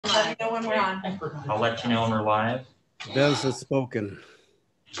let me know when we're on. I'll let you know when we're live. Bez has spoken.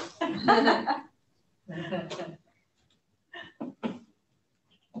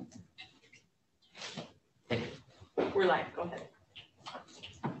 We're live. Go ahead.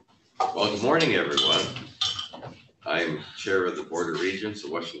 Well, good morning, everyone. I'm Chair of the Board of Regents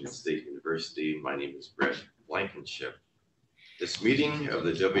of Washington State University. My name is Brett Blankenship. This meeting of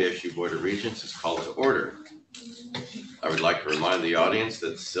the WSU Board of Regents is called to order. I would like to remind the audience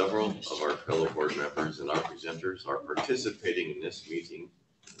that several of our fellow board members and our presenters are participating in this meeting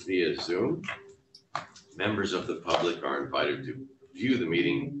via Zoom. Members of the public are invited to view the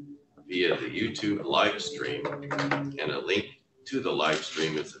meeting via the YouTube live stream, and a link to the live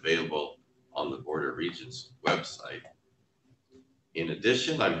stream is available on the Board of Regents website. In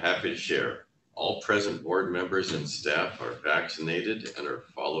addition, I'm happy to share all present board members and staff are vaccinated and are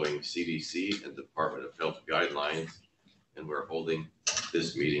following CDC and Department of Health guidelines, and we're holding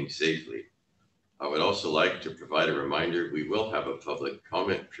this meeting safely. I would also like to provide a reminder, we will have a public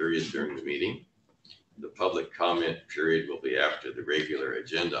comment period during the meeting. The public comment period will be after the regular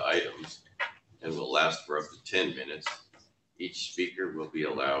agenda items and will last for up to 10 minutes. Each speaker will be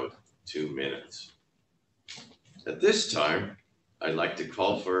allowed 2 minutes. At this time, I'd like to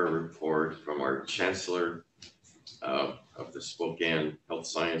call for a report from our Chancellor of the Spokane Health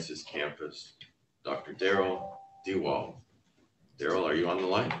Sciences Campus, Dr. Daryl Dewald. Daryl, are you on the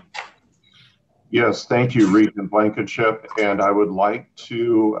line? Yes, thank you, Regent Blankenship. And I would like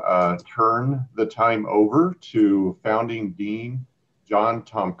to turn the time over to Founding Dean John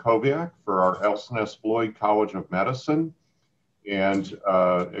Tomkowiak for our Elsness Floyd College of Medicine, and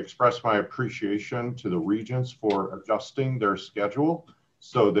express my appreciation to the Regents for adjusting their schedule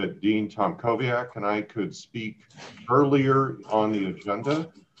so that Dean Tomkowiak and I could speak earlier on the agenda.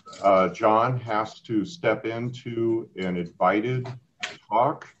 John has to step into an invited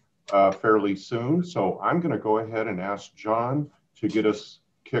talk fairly soon, so I'm going to go ahead and ask John to get us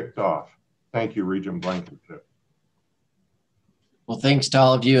kicked off. Thank you, Regent Blankenship. Well, thanks to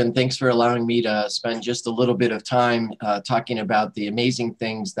all of you, and thanks for allowing me to spend just a little bit of time talking about the amazing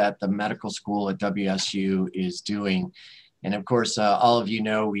things that the medical school at WSU is doing. And of course, all of you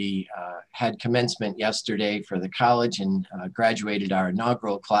know we had commencement yesterday for the college and graduated our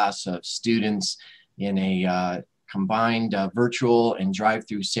inaugural class of students in a combined virtual and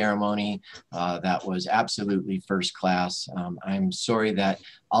drive-through ceremony that was absolutely first class. I'm sorry that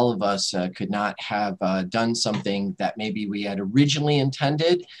all of us could not have done something that maybe we had originally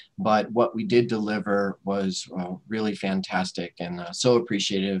intended, but what we did deliver was really fantastic, and so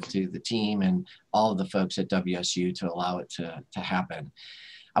appreciative to the team and all of the folks at WSU to allow it to happen.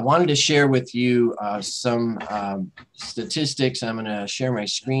 I wanted to share with you some statistics. I'm going to share my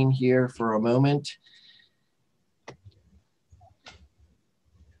screen here for a moment.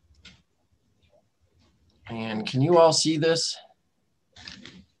 And can you all see this?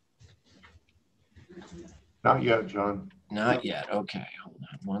 Not yet, John. Not yet. Okay, hold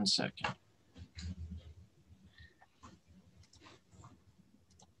on 1 second.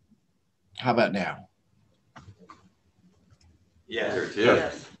 How about now? Yeah, here too.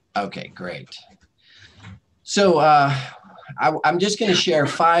 Yes. Okay, great. So I'm just going to share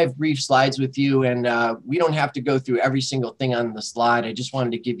 5 brief slides with you, and we don't have to go through every single thing on the slide. I just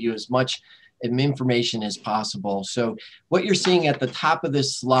wanted to give you as much information as possible. So what you're seeing at the top of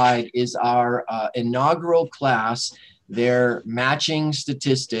this slide is our inaugural class, their matching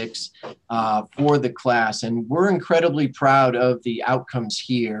statistics for the class. And we're incredibly proud of the outcomes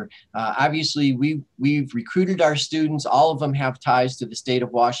here. Obviously, we've recruited our students. All of them have ties to the state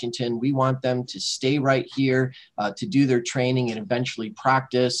of Washington. We want them to stay right here to do their training and eventually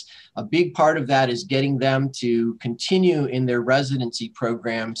practice. A big part of that is getting them to continue in their residency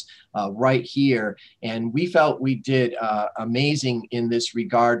programs right here. And we felt we did amazing in this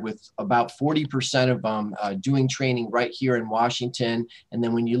regard, with about 40% of them doing training right here in Washington. And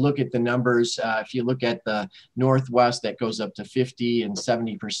then when you look at the numbers, if you look at the Northwest, that goes up to 50 and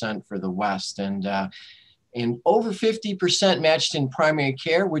 70% for the West. And over 50% matched in primary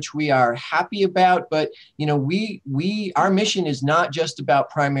care, which we are happy about. But you know, our mission is not just about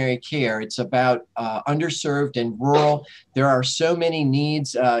primary care. It's about underserved and rural. There are so many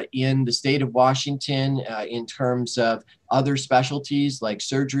needs in the state of Washington in terms of other specialties like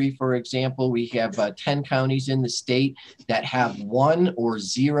surgery, for example. We have 10 counties in the state that have 1 or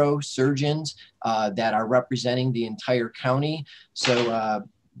 0 surgeons that are representing the entire county. So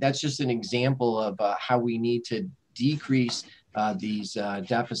that's just an example of how we need to decrease these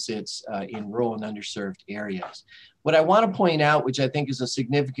deficits in rural and underserved areas. What I want to point out, which I think is a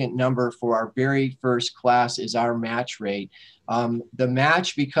significant number for our very first class, is our match rate. The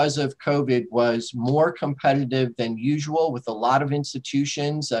match, because of COVID, was more competitive than usual, with a lot of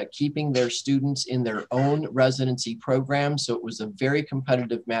institutions keeping their students in their own residency programs. So it was a very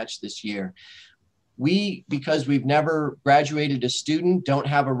competitive match this year. We, because we've never graduated a student, don't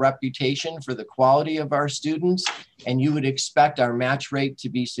have a reputation for the quality of our students, and you would expect our match rate to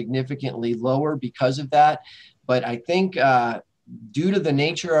be significantly lower because of that. But I think due to the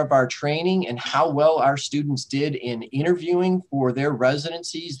nature of our training and how well our students did in interviewing for their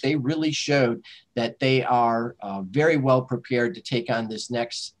residencies, they really showed that they are very well prepared to take on this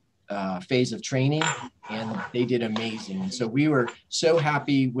next phase of training, and they did amazing. And so we were so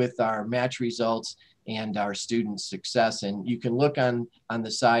happy with our match results and our students' success. And you can look on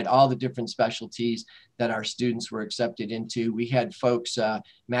the side, all the different specialties that our students were accepted into. We had folks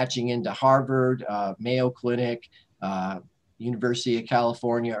matching into Harvard, Mayo Clinic, University of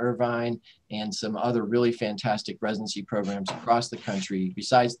California, Irvine, and some other really fantastic residency programs across the country,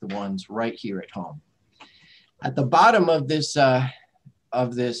 besides the ones right here at home. At the bottom of this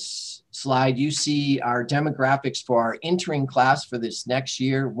slide, you see our demographics for our entering class for this next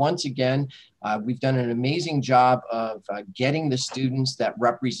year. Once again, we've done an amazing job of getting the students that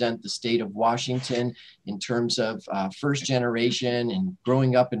represent the state of Washington in terms of first generation and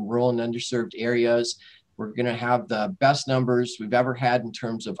growing up in rural and underserved areas. We're going to have the best numbers we've ever had in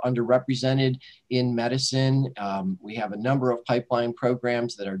terms of underrepresented in medicine. We have a number of pipeline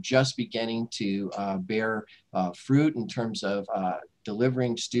programs that are just beginning to bear fruit in terms of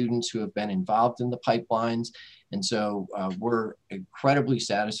delivering students who have been involved in the pipelines. And so we're incredibly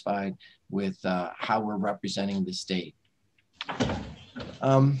satisfied with how we're representing the state.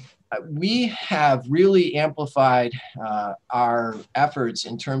 We have really amplified our efforts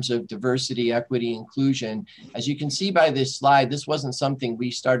in terms of diversity, equity, inclusion. As you can see by this slide, this wasn't something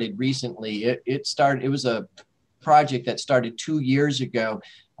we started recently. It was a project that started 2 years ago.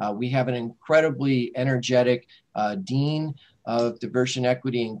 We have an incredibly energetic dean of diversity,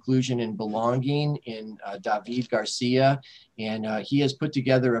 equity, inclusion, and belonging in David Garcia. And he has put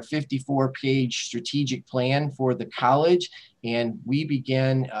together a 54-page strategic plan for the college. And we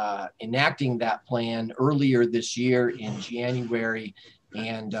began enacting that plan earlier this year in January.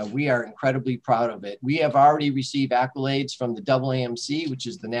 And we are incredibly proud of it. We have already received accolades from the AAMC, which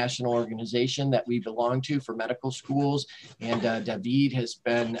is the national organization that we belong to for medical schools. And David has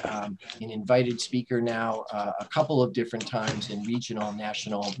been an invited speaker now a couple of different times in regional and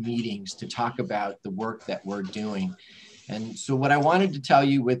national meetings to talk about the work that we're doing. And so what I wanted to tell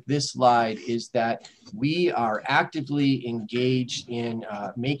you with this slide is that we are actively engaged in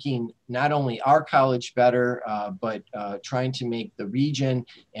making not only our college better, but trying to make the region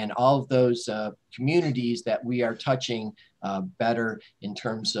and all of those communities that we are touching better in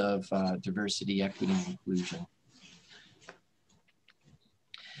terms of diversity, equity, and inclusion.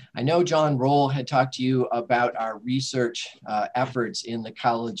 I know John Roll had talked to you about our research efforts in the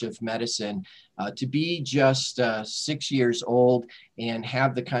College of Medicine. To be just 6 years old and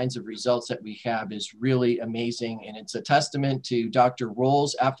have the kinds of results that we have is really amazing. And it's a testament to Dr.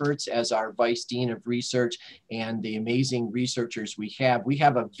 Roll's efforts as our Vice Dean of Research and the amazing researchers we have. We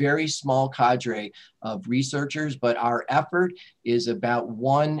have a very small cadre of researchers, but our effort is about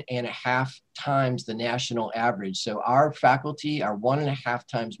 1.5 times the national average. So our faculty are 1.5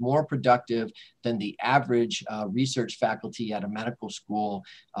 times more productive than the average research faculty at a medical school,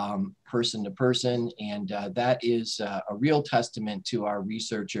 person to person. And that is a real testament to our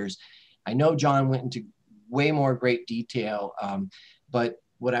researchers. I know John went into way more great detail, but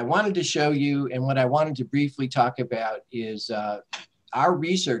what I wanted to show you and what I wanted to briefly talk about is our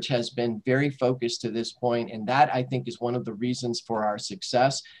research has been very focused to this point, and that I think is one of the reasons for our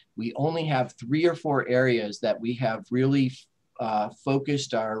success. We only have 3 or 4 areas that we have really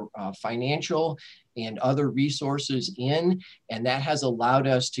focused our financial and other resources in, and that has allowed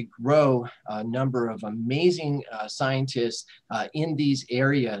us to grow a number of amazing scientists in these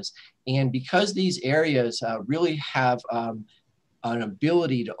areas. And because these areas really have an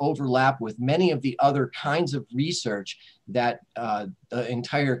ability to overlap with many of the other kinds of research that the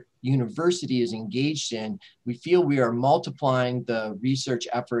entire university is engaged in, we feel we are multiplying the research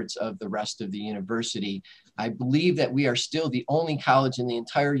efforts of the rest of the university. I believe that we are still the only college in the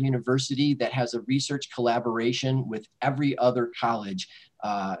entire university that has a research collaboration with every other college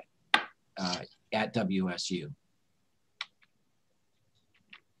at WSU.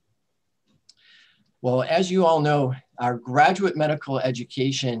 Well, as you all know, our graduate medical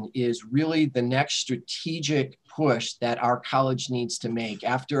education is really the next strategic push that our college needs to make.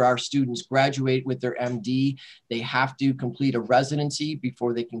 After our students graduate with their MD, they have to complete a residency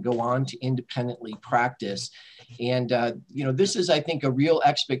before they can go on to independently practice. And, this is, I think, a real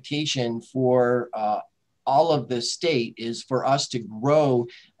expectation for all of the state is for us to grow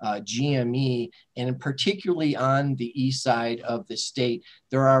GME, and particularly on the east side of the state.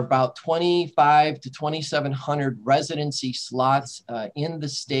 There are about 25 to 2,700 residency slots in the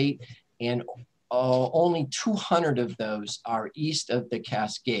state, and only 200 of those are east of the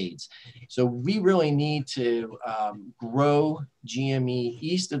Cascades. So we really need to grow GME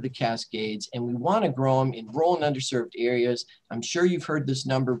east of the Cascades, and we want to grow them in rural and underserved areas. I'm sure you've heard this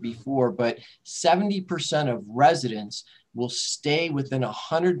number before, but 70% of residents will stay within a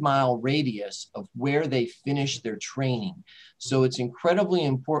 100-mile radius of where they finish their training. So it's incredibly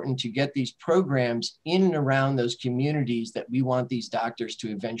important to get these programs in and around those communities that we want these doctors to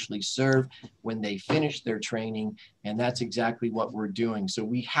eventually serve when they finish their training. And that's exactly what we're doing. So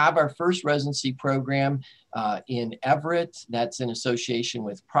we have our first residency program in Everett. That's in association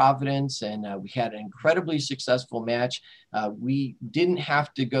with Providence. And we had an incredibly successful match. We didn't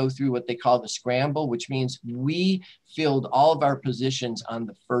have to go through what they call the scramble, which means we filled all of our positions on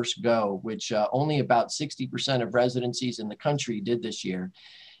the first go, which only about 60% of residencies in the country did this year.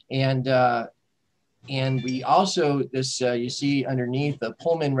 And we also, this you see underneath the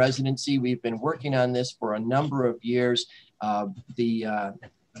Pullman residency, we've been working on this for a number of years.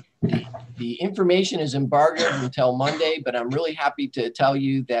 The information is embargoed until Monday, but I'm really happy to tell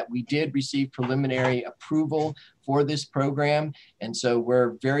you that we did receive preliminary approval for this program. And so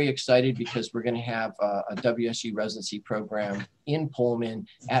we're very excited because we're going to have a WSU residency program in Pullman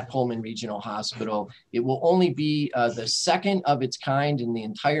at Pullman Regional Hospital. It will only be the second of its kind in the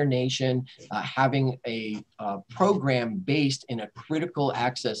entire nation, having a program based in a critical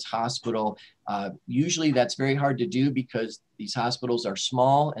access hospital. Usually that's very hard to do because these hospitals are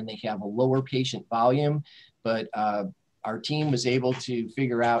small and they have a lower patient volume, but our team was able to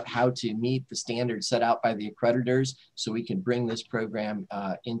figure out how to meet the standards set out by the accreditors so we can bring this program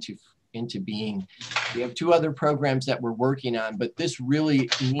into being. We have two other programs that we're working on, but this really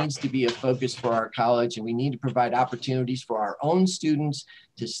needs to be a focus for our college, and we need to provide opportunities for our own students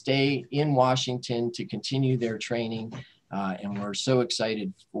to stay in Washington to continue their training. And we're so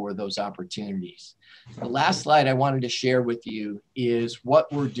excited for those opportunities. The last slide I wanted to share with you is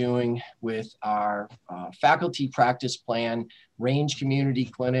what we're doing with our faculty practice plan, Range Community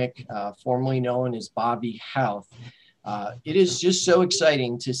Clinic, formerly known as Bobby Health. It is just so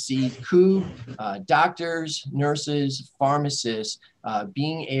exciting to see doctors, nurses, pharmacists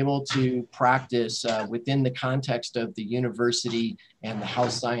being able to practice within the context of the university and the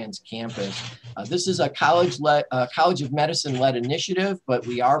health science campus. This is a College of Medicine-led initiative, but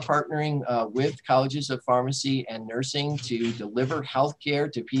we are partnering with colleges of pharmacy and nursing to deliver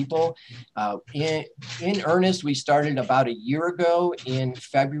healthcare to people. In earnest, we started about a year ago in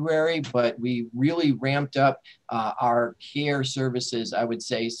February, but we really ramped up our care services, I would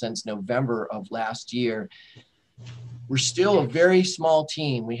say, since November of last year. We're still a very small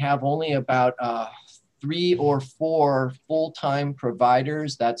team. We have only about 3 or 4 full-time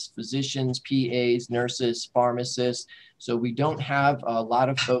providers. That's physicians, PAs, nurses, pharmacists. So we don't have a lot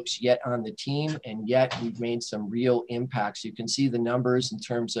of folks yet on the team, and yet we've made some real impacts. You can see the numbers in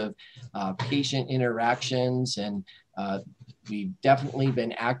terms of patient interactions, and we've definitely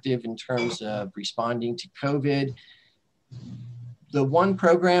been active in terms of responding to COVID. The one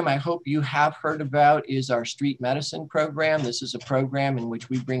program I hope you have heard about is our street medicine program. This is a program in which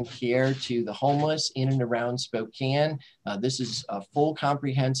we bring care to the homeless in and around Spokane. This is a full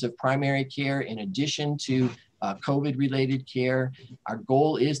comprehensive primary care in addition to COVID-related care. Our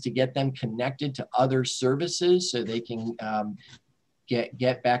goal is to get them connected to other services so they can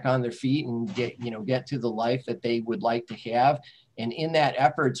get back on their feet and get to the life that they would like to have. And in that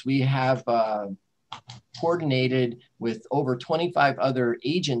efforts, we have coordinated with over 25 other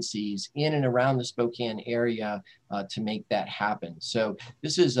agencies in and around the Spokane area to make that happen. So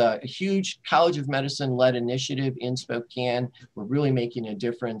this is a huge College of Medicine-led initiative in Spokane. We're really making a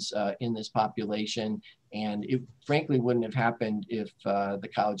difference in this population, and it frankly wouldn't have happened if the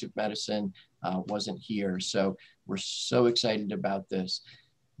College of Medicine wasn't here. So we're so excited about this.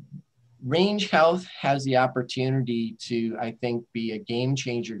 Range Health has the opportunity to, I think, be a game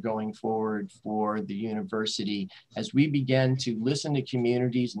changer going forward for the university. As we begin to listen to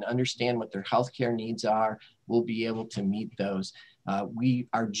communities and understand what their healthcare needs are, we'll be able to meet those. We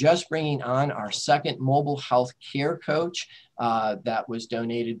are just bringing on our second mobile health care coach that was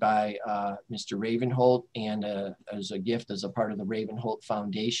donated by Mr. Ravenholt and as a gift as a part of the Ravenholt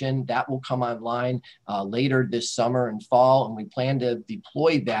Foundation. That will come online later this summer and fall, and we plan to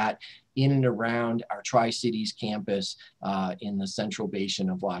deploy that in and around our Tri-Cities campus in the central basin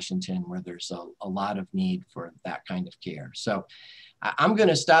of Washington, where there's a lot of need for that kind of care. So I'm going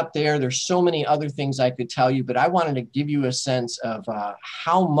to stop there. There's so many other things I could tell you, but I wanted to give you a sense of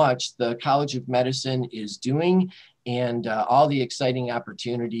how much the College of Medicine is doing and all the exciting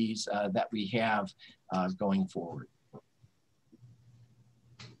opportunities that we have going forward.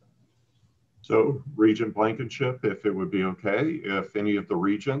 So Regent Blankenship, if it would be okay, if any of the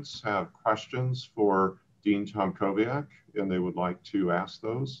regents have questions for Dean Tomkowiak and they would like to ask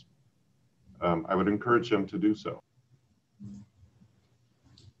those, I would encourage them to do so.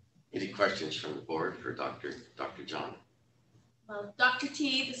 Any questions from the board for Dr. John? Well, Dr.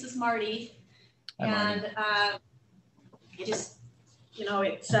 T, this is Marty. Hi, Marty. And it is, you know,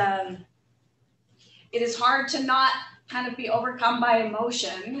 it is hard to not kind of be overcome by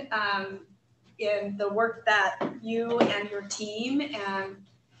emotion in the work that you and your team and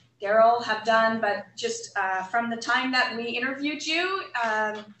Daryl have done, but just from the time that we interviewed you,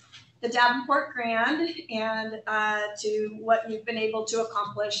 the Davenport Grand, and to what you've been able to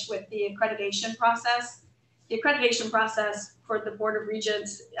accomplish with the accreditation process. The accreditation process for the Board of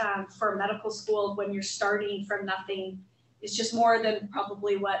Regents for medical school when you're starting from nothing is just more than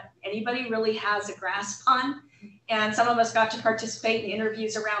probably what anybody really has a grasp on. And some of us got to participate in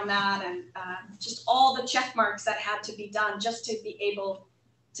interviews around that, and just all the check marks that had to be done just to be able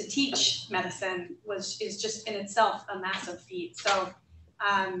to teach medicine is just in itself a massive feat. So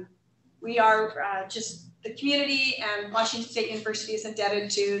we are just the community, and Washington State University is indebted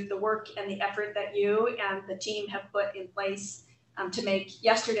to the work and the effort that you and the team have put in place to make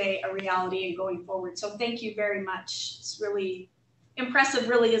yesterday a reality and going forward. So thank you very much. It's really impressive,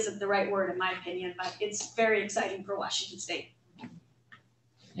 really isn't the right word in my opinion, but it's very exciting for Washington State.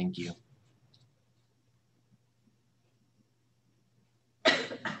 Thank you.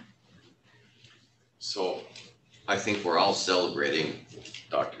 So I think we're all celebrating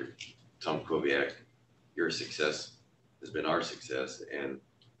Dr. Tomkowiak. Your success has been our success, and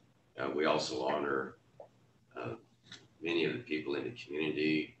we also honor many of the people in the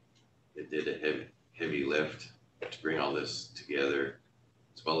community that did a heavy lift to bring all this together,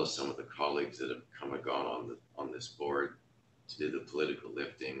 as well as some of the colleagues that have come and gone on this board to do the political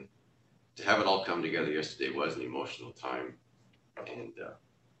lifting. To have it all come together yesterday was an emotional time, and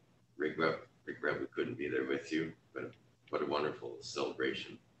regret we couldn't be there with you, but what a wonderful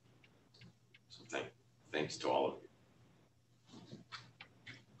celebration. So thanks to all of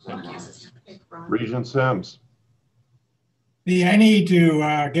you. Regent Sims. I need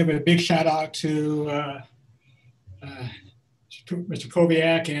to give a big shout out to Mr.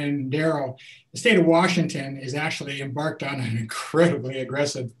 Koviak and Daryl. The state of Washington is actually embarked on an incredibly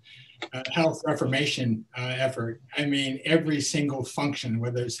aggressive health reformation effort. I mean, every single function,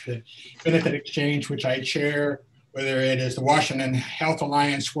 whether it's the benefit exchange, which I chair, whether it is the Washington Health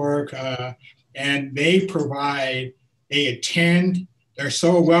Alliance work, and they attend. They're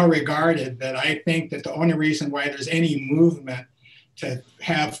so well regarded that I think that the only reason why there's any movement to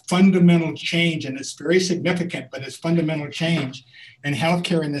have fundamental change, and it's very significant, but it's fundamental change in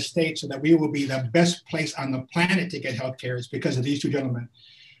healthcare in the state so that we will be the best place on the planet to get healthcare is because of these two gentlemen.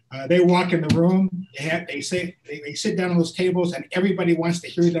 They walk in the room, they sit down on those tables, and everybody wants to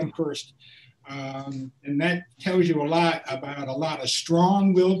hear them first. And that tells you a lot about a lot of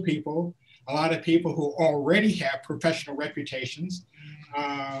strong-willed people, a lot of people who already have professional reputations.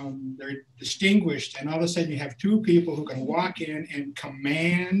 They're distinguished, and all of a sudden you have two people who can walk in and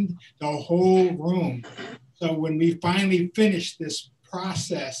command the whole room. So when we finally finish this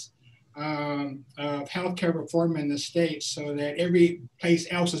process of healthcare reform in the state so that every place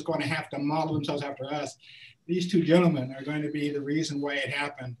else is going to have to model themselves after us, these two gentlemen are going to be the reason why it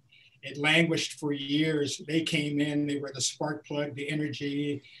happened. It languished for years. They came in, they were the spark plug, the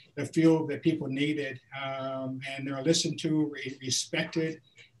energy, the fuel that people needed, and they're listened to, respected,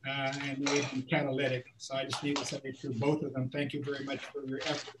 and made them catalytic. So I just need to say to both of them, thank you very much for your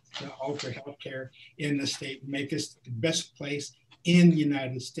efforts to alter healthcare in the state, make us the best place in the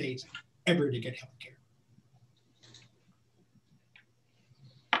United States ever to get healthcare.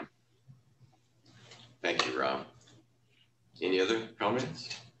 Thank you, Rob. Any other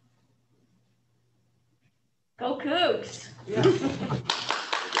comments? Go Cougs. Yeah.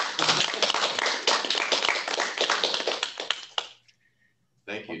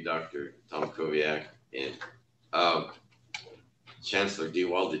 Thank you, Dr. Tomkowiak. And Chancellor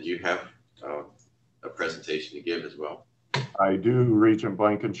Dewald, did you have a presentation to give as well? I do, Regent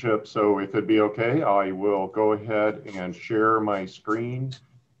Blankenship. So if it'd be okay, I will go ahead and share my screen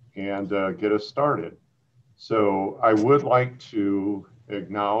and get us started. So I would like to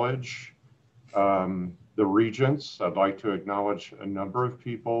acknowledge the regents. I'd like to acknowledge a number of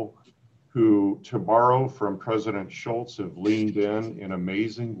people who, to borrow from President Schultz, have leaned in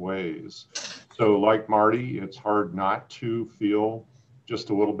amazing ways. So like Marty, it's hard not to feel just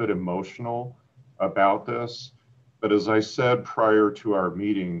a little bit emotional about this. But as I said prior to our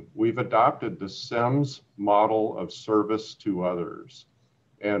meeting, we've adopted the SIMS model of service to others.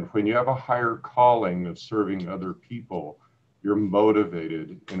 And when you have a higher calling of serving other people, you're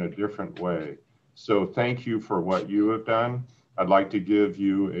motivated in a different way. So thank you for what you have done. I'd like to give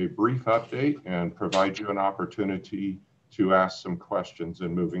you a brief update and provide you an opportunity to ask some questions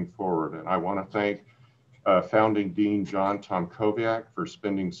in moving forward. And I want to thank Founding Dean John Tomkowiak for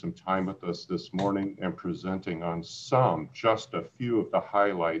spending some time with us this morning and presenting on just a few of the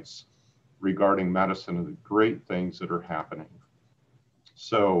highlights regarding medicine and the great things that are happening.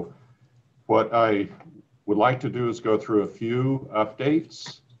 So what I would like to do is go through a few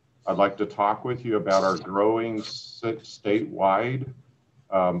updates. I'd like to talk with you about our growing statewide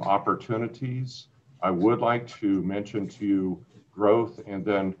opportunities. I would like to mention to you growth and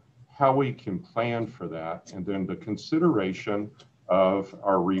then how we can plan for that, and then the consideration of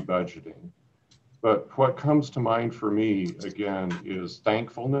our rebudgeting. But what comes to mind for me, again, is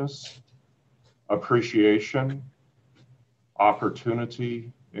thankfulness, appreciation,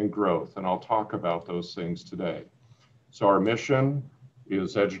 opportunity, and growth. And I'll talk about those things today. So our mission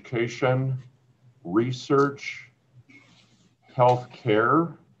is education, research,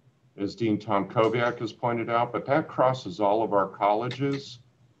 healthcare, as Dean Tomkowiak has pointed out, but that crosses all of our colleges,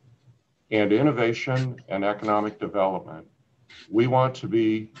 and innovation and economic development. We want to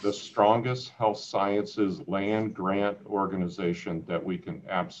be the strongest health sciences land grant organization that we can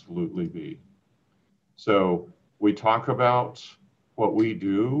absolutely be. So we talk about what we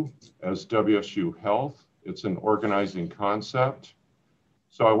do as WSU Health. It's an organizing concept.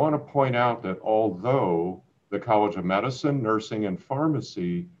 So I want to point out that although the College of Medicine, Nursing, and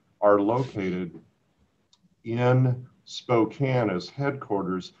Pharmacy are located in Spokane as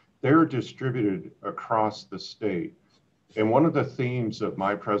headquarters, they're distributed across the state. And one of the themes of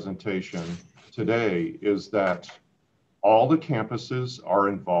my presentation today is that all the campuses are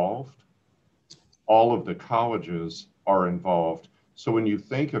involved, all of the colleges are involved. So when you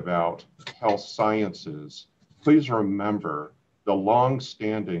think about health sciences, please remember the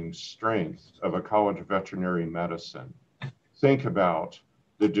long-standing strength of a College of Veterinary Medicine. Think about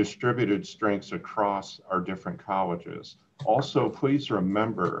the distributed strengths across our different colleges. Also, please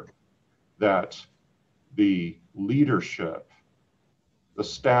remember that the leadership, the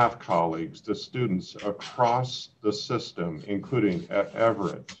staff colleagues, the students across the system, including at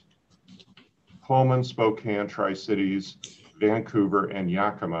Everett, Pullman, Spokane, Tri-Cities, Vancouver, and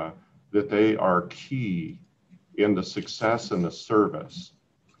Yakima, that they are key in the success and the service.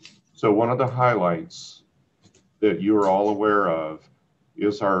 So one of the highlights that you are all aware of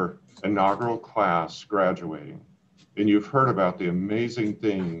is our inaugural class graduating. And you've heard about the amazing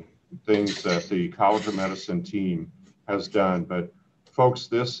things that the College of Medicine team has done. But folks,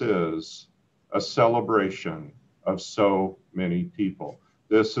 this is a celebration of so many people.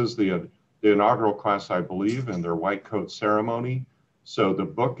 This is the inaugural class, I believe, in their white coat ceremony. So the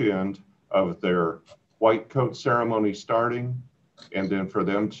bookend of their white coat ceremony starting, and then for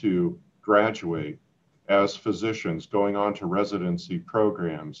them to graduate as physicians going on to residency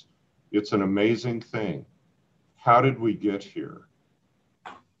programs. It's an amazing thing. How did we get here?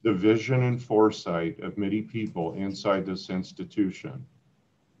 The vision and foresight of many people inside this institution,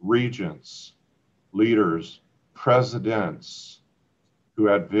 regents, leaders, presidents who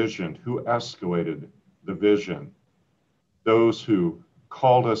had vision, who escalated the vision, those who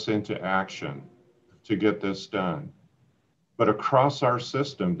called us into action to get this done. But across our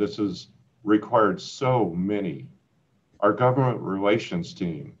system, this has required so many. Our government relations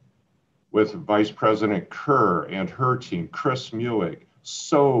team with Vice President Kerr and her team, Chris Muick,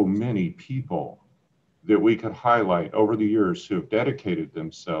 so many people that we could highlight over the years who have dedicated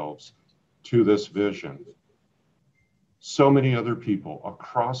themselves to this vision. So many other people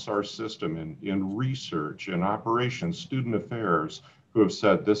across our system in research and operations, student affairs, who have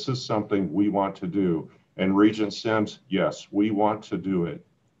said, this is something we want to do. And Regent Sims, yes, we want to do it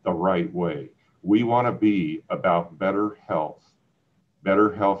the right way. We want to be about better health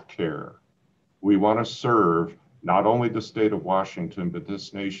care. We want to serve not only the state of Washington, but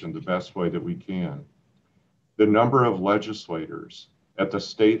this nation the best way that we can. the number of legislators at the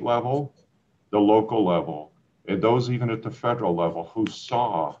state level, the local level, and those even at the federal level who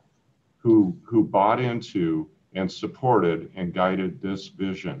saw, who bought into and supported and guided this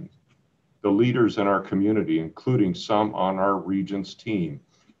vision. The leaders in our community, including some on our Regents team,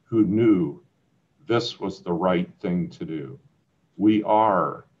 who knew this was the right thing to do. We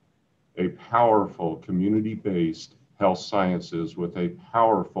are a powerful community-based health sciences with a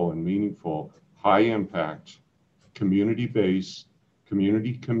powerful and meaningful, high-impact, community-based,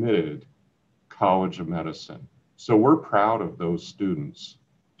 community-committed College of Medicine. So we're proud of those students,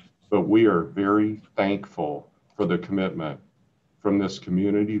 but we are very thankful for the commitment from this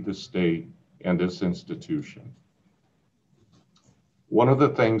community, the state, and this institution. One of the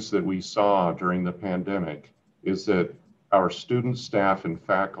things that we saw during the pandemic is that our students, staff, and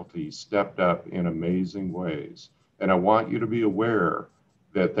faculty stepped up in amazing ways. And I want you to be aware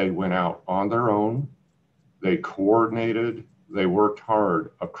that they went out on their own, they coordinated, they worked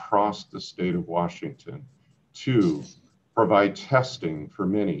hard across the state of Washington to provide testing for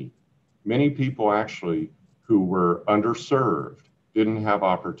many people actually who were underserved, didn't have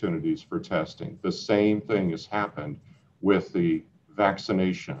opportunities for testing. The same thing has happened with the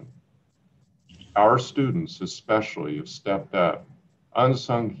vaccination. Our students especially have stepped up,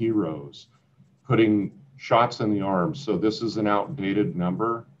 unsung heroes, putting shots in the arm. So this is an outdated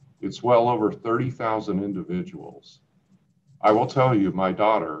number. It's well over 30,000 individuals. I will tell you, my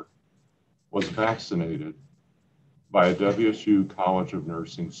daughter was vaccinated by a WSU College of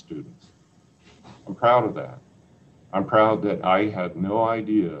Nursing student. I'm proud of that. I'm proud that I had no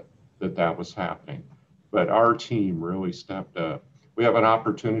idea that that was happening, but our team really stepped up. We have an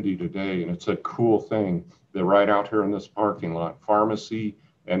opportunity today, and it's a cool thing that right out here in this parking lot, pharmacy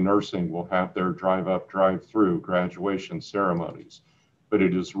and nursing will have their drive up, drive through graduation ceremonies. But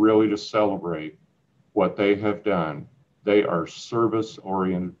it is really to celebrate what they have done. They are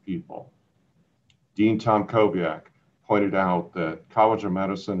service-oriented people. Dean Tom Kobiak pointed out that College of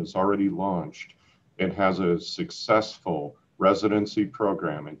Medicine has already launched and has a successful residency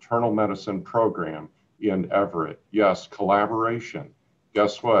program, internal medicine program in Everett. Yes, collaboration.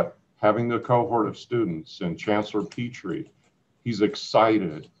 Guess what? Having the cohort of students and Chancellor Petrie, he's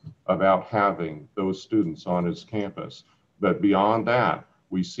excited about having those students on his campus. But beyond that,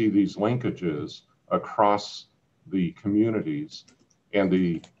 we see these linkages across the communities, and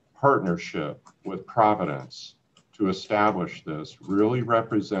the partnership with Providence to establish this really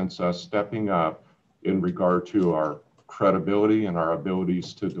represents us stepping up in regard to our credibility and our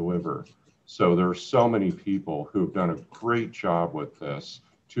abilities to deliver. So there are so many people who've done a great job with this,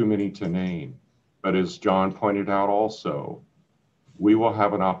 too many to name. But as John pointed out also, we will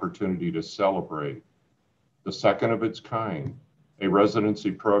have an opportunity to celebrate the second of its kind, a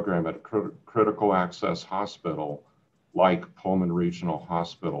residency program at a critical access hospital like Pullman Regional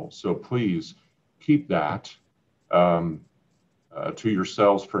Hospital. So please keep that to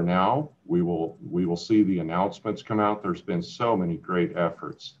yourselves for now. We will see the announcements come out. There's been so many great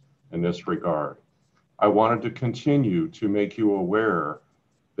efforts in this regard. I wanted to continue to make you aware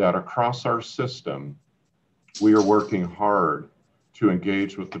that across our system, we are working hard to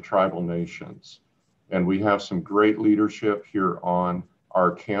engage with the tribal nations. And we have some great leadership here on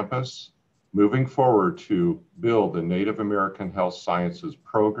our campus moving forward to build the Native American Health Sciences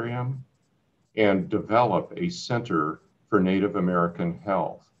program and develop a center for Native American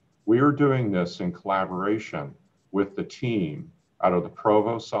health. We are doing this in collaboration with the team out of the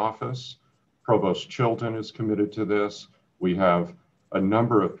Provost's office. Provost Chilton is committed to this. We have a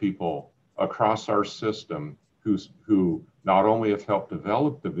number of people across our system who not only have helped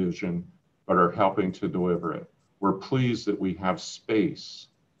develop the vision, but are helping to deliver it. We're pleased that we have space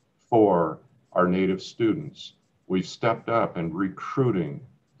for our Native students. We've stepped up in recruiting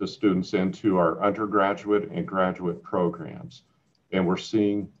the students into our undergraduate and graduate programs, and we're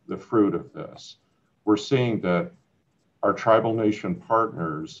seeing the fruit of this. We're seeing that our tribal nation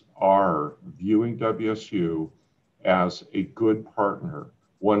partners are viewing WSU as a good partner,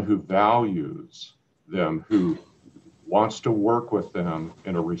 one who values them, who wants to work with them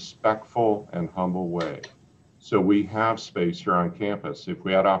in a respectful and humble way. So we have space here on campus. If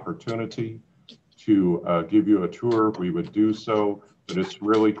we had opportunity to give you a tour, we would do so, but it's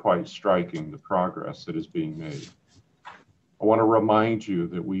really quite striking the progress that is being made. I want to remind you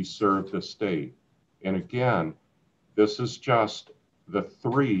that we serve the state. And again, this is just the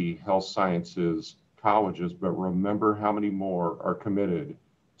 3 health sciences colleges, but remember how many more are committed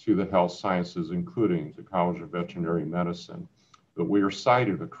to the health sciences, including the College of Veterinary Medicine. But we are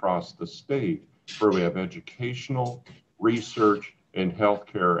sited across the state where we have educational, research, and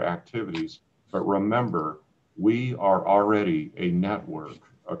healthcare activities. But remember, we are already a network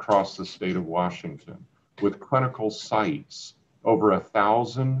across the state of Washington with clinical sites, over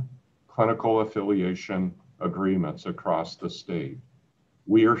 1,000 clinical affiliation agreements across the state.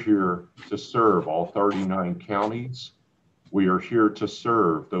 We are here to serve all 39 counties. We are here to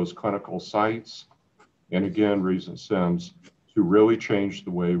serve those clinical sites. And again, Regent Sims, to really change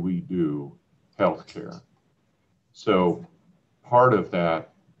the way we do healthcare. So part of that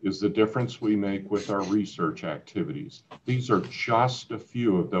is the difference we make with our research activities. These are just a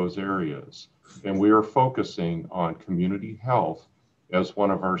few of those areas. And we are focusing on community health as one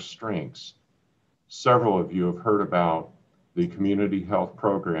of our strengths. Several of you have heard about the community health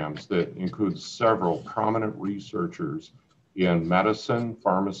programs that include several prominent researchers in medicine,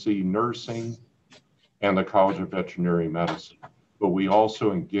 pharmacy, nursing, and the College of Veterinary Medicine. But we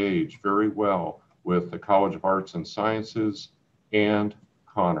also engage very well with the College of Arts and Sciences and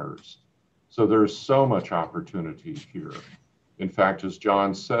Connors. So there's so much opportunity here. In fact, as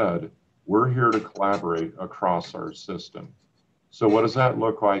John said, we're here to collaborate across our system. So what does that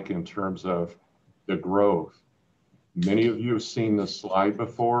look like in terms of the growth? Many of you have seen this slide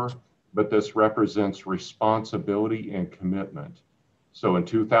before, but this represents responsibility and commitment. So in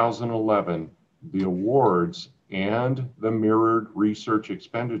 2011, the awards and the mirrored research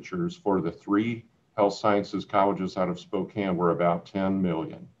expenditures for the 3 health sciences colleges out of Spokane were about $10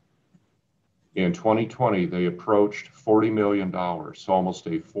 million. In 2020, they approached $40 million, so almost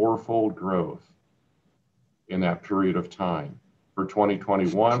a 4-fold growth in that period of time. For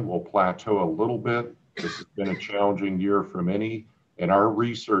 2021, we'll plateau a little bit. This has been a challenging year for many, and our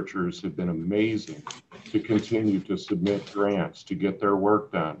researchers have been amazing to continue to submit grants to get their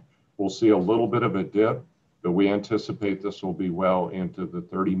work done. We'll see a little bit of a dip, but we anticipate this will be well into the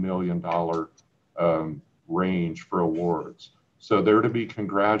 $30 million range for awards. So they're to be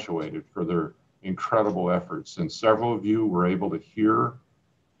congratulated for their incredible efforts. And several of you were able to hear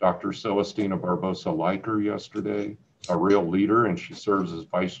Dr. Celestina Barbosa-Leiker yesterday, a real leader, and she serves as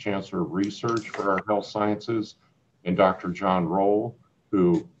Vice Chancellor of Research for our health sciences, and Dr. John Roll,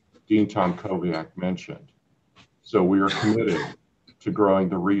 who Dean Tom Koviak mentioned. So we are committed to growing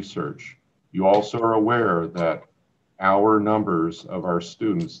the research. You also are aware that our numbers of our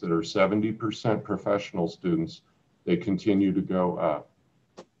students that are 70% professional students, they continue to go up.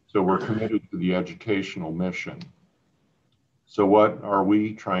 So we're committed to the educational mission. So what are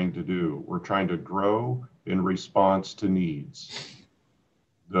we trying to do? We're trying to grow in response to needs.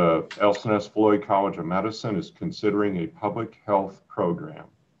 The L.S. Floyd College of Medicine is considering a public health program.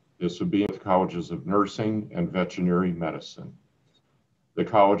 This would be with colleges of nursing and veterinary medicine. The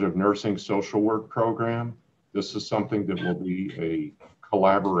College of Nursing Social Work program, this is something that will be a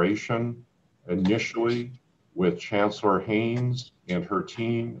collaboration initially with Chancellor Haynes and her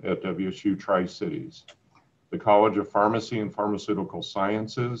team at WSU Tri-Cities. The College of Pharmacy and Pharmaceutical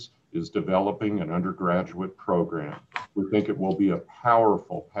Sciences is developing an undergraduate program. We think it will be a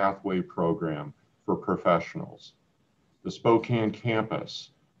powerful pathway program for professionals. The Spokane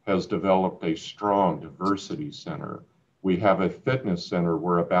campus has developed a strong diversity center. We have a fitness center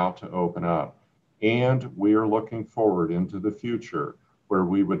we're about to open up, and we are looking forward into the future where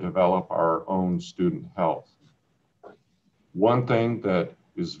we would develop our own student health. One thing that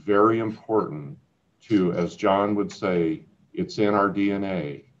is very important to, as John would say, it's in our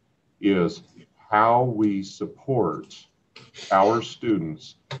DNA, is how we support our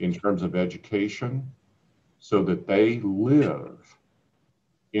students in terms of education so that they live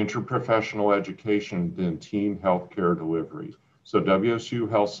interprofessional education than team healthcare delivery. So WSU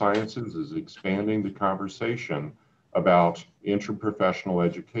Health Sciences is expanding the conversation about interprofessional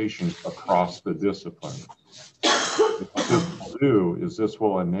education across the disciplines. What this will do is this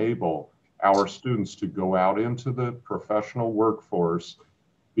will enable our students to go out into the professional workforce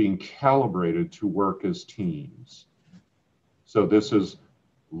being calibrated to work as teams. So this is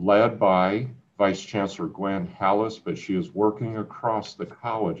led by Vice Chancellor Gwen Hallis, but she is working across the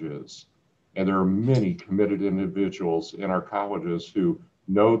colleges. And there are many committed individuals in our colleges who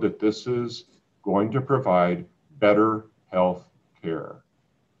know that this is going to provide better health care.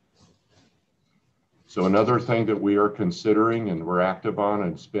 So another thing that we are considering and we're active on,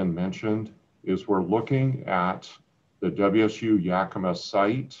 and it's been mentioned, is we're looking at the WSU Yakima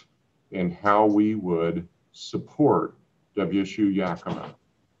site and how we would support WSU Yakima.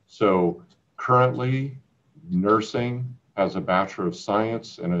 So currently, nursing has a Bachelor of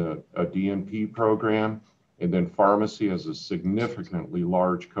Science and a DNP program, and then pharmacy has a significantly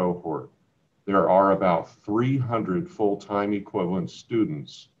large cohort. There are about 300 full-time equivalent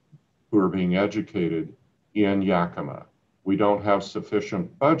students who are being educated in Yakima. We don't have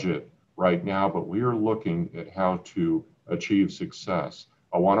sufficient budget right now, but we are looking at how to achieve success.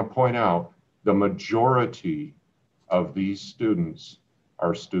 I want to point out the majority of these students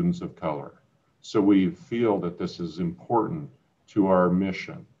are students of color. So we feel that this is important to our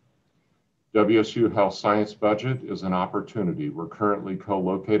mission. WSU Health Science budget is an opportunity. We're currently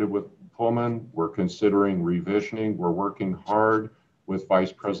co-located with Pullman. We're considering revisioning. We're working hard with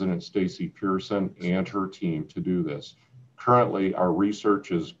Vice President Stacy Pearson and her team to do this. Currently, our research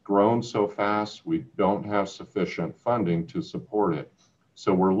has grown so fast, we don't have sufficient funding to support it.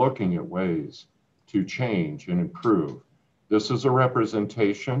 So we're looking at ways to change and improve. This is a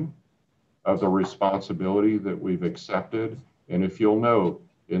representation of the responsibility that we've accepted. And if you'll note,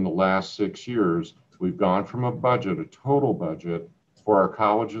 in the last 6 years, we've gone from a budget, a total budget for our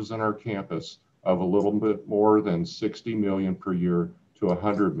colleges and our campus of a little bit more than 60 million per year to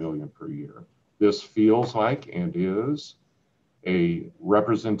 100 million per year. This feels like and is a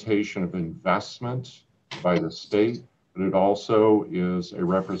representation of investment by the state, but it also is a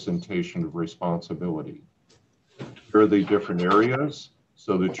representation of responsibility. Here are the different areas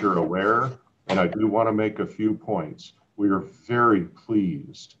so that you're aware, and I do want to make a few points. We are very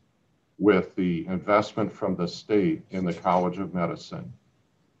pleased with the investment from the state in the College of Medicine.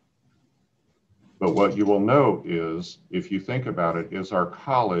 But what you will note is, if you think about it, is our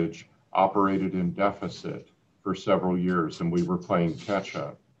college operated in deficit for several years and we were playing catch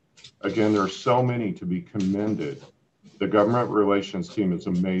up. Again, there are so many to be commended. The government relations team is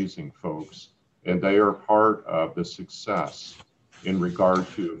amazing, folks, and they are part of the success in regard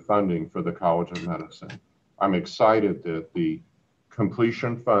to funding for the College of Medicine. I'm excited that the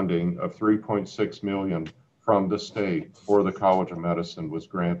completion funding of $3.6 million from the state for the College of Medicine was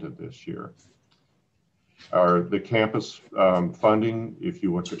granted this year. The campus funding, if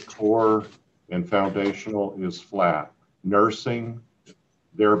you look at core and foundational, is flat. Nursing,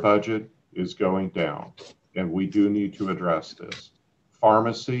 their budget is going down, and we do need to address this.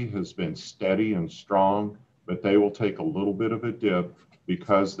 Pharmacy has been steady and strong, but they will take a little bit of a dip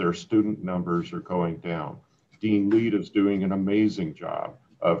because their student numbers are going down. Dean Lead is doing an amazing job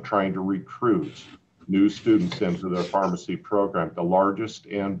of trying to recruit new students into their pharmacy program, the largest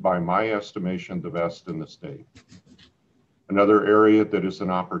and by my estimation, the best in the state. Another area that is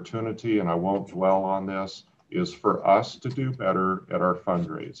an opportunity, and I won't dwell on this, is for us to do better at our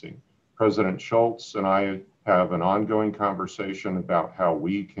fundraising. President Schultz and I have an ongoing conversation about how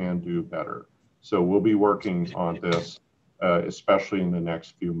we can do better. So we'll be working on this, especially in the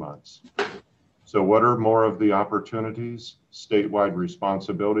next few months. So what are more of the opportunities? Statewide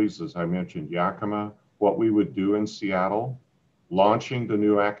responsibilities, as I mentioned, Yakima, what we would do in Seattle, launching the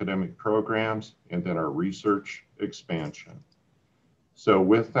new academic programs, and then our research expansion. So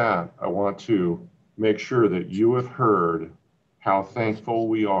with that, I want to make sure that you have heard how thankful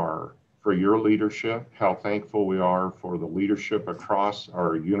we are for your leadership, how thankful we are for the leadership across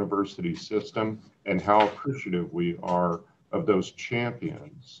our university system, and how appreciative we are of those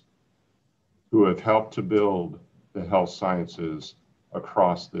champions who have helped to build the health sciences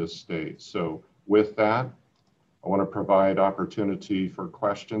across this state. So with that, I want to provide opportunity for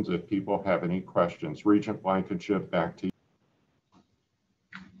questions if people have any questions. Regent Blankenship, back to you.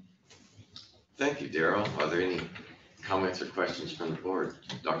 Thank you, Daryl. Are there any comments or questions from the board?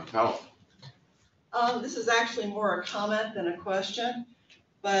 Dr. Powell. This is actually more a comment than a question,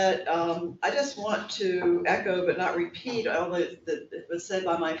 but I just want to echo but not repeat all that was said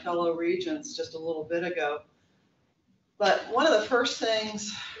by my fellow regents just a little bit ago. But one of the first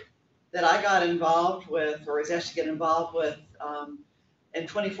things that I got involved with, or was asked to get involved with in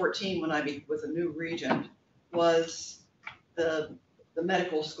 2014 when I was a new regent, was the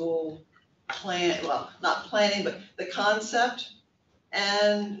medical school plan, well, not planning, but the concept.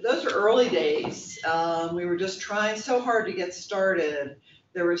 And those are early days. We were just trying so hard to get started.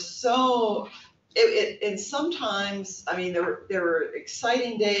 There was so, and sometimes, I mean, there were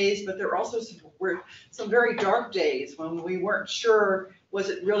exciting days, but there were also some very dark days when we weren't sure, was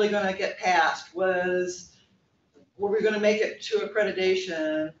it really going to get passed? Were we going to make it to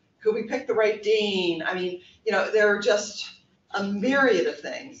accreditation? Could we pick the right dean? I mean, you know, there were just a myriad of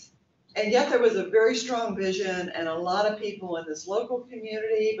things. And yet there was a very strong vision and a lot of people in this local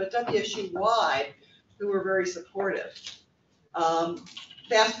community, but WSU-wide, who were very supportive.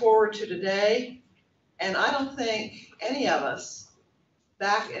 Fast forward to today, and I don't think any of us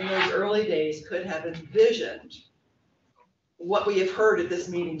back in those early days could have envisioned what we have heard at this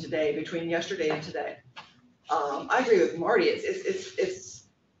meeting today, between yesterday and today. I agree with Marty. It's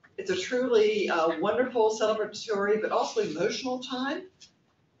a truly wonderful, celebratory, but also emotional time.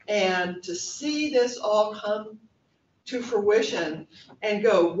 And to see this all come to fruition and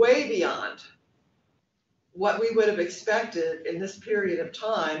go way beyond what we would have expected in this period of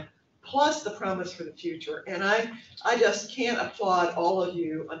time, plus the promise for the future. And I just can't applaud all of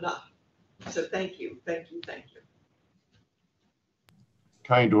you enough. So thank you, thank you, thank you.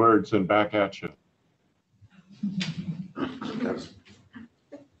 Kind words, and back at you.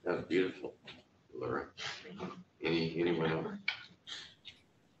 That was beautiful, Laura. Anyone else?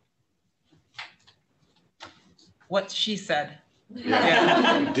 What she said.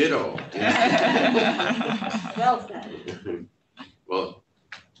 Yeah. Ditto. Well said. Well,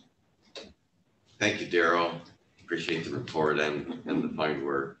 thank you, Daryl. Appreciate the report and the fine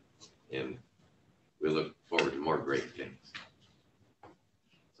work, and we look forward to more great things.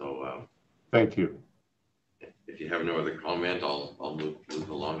 So, Thank you. if you have no other comment, I'll move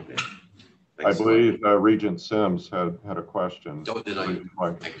along then. I Thanks a lot. believe Regent Sims had a question. Oh, did I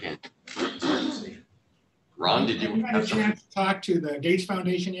can't. Ron, did Have you you had a chance to talk to the Gates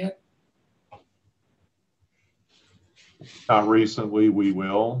Foundation yet? Not recently, we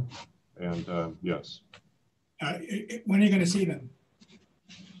will. And yes, When are you going to see them?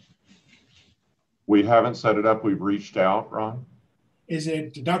 we haven't set it up. We've reached out, Ron. Is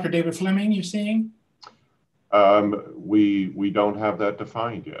it Dr. David Fleming you're seeing? We don't have that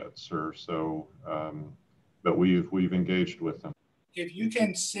defined yet, sir. So, but we've engaged with them. If you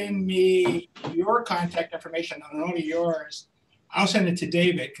can send me your contact information, not only yours, I'll send it to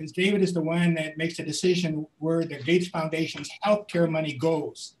David, because David is the one that makes the decision where the Gates Foundation's healthcare money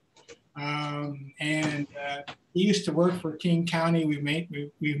goes. He used to work for King County.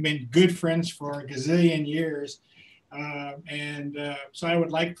 We've been good friends for a gazillion years. So I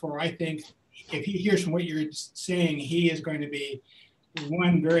would like for, I think, if he hears from what you're saying, he is going to be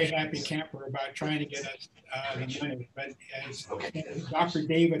one very happy camper about trying to get us the money. But as Dr.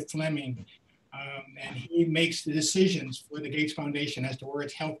 David Fleming, and he makes the decisions for the Gates Foundation as to where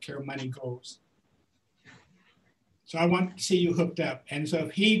its healthcare money goes. So I want to see you hooked up. And so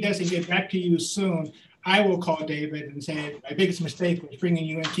if he doesn't get back to you soon, I will call David and say, my biggest mistake was bringing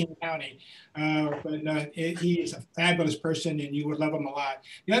you in King County. He is a fabulous person and you would love him a lot.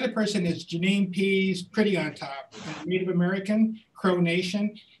 The other person is Janine Pease, pretty on top, Native American, Crow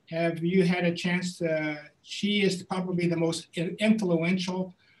Nation. Have you had a chance to, she is probably the most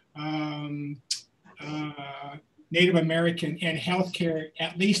influential Native American in healthcare,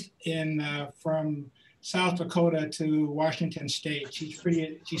 at least in from South Dakota to Washington State. She's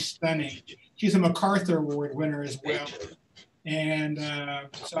stunning. She's a MacArthur Award winner as well. And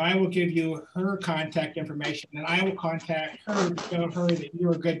so I will give you her contact information, and I will contact her to tell her that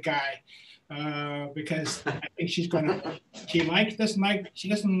you're a good guy, because I think she doesn't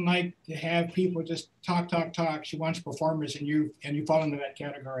like to have people just talk. She wants performers, and you fall into that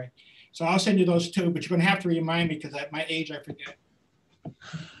category. So I'll send you those two, but you're going to have to remind me, because at my age I forget.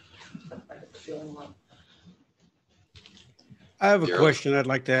 I have a Daryl? question I'd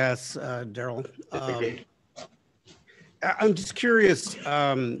like to ask Daryl. I'm just curious.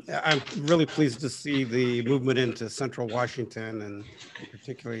 I'm really pleased to see the movement into Central Washington and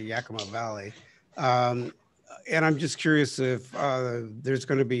particularly Yakima Valley. And I'm just curious if there's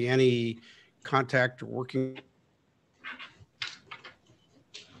going to be any contact working.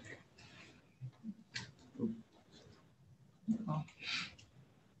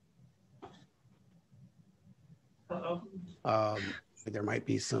 There might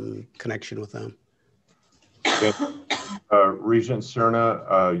be some connection with them. Regent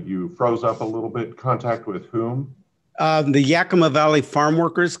Cerna, you froze up a little bit. Contact with whom? The Yakima Valley Farm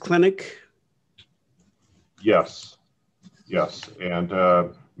Workers Clinic. Yes. And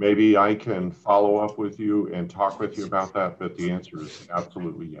maybe I can follow up with you and talk with you about that, but the answer is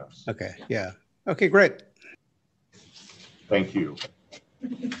absolutely yes. Okay, yeah. Okay, great. Thank you.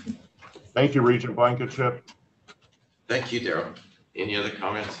 Thank you, Regent Blankenship. Thank you, Daryl. Any other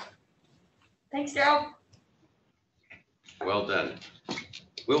comments? Thanks, Daryl. Well done.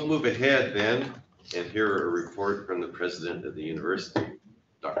 We'll move ahead then and hear a report from the president of the university,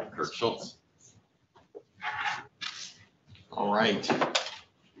 Dr. Kirk Schultz. All right.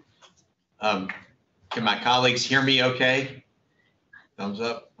 Can my colleagues hear me okay? Thumbs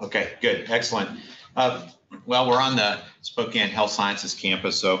up. Okay, good, excellent. Well, we're on the Spokane Health Sciences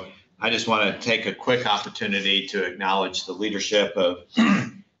campus, so I just want to take a quick opportunity to acknowledge the leadership of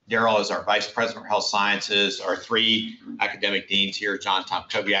Daryl as our Vice President of Health Sciences, our three academic deans here, John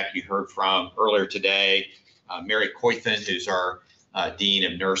Tomkowiak, you heard from earlier today, Mary Coythan, who's our Dean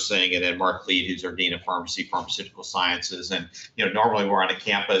of Nursing, and then Mark Lead, who's our Dean of Pharmacy, Pharmaceutical Sciences. And, normally we're on a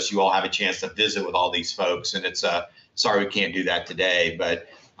campus, you all have a chance to visit with all these folks, and it's sorry we can't do that today, but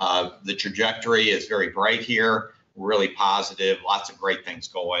the trajectory is very bright here. really positive, lots of great things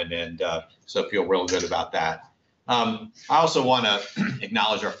going, and so feel real good about that. I also want to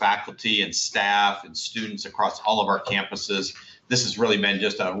acknowledge our faculty and staff and students across all of our campuses. This has really been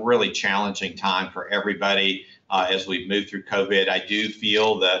just a really challenging time for everybody as we've moved through COVID. I do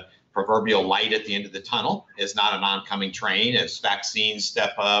feel the proverbial light at the end of the tunnel is not an oncoming train as vaccines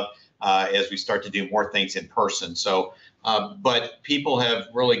step up, as we start to do more things in person. So, but people have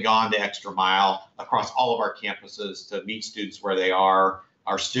really gone the extra mile across all of our campuses to meet students where they are.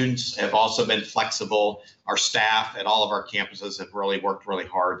 Our students have also been flexible. Our staff at all of our campuses have really worked really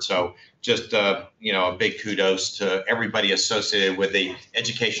hard. So just, you know, a big kudos to everybody associated with the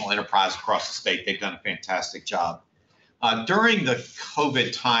educational enterprise across the state. They've done a fantastic job. During the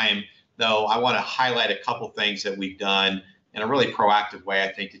COVID time, though, I want to highlight a couple things that we've done in a really proactive way,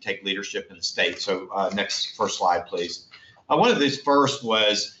 I think, to take leadership in the state. So first slide, please. One of these first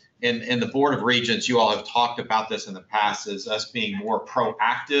was in the Board of Regents, you all have talked about this in the past, is us being more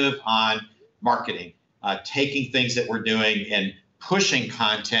proactive on marketing, taking things that we're doing and pushing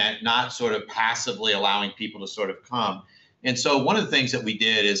content, not sort of passively allowing people to sort of come. And so one of the things that we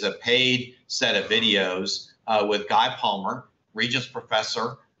did is a paid set of videos with Guy Palmer, Regents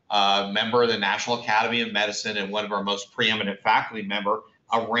professor, member of the National Academy of Medicine, and one of our most preeminent faculty member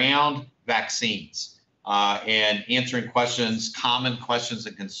around vaccines. And answering questions, common questions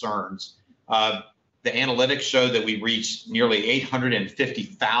and concerns. The analytics showed that we reached nearly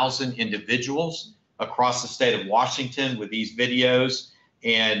 850,000 individuals across the state of Washington with these videos.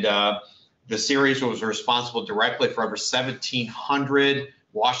 And the series was responsible directly for over 1,700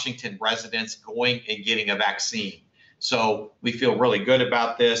 Washington residents going and getting a vaccine. So we feel really good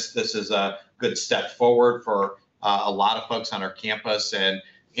about this. This is a good step forward for a lot of folks on our campus. And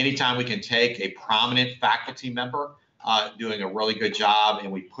anytime we can take a prominent faculty member doing a really good job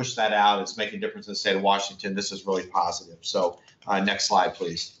and we push that out, it's making a difference in the state of Washington. This is really positive. So next slide,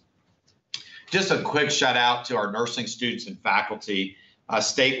 please. Just a quick shout out to our nursing students and faculty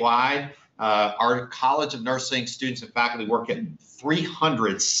statewide. Our College of Nursing students and faculty work in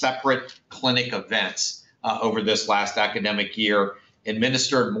 300 separate clinic events over this last academic year,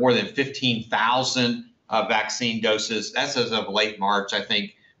 administered more than 15,000 vaccine doses. That's as of late March. I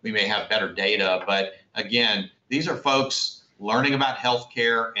think we may have better data, but again, these are folks learning about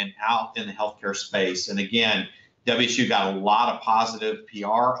healthcare and out in the healthcare space. And again, WSU got a lot of positive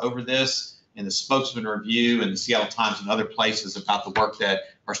PR over this in the Spokesman Review and the Seattle Times and other places about the work that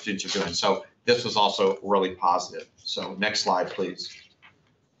our students are doing. So this was also really positive. So next slide, please.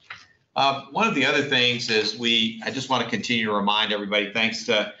 One of the other things is I just want to continue to remind everybody, thanks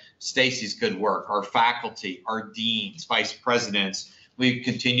to Stacy's good work, our faculty, our deans, vice presidents, we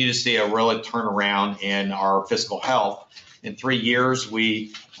continue to see a real turnaround in our fiscal health. In 3 years,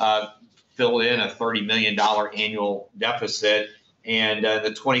 we filled in a $30 million annual deficit. And the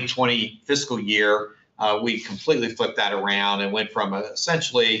 2020 fiscal year, we completely flipped that around and went from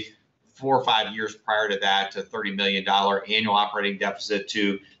essentially 4 or 5 years prior to that to $30 million annual operating deficit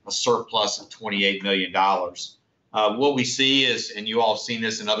to a surplus of $28 million. What we see is, and you all have seen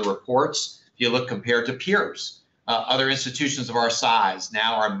this in other reports, if you look compared to peers, other institutions of our size,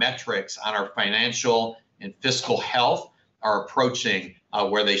 now our metrics on our financial and fiscal health are approaching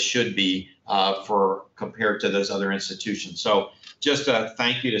where they should be compared to those other institutions. So just a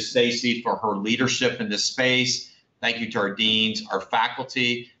thank you to Stacy for her leadership in this space. Thank you to our deans, our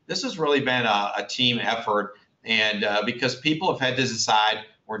faculty. This has really been a team effort, and because people have had to decide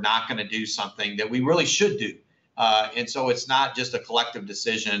we're not going to do something that we really should do. And so it's not just a collective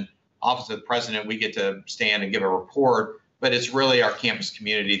decision. Office of the President, we get to stand and give a report, but it's really our campus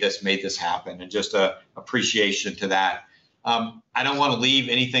community that's made this happen, and just a appreciation to that. I don't want to leave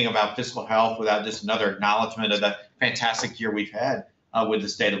anything about fiscal health without just another acknowledgement of the fantastic year we've had with the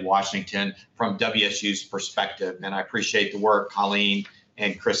state of Washington from WSU's perspective. And I appreciate the work Colleen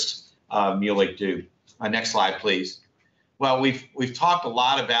and Chris Muelich do. Next slide, please. Well, we've talked a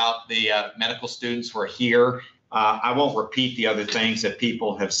lot about the medical students who are here. I won't repeat the other things that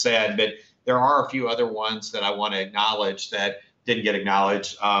people have said, but there are a few other ones that I want to acknowledge that didn't get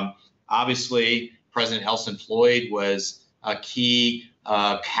acknowledged. Obviously, President Elson Floyd was a key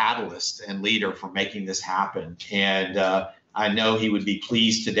catalyst and leader for making this happen. And I know he would be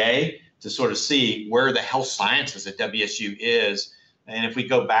pleased today to sort of see where the health sciences at WSU is. And if we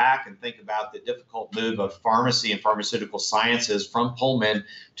go back and think about the difficult move of pharmacy and pharmaceutical sciences from Pullman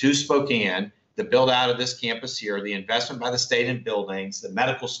to Spokane, the build out of this campus here, the investment by the state in buildings, the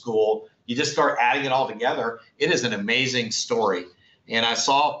medical school, you just start adding it all together. It is an amazing story. And I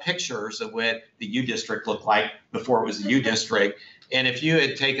saw pictures of what the U District looked like before it was the U District. And if you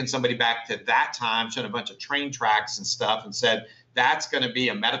had taken somebody back to that time, shown a bunch of train tracks and stuff and said, that's going to be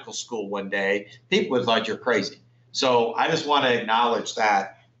a medical school one day, people would have thought you're crazy. So I just want to acknowledge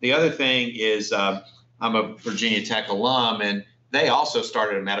that. The other thing is I'm a Virginia Tech alum, and they also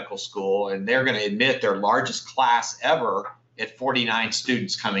started a medical school, and they're going to admit their largest class ever at 49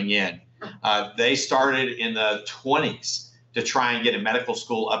 students coming in. They started in the 20s to try and get a medical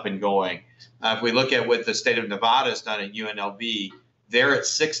school up and going. If we look at what the state of Nevada has done at UNLV, they're at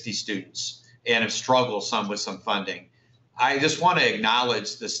 60 students and have struggled some with some funding. I just want to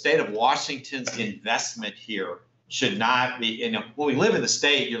acknowledge the state of Washington's investment here should not be, when we live in the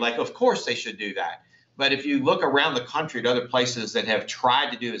state, you're like, of course they should do that. But if you look around the country at other places that have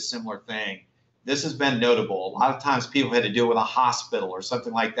tried to do a similar thing, this has been notable. A lot of times people had to deal with a hospital or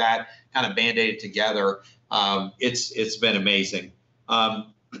something like that, kind of band-aided together. It's been amazing. I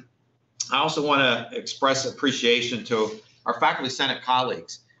also want to express appreciation to our Faculty Senate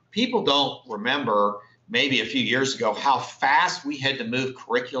colleagues. People don't remember maybe a few years ago how fast we had to move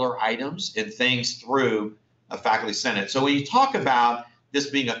curricular items and things through a Faculty Senate. So when you talk about this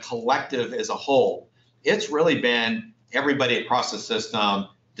being a collective as a whole, it's really been everybody across the system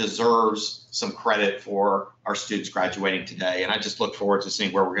deserves some credit for our students graduating today. And I just look forward to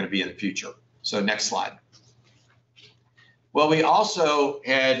seeing where we're going to be in the future. So next slide. Well, we also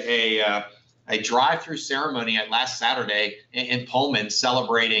had a drive-through ceremony at last Saturday in Pullman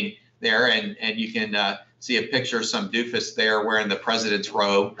celebrating there, and you can see a picture of some doofus there wearing the president's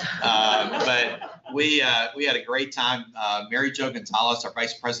robe. But we had a great time. Mary Jo Gonzalez, our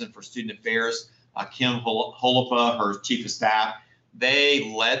Vice President for Student Affairs, Kim Holopa, her Chief of Staff,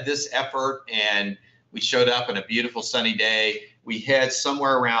 they led this effort, and we showed up on a beautiful sunny day. We had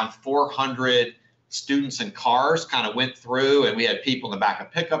somewhere around 400 students and cars kind of went through, and we had people in the back of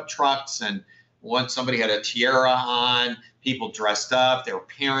pickup trucks, and somebody had a tiara on, people dressed up, there were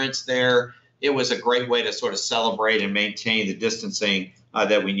parents there. It was a great way to sort of celebrate and maintain the distancing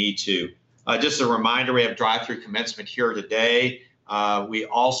that we need to. Just a reminder, we have drive-through commencement here today. We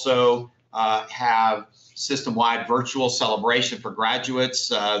also have system-wide virtual celebration for graduates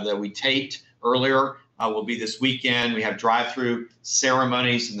that we taped earlier. Will be this weekend. We have drive-through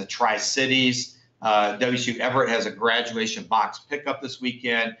ceremonies in the Tri-Cities. WSU Everett has a graduation box pickup this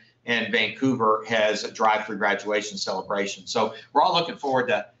weekend, and Vancouver has a drive-through graduation celebration. So we're all looking forward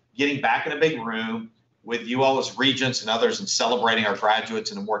to getting back in a big room with you all as regents and others and celebrating our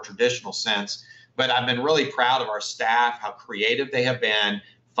graduates in a more traditional sense. But I've been really proud of our staff, how creative they have been,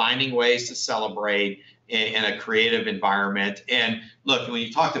 finding ways to celebrate in a creative environment. And look, when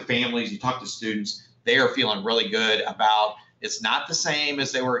you talk to families, you talk to students, they are feeling really good about it's not the same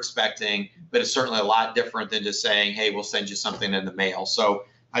as they were expecting, but it's certainly a lot different than just saying, hey, we'll send you something in the mail. So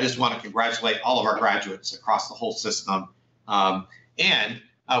I just want to congratulate all of our graduates across the whole system.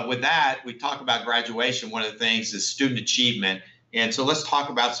 With that, we talk about graduation. One of the things is student achievement. And so let's talk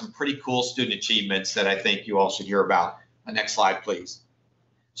about some pretty cool student achievements that I think you all should hear about. Next slide, please.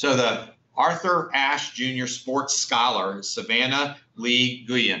 So the Arthur Ashe Jr. Sports Scholar is Savannah Lee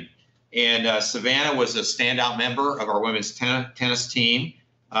Guyen. And Savannah was a standout member of our women's tennis team.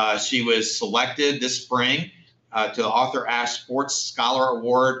 She was selected this spring to the Arthur Ashe Sports Scholar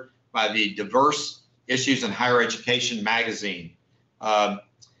Award by the Diverse Issues in Higher Education magazine.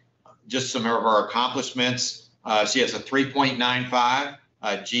 Just some of her accomplishments. She has a 3.95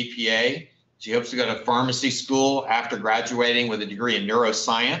 GPA. She hopes to go to pharmacy school after graduating with a degree in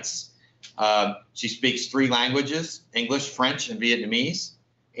neuroscience. She speaks 3 languages, English, French, and Vietnamese.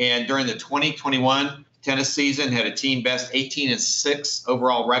 And during the 2021 tennis season, had a team best 18-6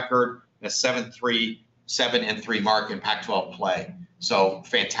 overall record, and a 7-3 mark in Pac-12 play. So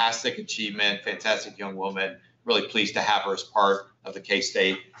fantastic achievement, fantastic young woman. Really pleased to have her as part of the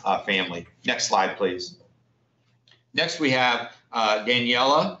K-State family. Next slide, please. Next, we have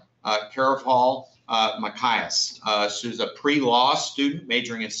Daniela Caraval Macias. She's a pre-law student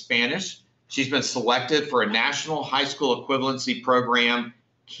majoring in Spanish. She's been selected for a National High School Equivalency Program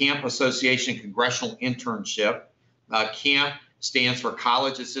Camp Association Congressional Internship. CAMP stands for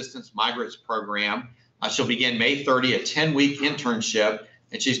College Assistance Migrants Program. She'll begin May 30, a 10-week internship,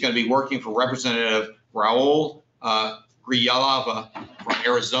 and she's going to be working for Representative Raul Grijalva from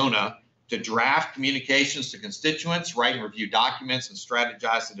Arizona to draft communications to constituents, write and review documents, and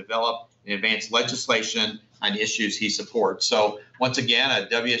strategize to develop and advance legislation on issues he supports. So once again, a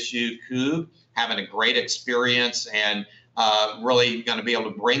WSU Cougar having a great experience and really going to be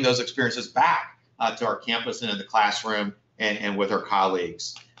able to bring those experiences back to our campus and in the classroom and with our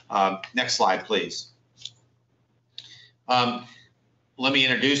colleagues. Next slide, please. Let me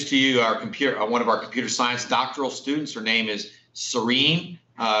introduce to you our one of our computer science doctoral students. Her name is Serene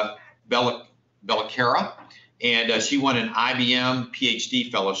Bellacara, and she won an IBM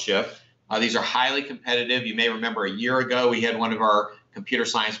PhD fellowship. These are highly competitive. You may remember a year ago, we had one of our computer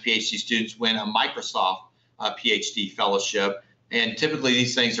science PhD students win a Microsoft PhD fellowship. And typically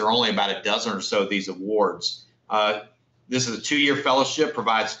these things are only about a dozen or so of these awards. This is a 2-year fellowship,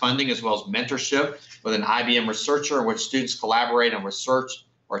 provides funding as well as mentorship with an IBM researcher in which students collaborate on research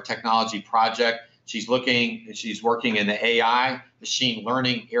or technology project. She's working in the AI machine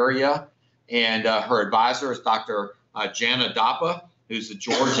learning area, and her advisor is Dr. Jana Dappa, who's the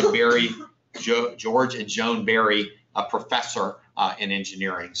George and Joan Berry professor in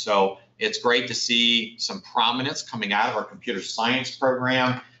engineering. So it's great to see some prominence coming out of our computer science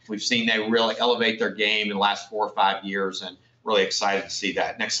program. We've seen they really elevate their game in the last 4 or 5 years, and really excited to see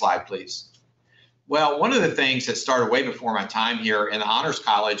that. Next slide, please. Well, one of the things that started way before my time here in the Honors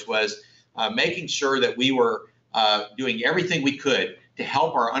College was making sure that we were doing everything we could to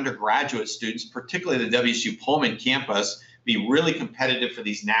help our undergraduate students, particularly the WSU Pullman campus, be really competitive for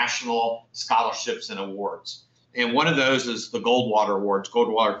these national scholarships and awards. And one of those is the Goldwater Awards,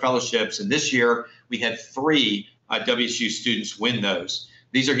 Goldwater Fellowships. And this year we had 3 WSU students win those.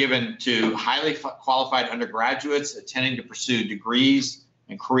 These are given to highly qualified undergraduates attending to pursue degrees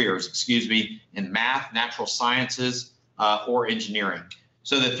and careers, in math, natural sciences, or engineering.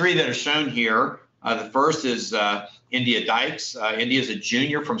 So the 3 that are shown here, the first is India Dykes. India is a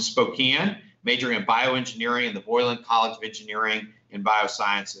junior from Spokane, majoring in bioengineering in the Boylan College of Engineering and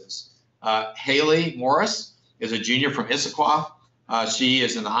Biosciences. Haley Morris is a junior from Issaquah. She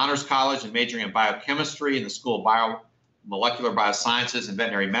is in the Honors College and majoring in biochemistry in the School of Molecular Biosciences and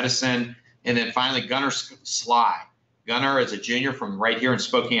Veterinary Medicine. And then finally, Gunnar Sly. Gunnar is a junior from right here in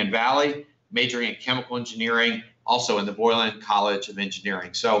Spokane Valley, majoring in chemical engineering, also in the Boylan College of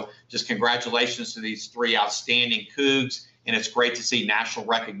Engineering. So just congratulations to these 3 outstanding Cougs, and it's great to see national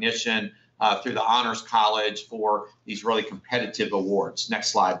recognition through the Honors College for these really competitive awards.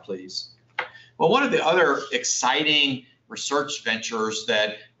 Next slide, please. Well, one of the other exciting research ventures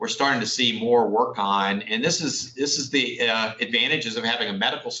that we're starting to see more work on, and this is the advantages of having a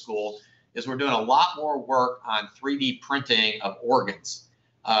medical school, is we're doing a lot more work on 3D printing of organs.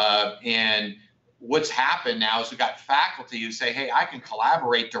 And what's happened now is we've got faculty who say, hey, I can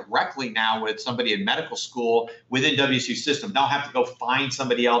collaborate directly now with somebody in medical school within WSU system. Don't have to go find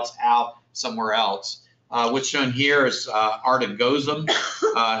somebody else out somewhere else. What's shown here is Arda Gozum,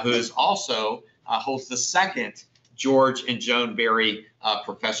 who is also holds the 2nd George and Joan Berry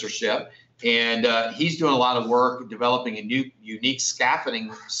professorship. And he's doing a lot of work developing a new unique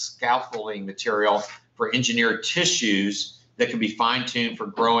scaffolding material for engineered tissues that can be fine-tuned for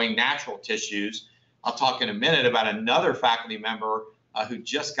growing natural tissues. I'll talk in a minute about another faculty member who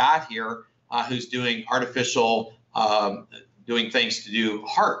just got here, who's doing doing things to do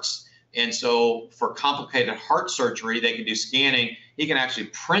hearts. And so for complicated heart surgery, they can do scanning. He can actually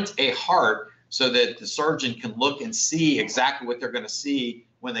print a heart so that the surgeon can look and see exactly what they're going to see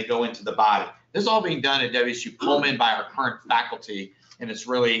when they go into the body. This is all being done at WSU Pullman by our current faculty, and it's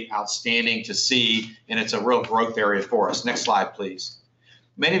really outstanding to see, and it's a real growth area for us. Next slide, please.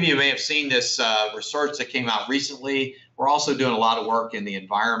 Many of you may have seen this research that came out recently. We're also doing a lot of work in the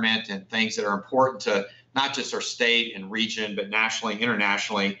environment and things that are important to not just our state and region, but nationally,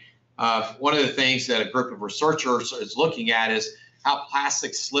 internationally. One of the things that a group of researchers is looking at is how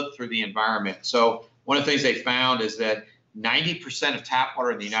plastics slip through the environment. So one of the things they found is that 90% of tap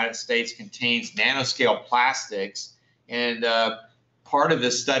water in the United States contains nanoscale plastics. And part of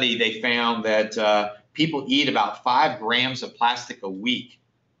this study, they found that people eat about 5 grams of plastic a week.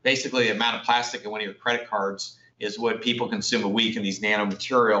 Basically, the amount of plastic in one of your credit cards is what people consume a week in these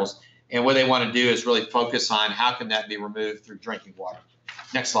nanomaterials. And what they want to do is really focus on how can that be removed through drinking water.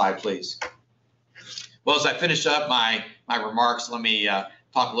 Next slide, please. Well, as I finish up my remarks, let me talk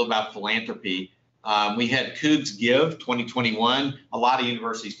a little about philanthropy. We had Cougs Give 2021. A lot of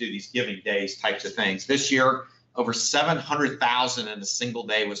universities do these giving days types of things. This year, over $700,000 in a single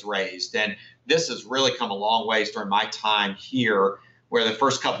day was raised. And this has really come a long ways during my time here, where the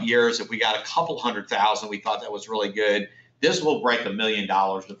first couple of years, if we got a couple $100,000, we thought that was really good. This will break $1 million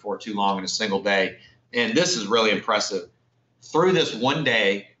before too long in a single day. And this is really impressive. Through this one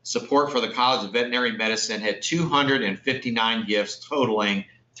day, support for the College of Veterinary Medicine had 259 gifts totaling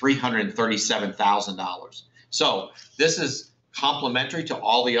 $337,000. So this is complementary to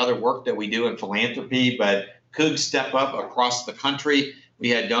all the other work that we do in philanthropy, but Cougs step up across the country. We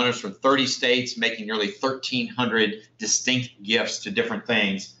had donors from 30 states making nearly 1,300 distinct gifts to different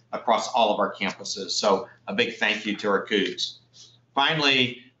things across all of our campuses. So a big thank you to our Cougs.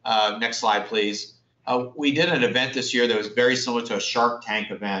 Finally, next slide, please. We did an event this year that was very similar to a Shark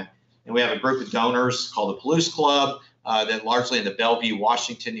Tank event. And we have a group of donors called the Palouse Club that largely in the Bellevue,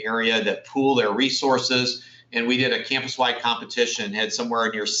 Washington area that pool their resources. And we did a campus-wide competition, had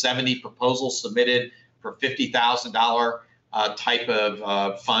somewhere near 70 proposals submitted for $50,000 type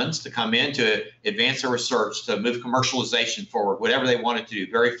of funds to come in to advance their research, to move commercialization forward, whatever they wanted to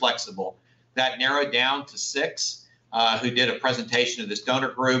do, very flexible. That narrowed down to 6 who did a presentation to this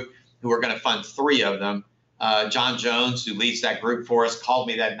donor group, who were going to fund 3 of them. John Jones, who leads that group for us, called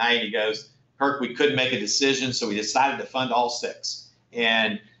me that night. He goes, Kirk, we couldn't make a decision, so we decided to fund all 6.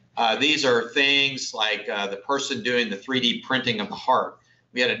 And these are things like the person doing the 3D printing of the heart.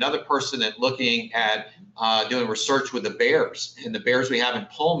 We had another person that looking at doing research with the bears and the bears we have in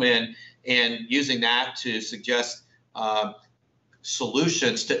Pullman, and using that to suggest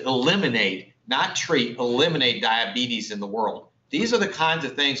solutions to eliminate, not treat, eliminate diabetes in the world. These are the kinds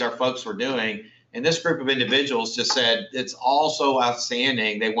of things our folks were doing. And this group of individuals just said it's all so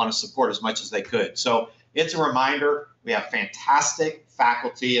outstanding, they want to support as much as they could. So it's a reminder, we have fantastic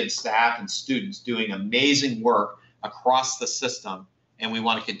faculty and staff and students doing amazing work across the system. And we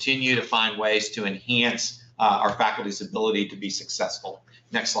want to continue to find ways to enhance our faculty's ability to be successful.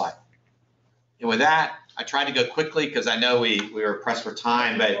 Next slide. And with that, I tried to go quickly because I know we were pressed for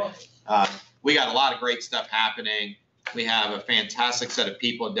time, but we got a lot of great stuff happening. We have a fantastic set of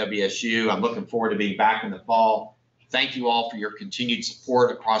people at WSU. I'm looking forward to being back in the fall. Thank you all for your continued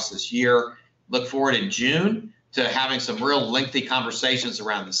support across this year. Look forward in June to having some real lengthy conversations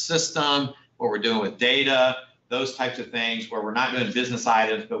around the system, what we're doing with data, those types of things, where we're not doing business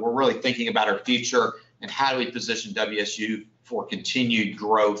items, but we're really thinking about our future and how do we position WSU for continued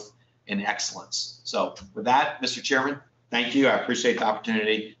growth and excellence. So with that, Mr. Chairman, thank you. I appreciate the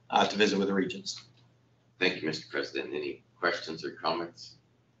opportunity to visit with the Regents. Thank you, Mr. President. Any questions or comments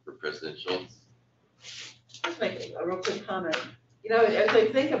for President Schultz? I'll make a real quick comment. You know, as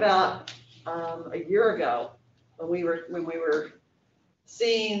I think about a year ago, when we were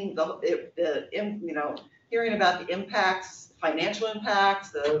seeing hearing about the impacts, financial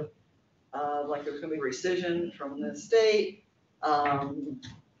impacts of like there was going to be rescission from the state. How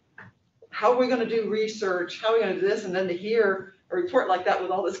are we going to do research? How are we going to do this? And then to hear a report like that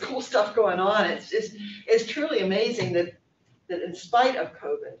with all this cool stuff going on, it's truly amazing that in spite of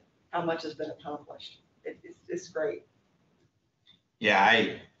COVID, how much has been accomplished. It's great.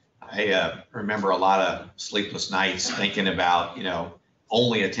 Yeah, I remember a lot of sleepless nights thinking about,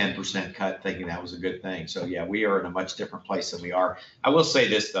 only a 10% cut, thinking that was a good thing. So yeah, we are in a much different place than we are. I will say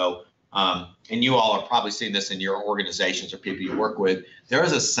this though, and you all are probably seeing this in your organizations or people you work with, there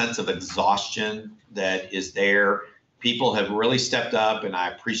is a sense of exhaustion that is there. People have really stepped up, and I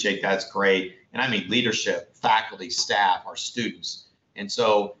appreciate that's great. And I mean leadership, faculty, staff, our students. And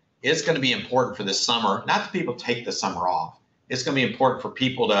so it's going to be important for this summer, not that people take the summer off. It's going to be important for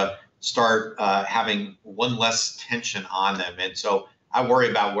people to start having one less tension on them. And so I worry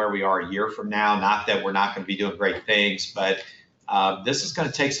about where we are a year from now, not that we're not going to be doing great things, but this is going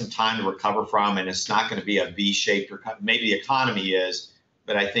to take some time to recover from, and it's not going to be a V-shaped recovery. Maybe the economy is,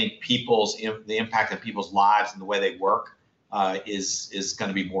 but I think the impact on people's lives and the way they work is going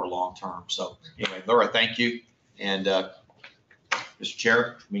to be more long-term. So anyway, Laura, thank you. And Mr.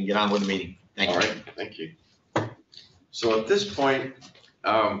 Chair, we can get on with the meeting. Thank you. All right, thank you. So at this point,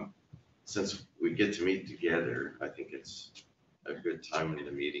 since we get to meet together, I think it's a good time in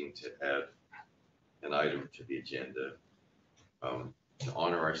the meeting to add an item to the agenda to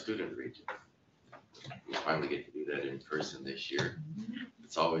honor our student regent. We finally get to do that in person this year.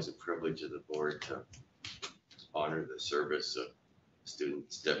 It's always a privilege of the board to honor the service of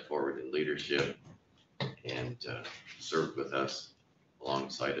students step forward in leadership and served with us,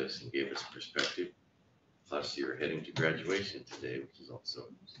 alongside us, and gave us perspective. Plus, you're heading to graduation today, which is also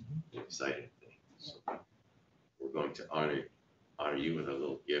an exciting thing. So we're going to honor you with a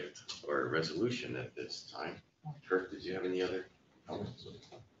little gift or a resolution at this time. Kirk, did you have any other comments?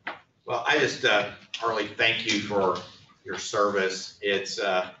 Well, I just, Harley, thank you for your service. It's,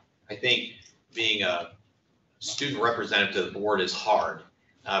 I think being a student representative to the board is hard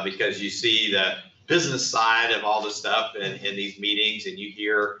because you see the business side of all this stuff in these meetings, and you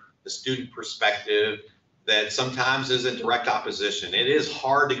hear the student perspective that sometimes is in direct opposition. It is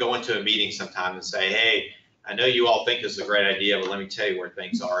hard to go into a meeting sometimes and say, hey, I know you all think this is a great idea, but let me tell you where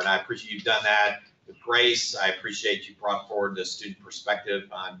things are. And I appreciate you've done that with grace. I appreciate you brought forward the student perspective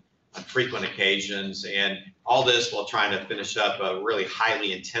on frequent occasions, and all this while trying to finish up a really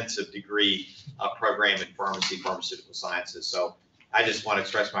highly intensive degree program in pharmaceutical sciences. So I just want to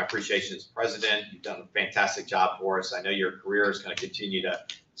express my appreciation as president. You've done a fantastic job for us. I know your career is going to continue to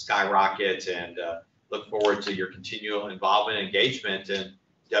skyrocket, and look forward to your continual involvement and engagement in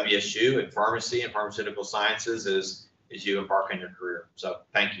WSU and pharmacy and pharmaceutical sciences as you embark on your career. So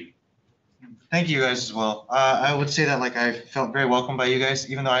thank you. Thank you guys as well. I would say that like I felt very welcomed by you guys,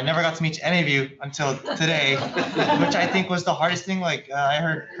 even though I never got to meet any of you until today, which I think was the hardest thing. Like I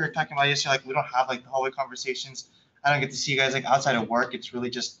heard Kurt talking about yesterday, like we don't have like the hallway conversations. I don't get to see you guys like outside of work. It's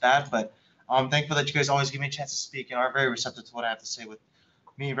really just that. But I'm thankful that you guys always give me a chance to speak and are very receptive to what I have to say, with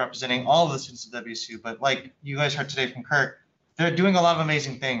me representing all of the students at WSU. But like you guys heard today from Kurt, they're doing a lot of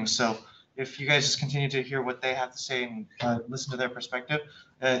amazing things. So if you guys just continue to hear what they have to say and listen to their perspective,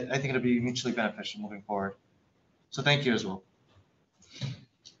 I think it'll be mutually beneficial moving forward. So thank you as well.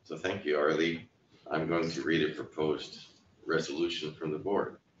 So thank you, Arlie. I'm going to read a proposed resolution from the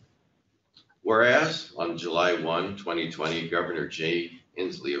board. Whereas on July 1, 2020, Governor Jay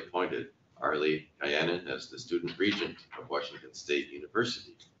Inslee appointed Arlie Kyanan as the student regent of Washington State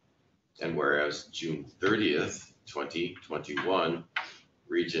University. And whereas June 30th, 2021,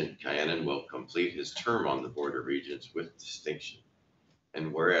 Regent Kyanan will complete his term on the Board of Regents with distinction.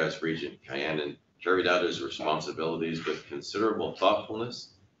 And whereas Regent Kyanan carried out his responsibilities with considerable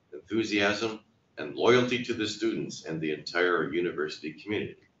thoughtfulness, enthusiasm, and loyalty to the students and the entire university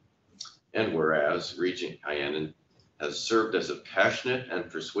community. And whereas Regent Kyanan has served as a passionate and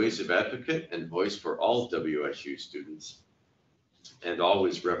persuasive advocate and voice for all WSU students, and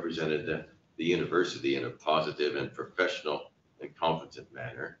always represented the university in a positive and professional and competent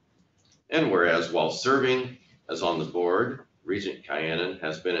manner. And whereas while serving as on the board, Regent Kyanan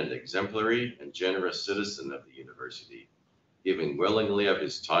has been an exemplary and generous citizen of the university, giving willingly of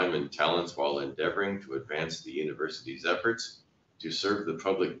his time and talents while endeavoring to advance the university's efforts to serve the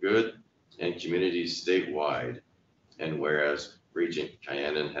public good and communities statewide. And whereas Regent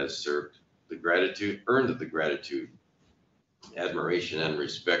Kyanan has earned the gratitude, admiration, and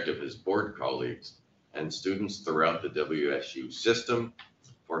respect of his board colleagues and students throughout the WSU system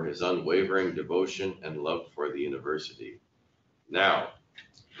for his unwavering devotion and love for the university. Now,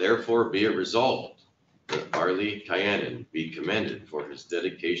 therefore be it resolved that Arlie Kyanan be commended for his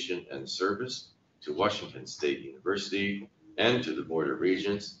dedication and service to Washington State University and to the Board of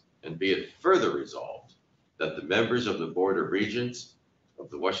Regents, and be it further resolved that the members of the Board of Regents of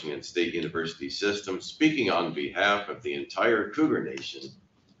the Washington State University system, speaking on behalf of the entire Cougar Nation,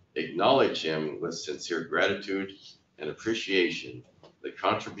 acknowledge him with sincere gratitude and appreciation the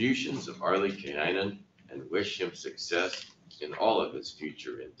contributions of Arlie Kyanan and wish him success in all of his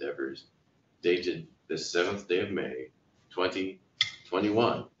future endeavors. Dated this 7th day of May,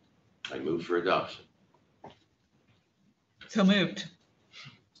 2021. I move for adoption. So moved.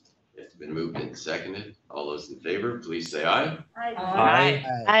 It's been moved and seconded. All those in favor, please say aye. Aye.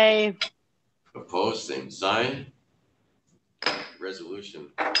 Aye. Opposed, same sign.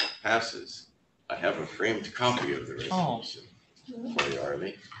 Resolution passes. I have a framed copy of the resolution for you,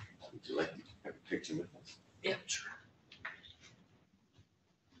 Arlie. Would you like to have a picture with us? Yeah, sure.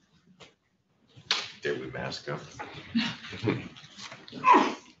 Dare we mask up?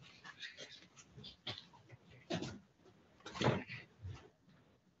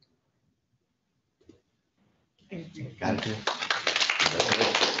 Got it.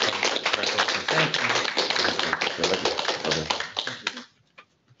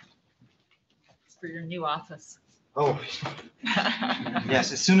 It's for your new office. Oh,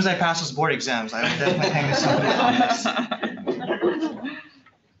 yes. As soon as I pass those board exams, I will definitely hang this up.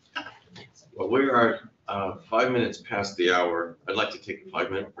 Well, we are 5 minutes past the hour. I'd like to take a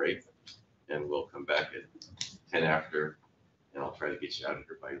 5-minute break, and we'll come back at 10 after, and I'll try to get you out of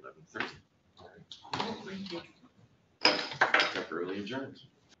here by 11:30. Temporarily adjourned.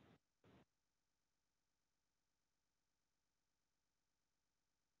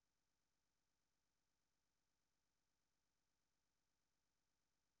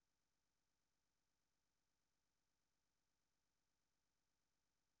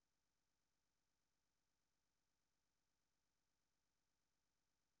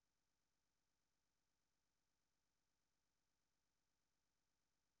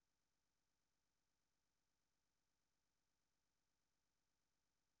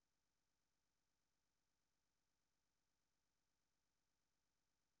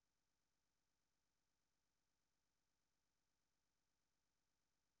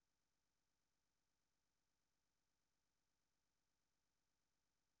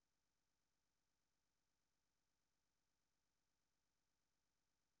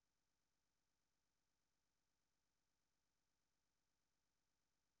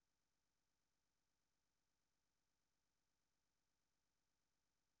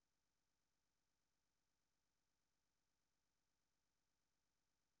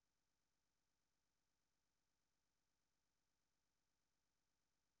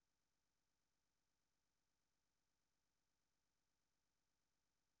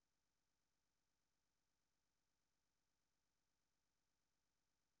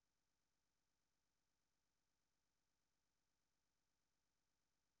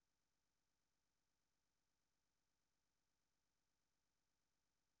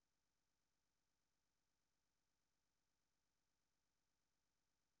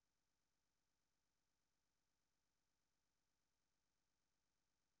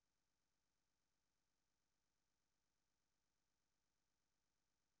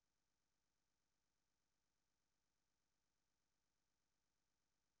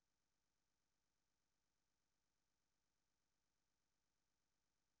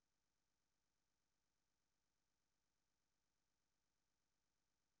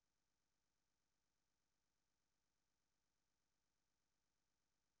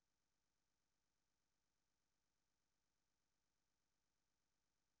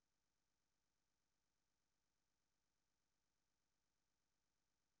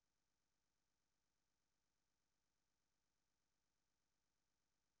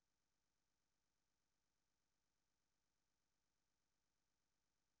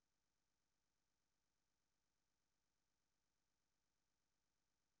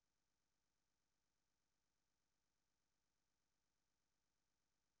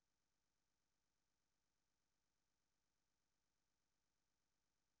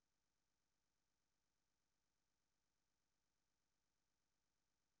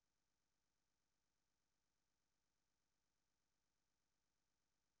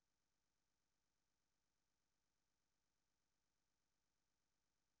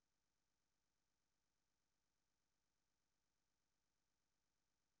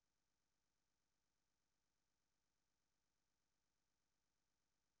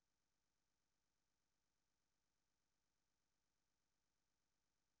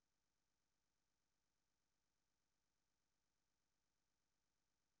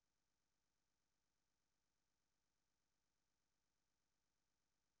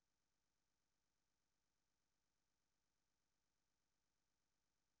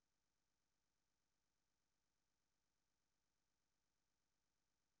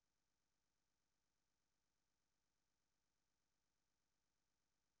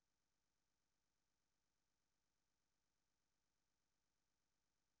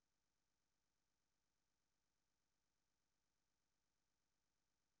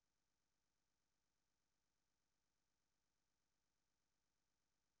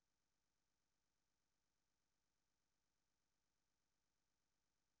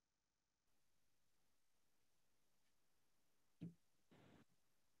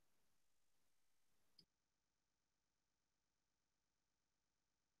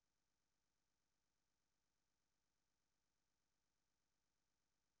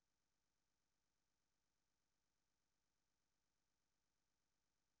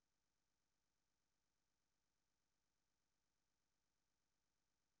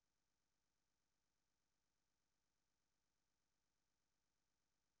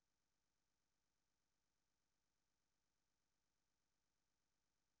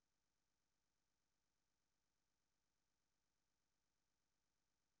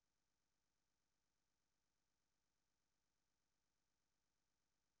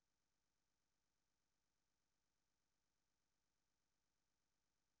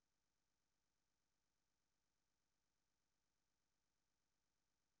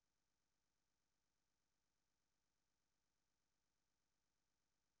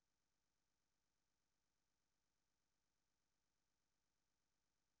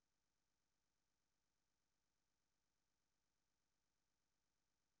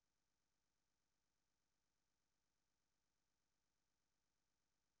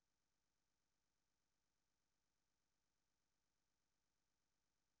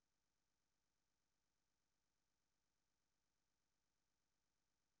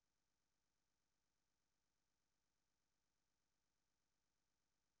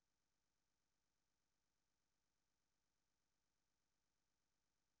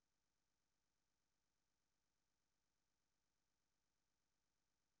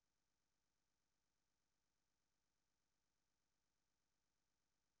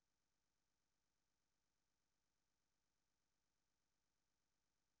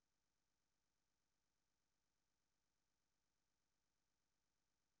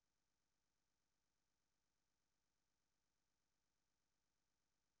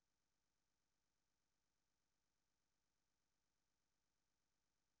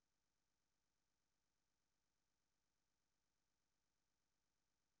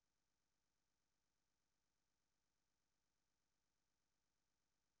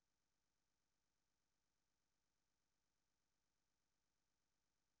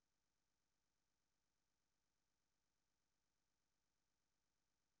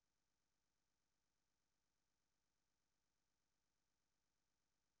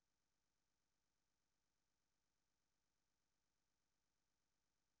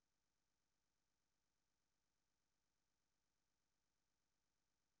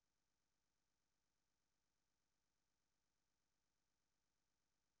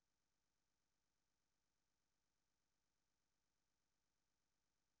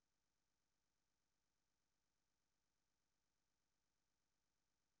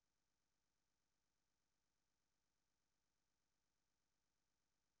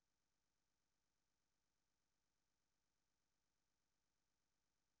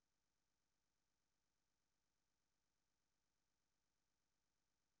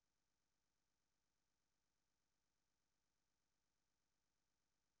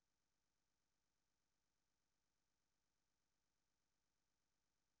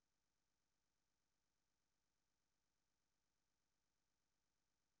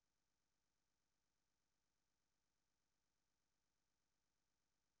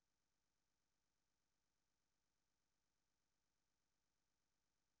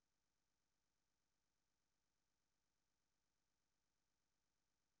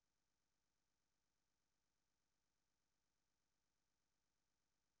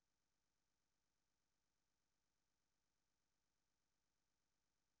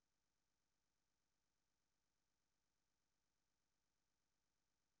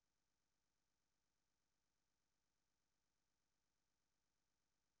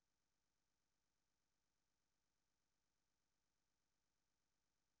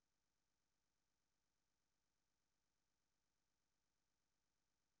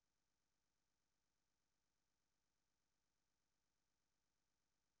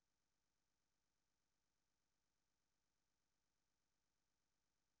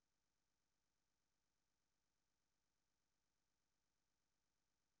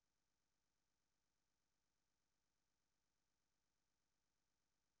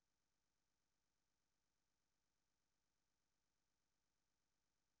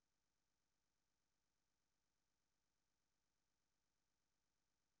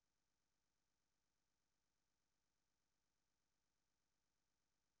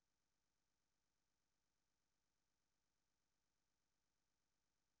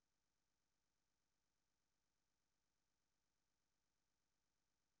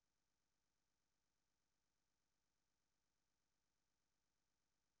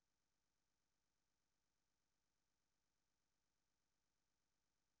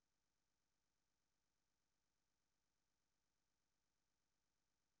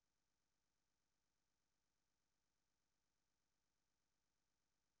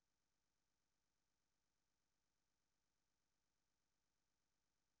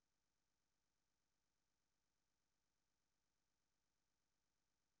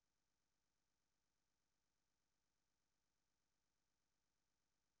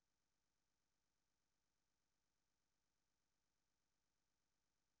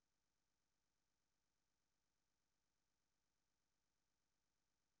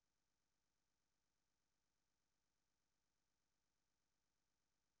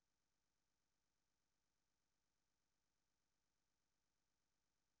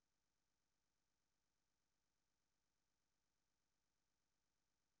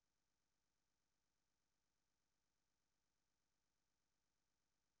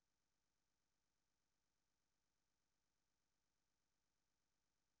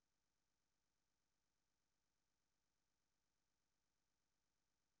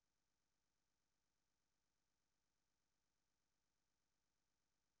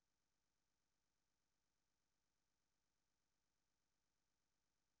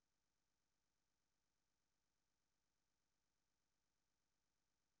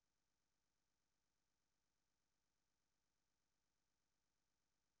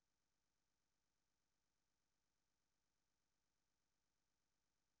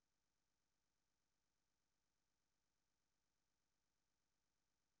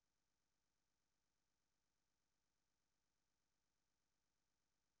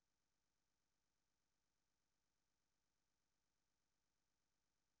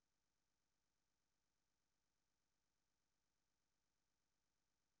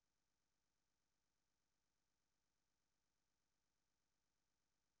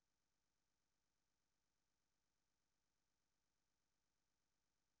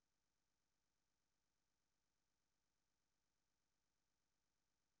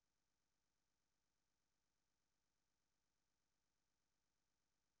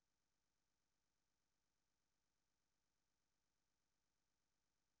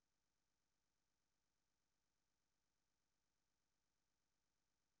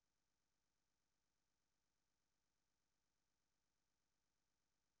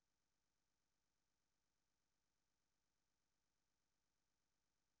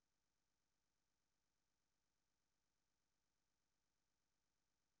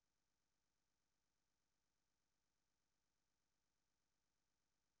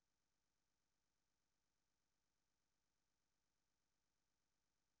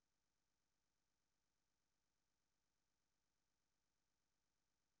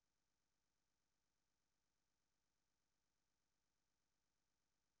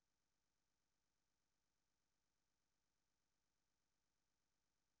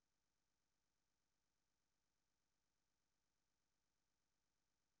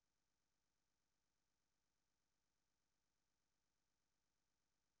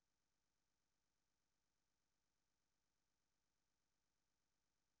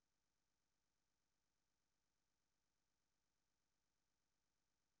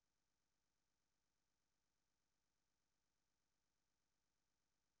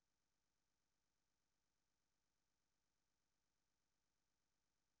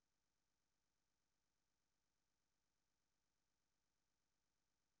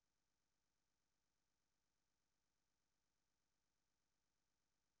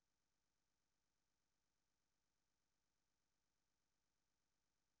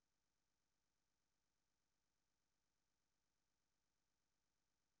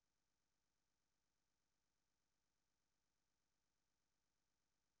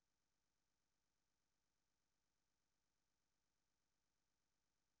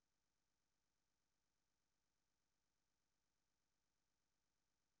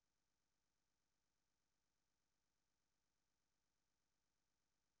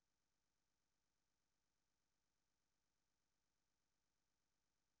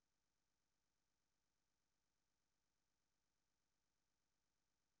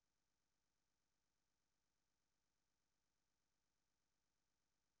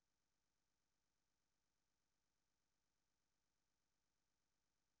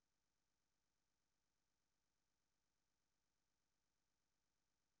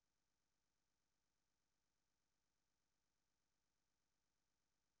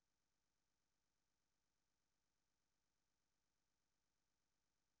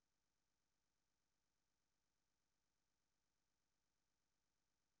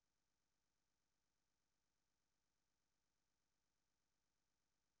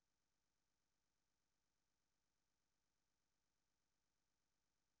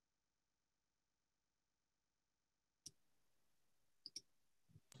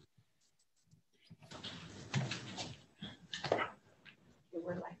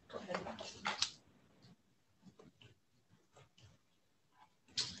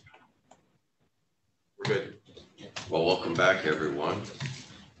 Good. Well, welcome back, everyone.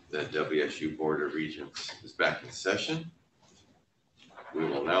 The WSU Board of Regents is back in session. We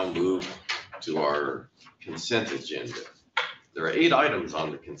will now move to our consent agenda. There are 8 items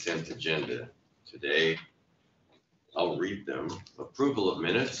on the consent agenda today. I'll read them. Approval of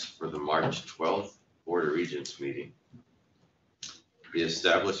minutes for the March 12th Board of Regents meeting. The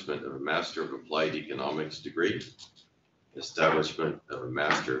establishment of a Master of Applied Economics degree. Establishment of a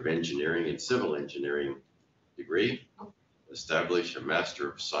Master of Engineering and Civil Engineering degree. Establish a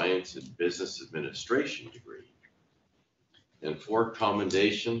Master of Science in Business Administration degree. And 4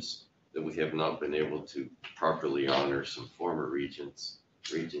 commendations that we have not been able to properly honor some former regents,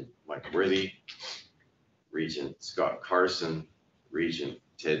 Regent Mike Worthy, Regent Scott Carson, Regent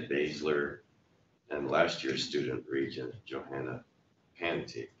Ted Basler, and last year's student Regent Johanna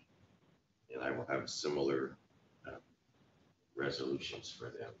Pantig. And I will have similar resolutions for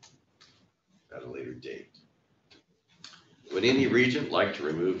them at a later date. Would any regent like to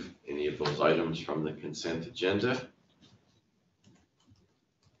remove any of those items from the consent agenda?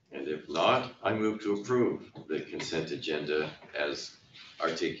 And if not, I move to approve the consent agenda as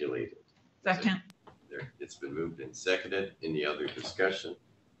articulated. Second. It's been moved and seconded. Any other discussion?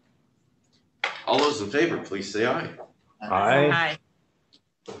 All those in favor, please say aye. Aye.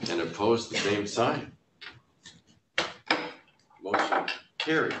 And opposed, the same sign. Motion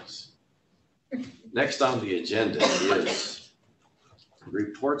carries. Next on the agenda is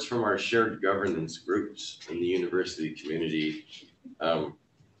reports from our shared governance groups in the university community, from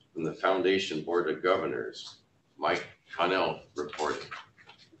the Foundation Board of Governors. Mike Connell reporting.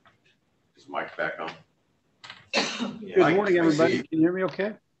 Is Mike back on? Good morning, everybody. Can you hear me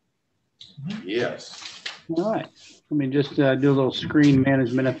okay? Yes. All right. Let me just do a little screen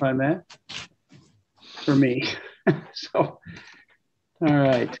management, if I may, for me. So, all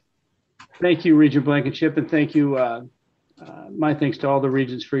right. Thank you, Regent Blankenship, and thank you, my thanks to all the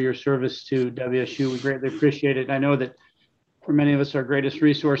regents for your service to WSU. We greatly appreciate it. I know that for many of us, our greatest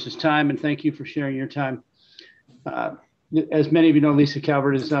resource is time, and thank you for sharing your time. As many of you know, Lisa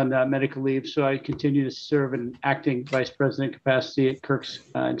Calvert is on medical leave, so I continue to serve in acting vice president capacity at Kirk's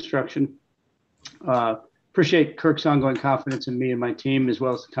instruction. Appreciate Kirk's ongoing confidence in me and my team, as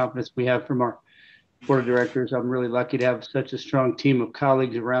well as the confidence we have from our board of directors. I'm really lucky to have such a strong team of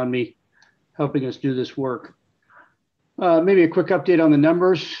colleagues around me helping us do this work. Maybe a quick update on the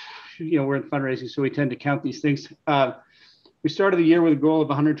numbers. You know, we're in fundraising, so we tend to count these things. We started the year with a goal of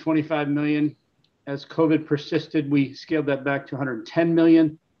 125 million. As COVID persisted, we scaled that back to 110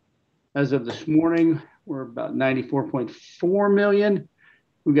 million. As of this morning, we're about 94.4 million.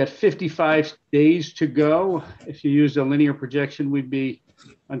 We've got 55 days to go. If you use a linear projection, we'd be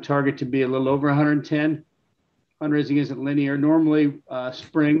on target to be a little over 110. Fundraising isn't linear. Normally,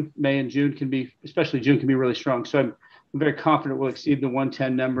 spring, May, and June can be, especially June, can be really strong. So I'm very confident we'll exceed the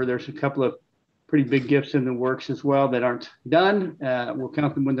 110 number. There's a couple of pretty big gifts in the works as well that aren't done. We'll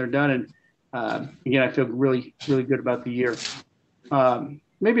count them when they're done. And again, I feel really, really good about the year.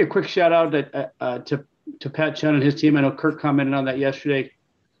 Maybe a quick shout out to Pat Chun and his team. I know Kirk commented on that yesterday.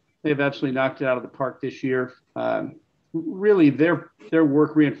 They've absolutely knocked it out of the park this year. Really, their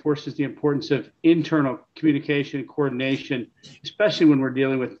work reinforces the importance of internal communication and coordination, especially when we're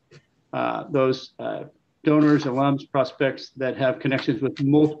dealing with those donors, alums, prospects that have connections with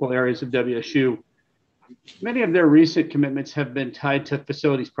multiple areas of WSU. Many of their recent commitments have been tied to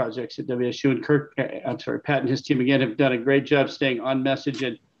facilities projects at WSU, and Pat and his team again have done a great job staying on message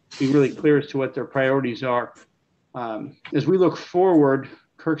and being really clear as to what their priorities are. As we look forward,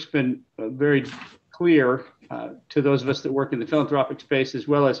 Kirk's been very clear to those of us that work in the philanthropic space, as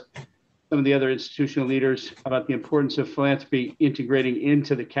well as some of the other institutional leaders, about the importance of philanthropy integrating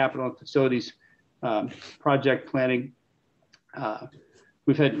into the capital and facilities project planning.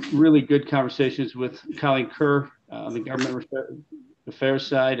 We've had really good conversations with Colleen Kerr on the government affairs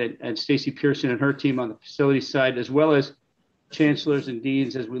side and Stacy Pearson and her team on the facilities side, as well as chancellors and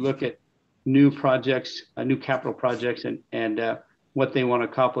deans as we look at new projects, new capital projects, and what they want to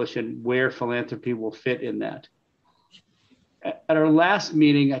accomplish and where philanthropy will fit in that. At our last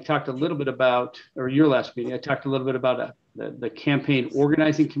meeting, I talked a little bit about, or your last meeting, I talked a little bit about the campaign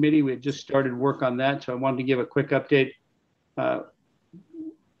organizing committee. We had just started work on that, so I wanted to give a quick update.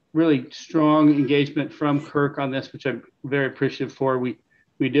 Really strong engagement from Kirk on this, which I'm very appreciative for. We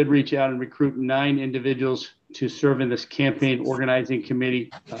did reach out and recruit 9 individuals to serve in this campaign organizing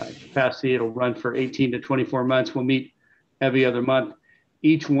committee capacity. It'll run for 18 to 24 months. We'll meet every other month.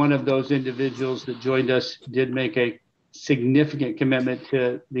 Each one of those individuals that joined us did make a significant commitment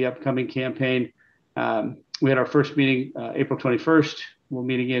to the upcoming campaign. We had our first meeting April 21st. We'll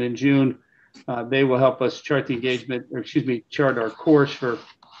meet again in June. They will help us chart the engagement, or excuse me, chart our course for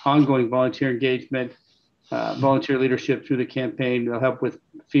ongoing volunteer engagement, volunteer leadership through the campaign. They'll help with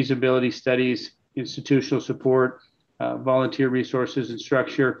feasibility studies, institutional support, volunteer resources and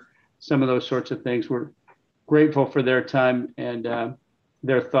structure, some of those sorts of things. We're grateful for their time and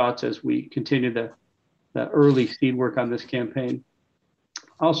their thoughts as we continue the early seed work on this campaign.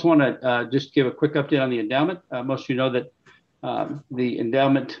 I also want to just give a quick update on the endowment. Most of you know that the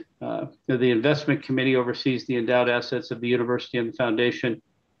endowment, the investment committee oversees the endowed assets of the university and the foundation.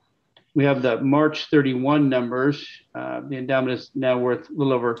 We have the March 31 numbers. The endowment is now worth a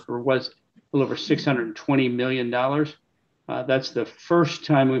little over, or was a little over $620 million. That's the first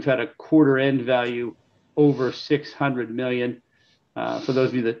time we've had a quarter end value over 600 million. For those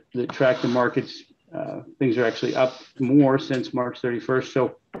of you that track the markets, things are actually up more since March 31st.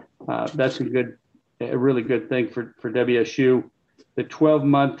 So that's a really good thing for WSU. The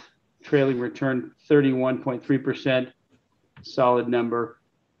 12-month trailing return, 31.3%, solid number.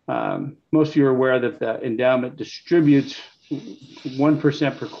 Most of you are aware that the endowment distributes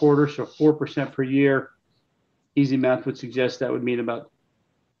 1% per quarter, so 4% per year. Easy math would suggest that would mean about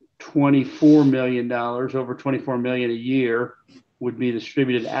 $24 million, over $24 million a year would be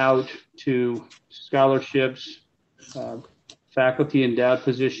distributed out to scholarships, faculty endowed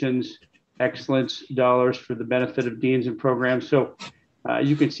positions, excellence dollars for the benefit of deans and programs. So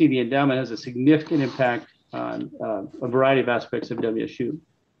you can see the endowment has a significant impact on a variety of aspects of WSU.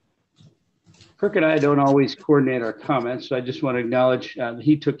 Kirk and I don't always coordinate our comments, so I just want to acknowledge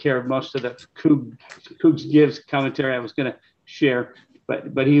he took care of most of the Cougs Gives commentary I was going to share,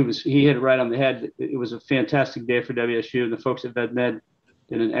 but he hit it right on the head. It was a fantastic day for WSU, and the folks at VetMed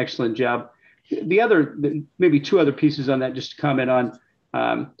did an excellent job. Maybe two other pieces on that just to comment on.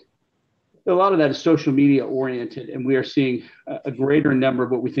 A lot of that is social media oriented, and we are seeing a greater number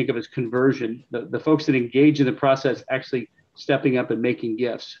of what we think of as conversion. The folks that engage in the process actually stepping up and making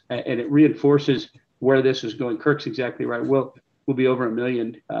gifts, and it reinforces where this is going. Kirk's exactly right. We'll be over 1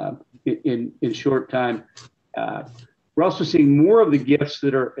 million in short time. We're also seeing more of the gifts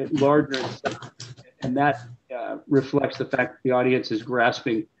that are larger, and that reflects the fact that the audience is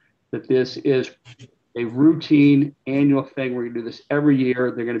grasping that this is a routine annual thing. We're going to do this every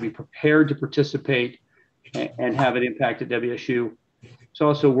year. They're going to be prepared to participate and have an impact at WSU. It's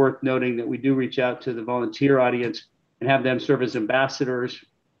also worth noting that we do reach out to the volunteer audience and have them serve as ambassadors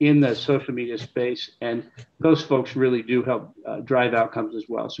in the social media space. And those folks really do help drive outcomes as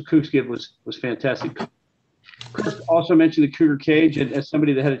well. So Cougs Give was fantastic. Chris also mentioned the Cougar Cage, and as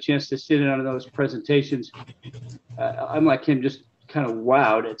somebody that had a chance to sit in on those presentations, I'm like him, just kind of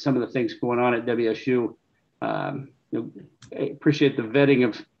wowed at some of the things going on at WSU. I appreciate the vetting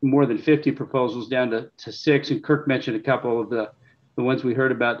of more than 50 proposals down to 6, and Kirk mentioned a couple of the ones we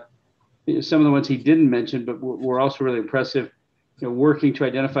heard about. Some of the ones he didn't mention, but were also really impressive. Working to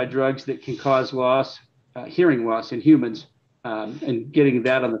identify drugs that can cause loss, hearing loss in humans, and getting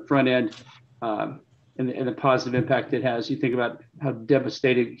that on the front end, and the positive impact it has. You think about how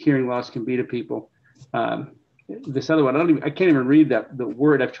devastating hearing loss can be to people. This other one, I can't even read the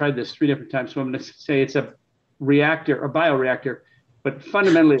word. I've tried this 3 different times, so I'm going to say it's a reactor, a bioreactor, but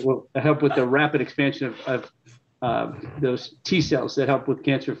fundamentally it will help with the rapid expansion of those T cells that help with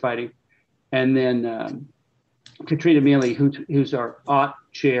cancer fighting. And then Katrina Mealy, who's our OTT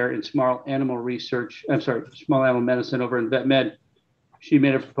chair in small animal medicine over in VetMed, she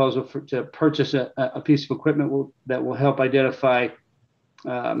made a proposal to purchase a piece of equipment that will help identify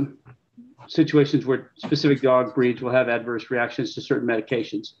situations where specific dog breeds will have adverse reactions to certain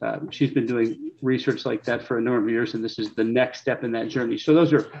medications. She's been doing research like that for a number of years, and this is the next step in that journey. So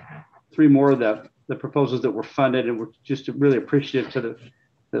those are 3 more of the proposals that were funded, and we're just really appreciative to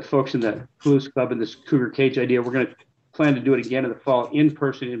the folks in the Blues Club and this Cougar Cage idea. We're going to plan to do it again in the fall in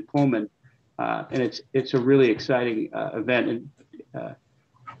person in Pullman, and it's a really exciting event. And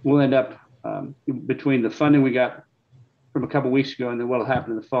we'll end up between the funding we got from a couple of weeks ago and then what'll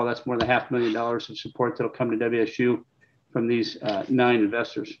happen in the fall, that's more than $500,000 of support that'll come to WSU from these 9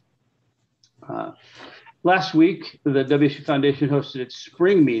 investors. Last week, the WSU Foundation hosted its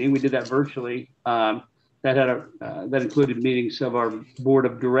spring meeting. We did that virtually. That included meetings of our board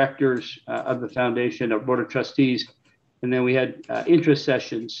of directors of the foundation, our board of trustees, and then we had interest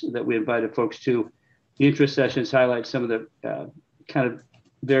sessions that we invited folks to. The interest sessions highlight some of the kind of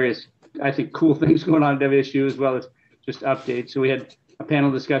various, I think, cool things going on at WSU, as well as just updates. So we had a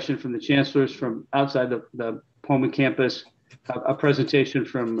panel discussion from the chancellors from outside the Pullman campus, a presentation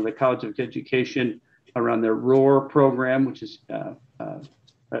from the College of Education around their ROAR program, which is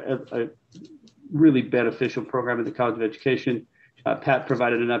a really beneficial program at the College of Education. Pat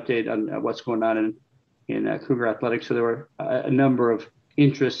provided an update on what's going on in Cougar Athletics. So there were a number of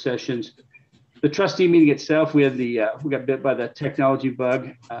interest sessions. The trustee meeting itself, we got bit by the technology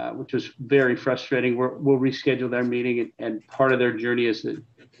bug, which was very frustrating. We'll reschedule their meeting, and part of their journey is that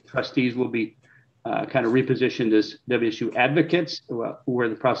trustees will be kind of repositioned as WSU advocates. We're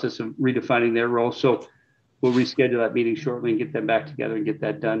in the process of redefining their role. So we'll reschedule that meeting shortly and get them back together and get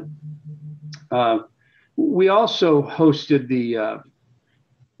that done. We also hosted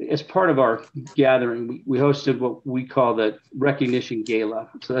as part of our gathering, we hosted what we call the Recognition Gala.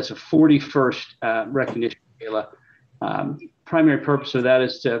 So that's a 41st Recognition Gala. Primary purpose of that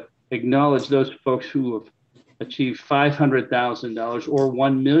is to acknowledge those folks who have achieved $500,000 or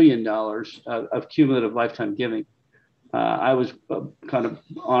 $1 million of cumulative lifetime giving. I was kind of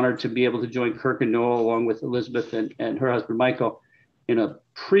honored to be able to join Kirk and Noel along with Elizabeth and her husband, Michael, in a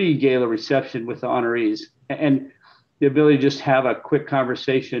pre-gala reception with the honorees. And the ability to just have a quick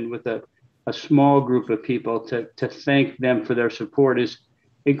conversation with a small group of people to thank them for their support is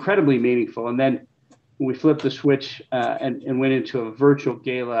incredibly meaningful. And then we flipped the switch and went into a virtual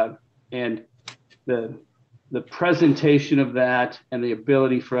gala, and the presentation of that and the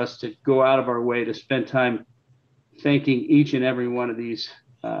ability for us to go out of our way to spend time thanking each and every one of these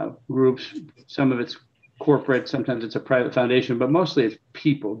groups. Some of it's corporate, sometimes it's a private foundation, but mostly it's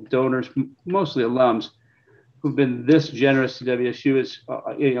people, donors, mostly alums who've been this generous to WSU. Is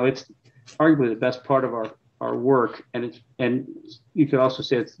it's arguably the best part of our work, and you could also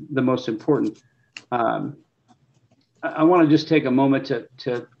say it's the most important. I want to just take a moment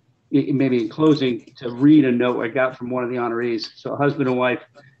to maybe in closing to read a note I got from one of the honorees. So husband and wife,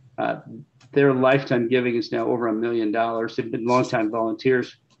 their lifetime giving is now over $1 million. They've been longtime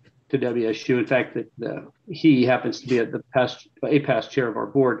volunteers to WSU. In fact, he happens to be a past chair of our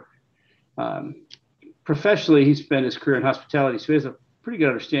board. Professionally, he spent his career in hospitality, so he has a pretty good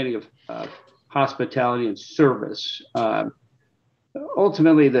understanding of hospitality and service.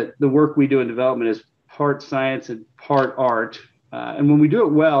 Ultimately, the work we do in development is part science and part art. And when we do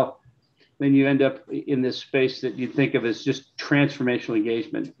it well, then you end up in this space that you think of as just transformational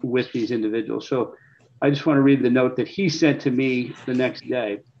engagement with these individuals. So I just want to read the note that he sent to me the next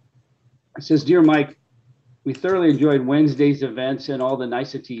day. It says, "Dear Mike, we thoroughly enjoyed Wednesday's events and all the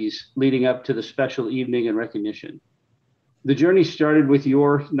niceties leading up to the special evening and recognition. The journey started with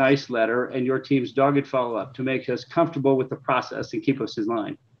your nice letter and your team's dogged follow-up to make us comfortable with the process and keep us in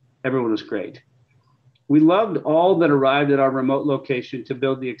line. Everyone was great. We loved all that arrived at our remote location to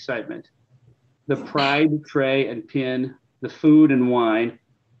build the excitement. The pride tray and pin, the food and wine,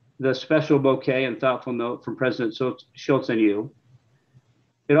 the special bouquet and thoughtful note from President Schultz and you.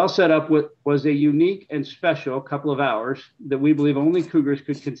 It all set up was a unique and special couple of hours that we believe only Cougars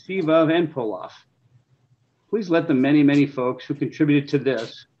could conceive of and pull off. Please let the many, many folks who contributed to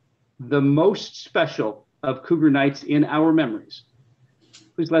this, the most special of Cougar nights in our memories,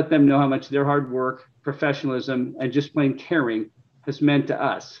 please let them know how much their hard work, professionalism, and just plain caring has meant to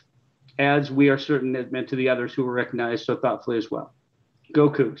us, as we are certain it meant to the others who were recognized so thoughtfully as well. Go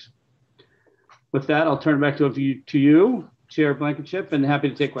Cougs." With that, I'll turn it back to you, Chair Blankenship, and happy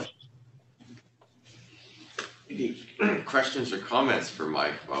to take questions. Any questions or comments for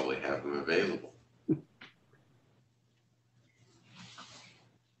Mike while we have him available?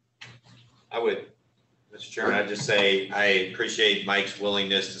 I would, Mr. Chairman, I'd just say I appreciate Mike's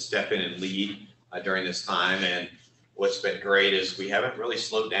willingness to step in and lead during this time. And what's been great is we haven't really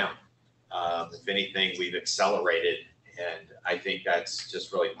slowed down. If anything, we've accelerated. And I think that's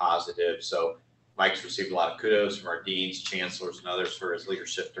just really positive. So Mike's received a lot of kudos from our deans, chancellors, and others for his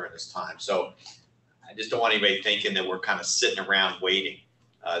leadership during this time. So I just don't want anybody thinking that we're kind of sitting around waiting.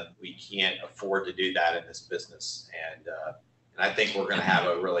 We can't afford to do that in this business. And I think we're going to have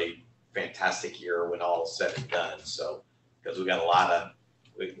a really fantastic year when all is said and done. So, because we've got a lot of,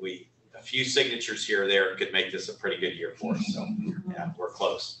 a few signatures here or there could make this a pretty good year for us. So, yeah, we're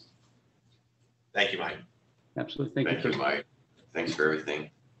close. Thank you, Mike. Absolutely. Thank you, Mike. Thanks for everything.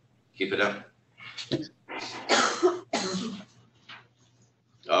 Keep it up.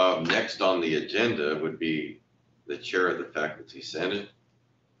 Next on the agenda would be the chair of the Faculty Senate.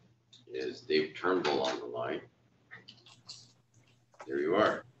 Is Dave Turnbull on the line? There you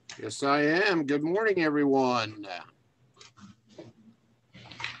are. Yes, I am. Good morning, everyone.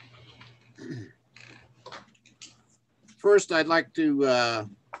 First, I'd like to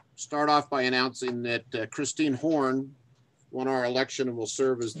start off by announcing that Christine Horn won our election and will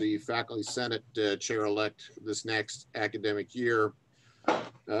serve as the Faculty Senate chair-elect this next academic year.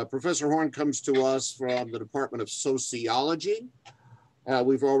 Professor Horn comes to us from the Department of Sociology,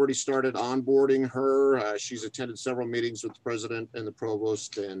 We've already started onboarding her. She's attended several meetings with the president and the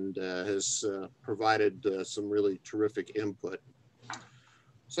provost and has provided some really terrific input.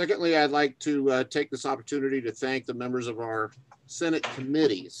 Secondly, I'd like to take this opportunity to thank the members of our Senate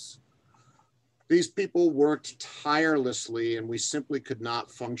committees. These people worked tirelessly and we simply could not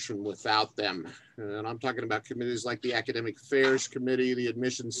function without them. And I'm talking about committees like the Academic Affairs Committee, the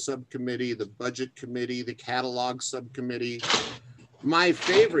Admissions Subcommittee, the Budget Committee, the Catalog Subcommittee, my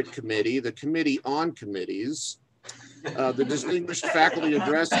favorite committee, the Committee on Committees, the Distinguished Faculty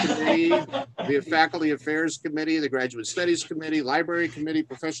Address Committee, the Faculty Affairs Committee, the Graduate Studies Committee, Library Committee,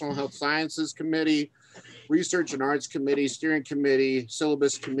 Professional Health Sciences Committee, Research and Arts Committee, Steering Committee,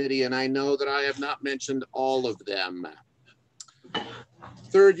 Syllabus Committee, and I know that I have not mentioned all of them.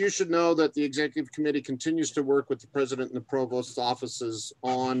 Third, you should know that the Executive Committee continues to work with the President and the Provost's offices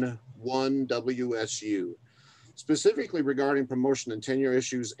on One WSU, specifically regarding promotion and tenure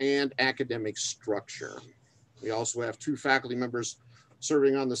issues and academic structure. We also have 2 faculty members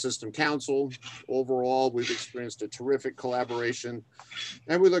serving on the system council. Overall, we've experienced a terrific collaboration,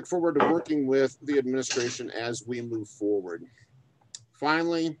 and we look forward to working with the administration as we move forward.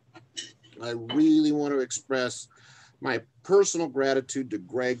 Finally, I really want to express my personal gratitude to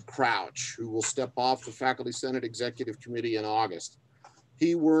Greg Crouch, who will step off the Faculty Senate Executive Committee in August.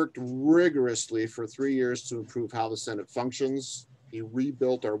 He worked rigorously for 3 years to improve how the Senate functions. He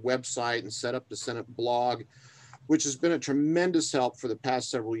rebuilt our website and set up the Senate blog, which has been a tremendous help for the past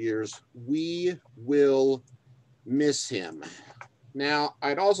several years. We will miss him. Now,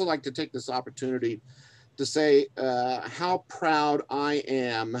 I'd also like to take this opportunity to say how proud I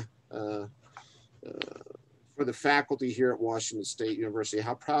am for the faculty here at Washington State University,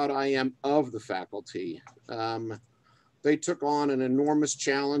 how proud I am of the faculty. They took on an enormous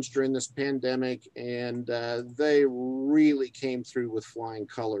challenge during this pandemic, and they really came through with flying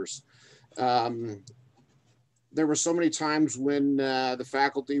colors. There were so many times when the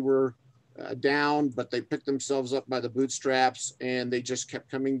faculty were down, but they picked themselves up by the bootstraps and they just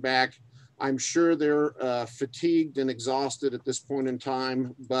kept coming back. I'm sure they're fatigued and exhausted at this point in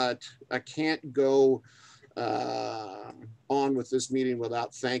time, but I can't go on with this meeting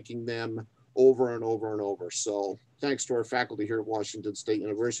without thanking them over and over and over. So thanks to our faculty here at Washington State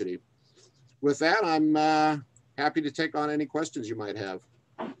University. With that, I'm happy to take on any questions you might have.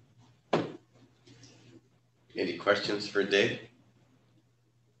 Any questions for Dave?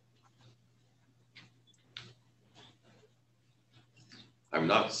 I'm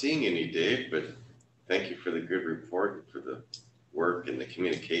not seeing any, Dave, but thank you for the good report and for the work and the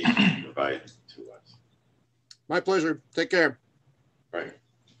communication you provide to us. My pleasure. Take care. All right.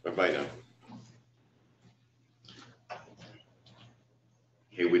 Bye-bye now.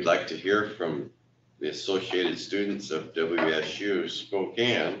 Okay, we'd like to hear from the Associated Students of WSU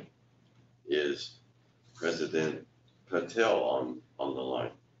Spokane. Is President Patel on the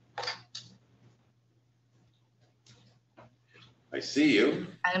line? I see you.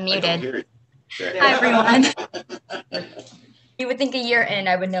 I'm I muted. don't hear you. Okay. Hi, everyone. You would think a year in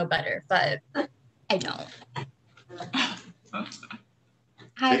I would know better, but I don't.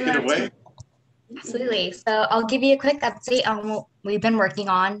 Hi, Take it away. Absolutely. So I'll give you a quick update on what we've been working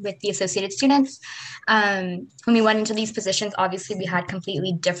on with the associated students. When we went into these positions, obviously we had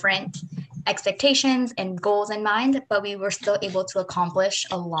completely different expectations and goals in mind, but we were still able to accomplish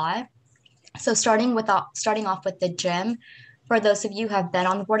a lot. So starting off with the gym, for those of you who have been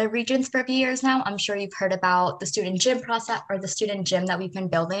on the Board of Regents for a few years now, I'm sure you've heard about the student gym process or the student gym that we've been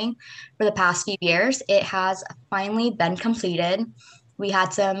building for the past few years. It has finally been completed. We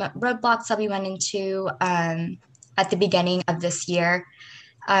had some roadblocks that we went into at the beginning of this year,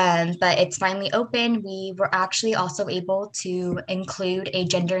 but it's finally open. We were actually also able to include a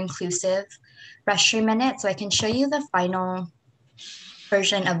gender inclusive restroom in it. So I can show you the final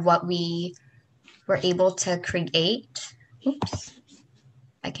version of what we were able to create. Oops,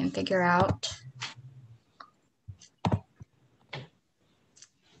 I can figure out. There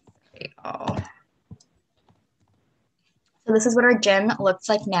you go. So this is what our gym looks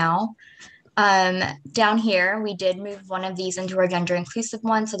like now. Down here, we did move one of these into our gender inclusive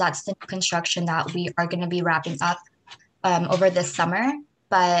one. So that's the construction that we are going to be wrapping up over this summer.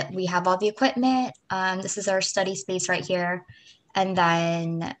 But we have all the equipment. This is our study space right here. And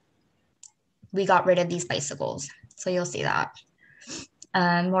then we got rid of these bicycles. So you'll see that.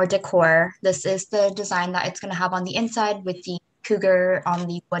 More decor. This is the design that it's going to have on the inside with the cougar on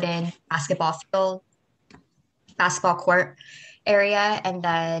the wooden basketball court area, and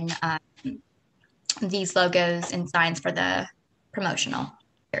then these logos and signs for the promotional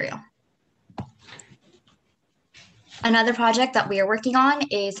material. Another project that we are working on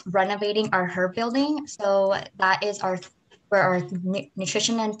is renovating our herb building. So that is where our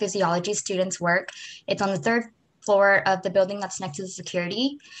nutrition and physiology students work. It's on the 3rd floor of the building that's next to the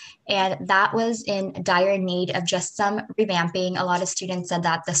security. And that was in dire need of just some revamping. A lot of students said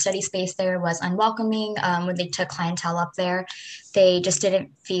that the study space there was unwelcoming. When they took clientele up there, they just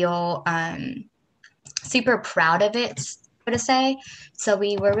didn't feel super proud of it, so to say. So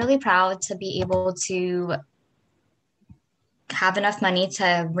we were really proud to be able to have enough money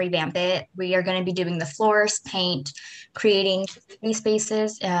to revamp it. We are going to be doing the floors, paint, creating these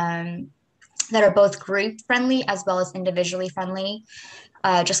spaces that are both group friendly as well as individually friendly.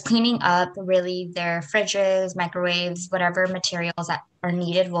 Just cleaning up really their fridges, microwaves, whatever materials that are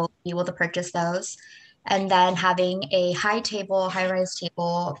needed, we'll be able to purchase those. And then having a high-rise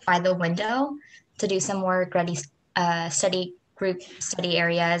table by the window to do some more group study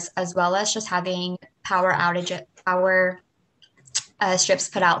areas, as well as just having power strips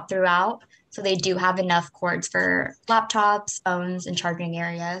put out throughout. So they do have enough cords for laptops, phones, and charging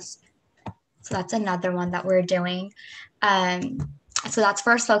areas. So that's another one that we're doing. So that's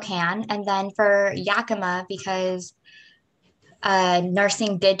for Spokane. And then for Yakima, because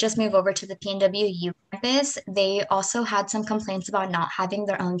nursing did just move over to the PNWU campus, they also had some complaints about not having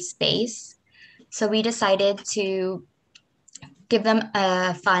their own space. So we decided to give them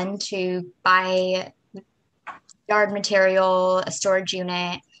a fund to buy yard material, a storage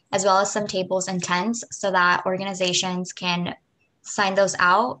unit, as well as some tables and tents so that organizations can sign those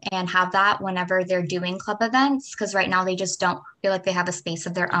out and have that whenever they're doing club events, because right now they just don't feel like they have a space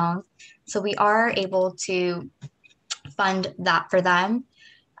of their own. So we are able to fund that for them.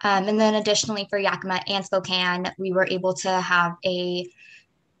 And then additionally for Yakima and Spokane, we were able to have a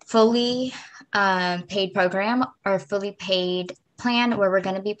fully paid program or fully paid plan where we're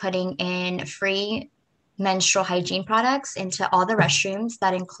going to be putting in free menstrual hygiene products into all the restrooms.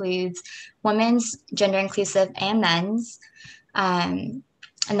 That includes women's, gender inclusive, and men's. And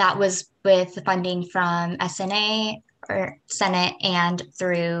that was with the funding from SNA or Senate and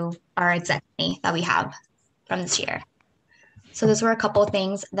through our exec committee that we have from this year. So those were a couple of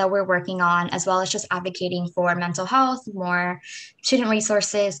things that we're working on, as well as just advocating for mental health, more student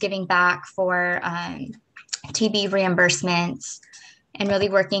resources, giving back for TB reimbursements, and really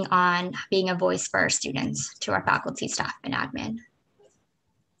working on being a voice for our students, to our faculty, staff, and admin.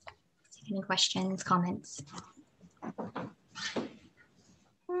 Any questions, comments?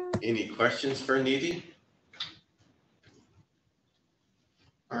 Any questions for Needy?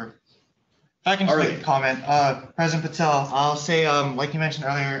 Or if I can just make a comment, President Patel, I'll say, like you mentioned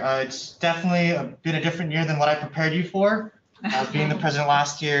earlier, it's definitely been a different year than what I prepared you for, being the president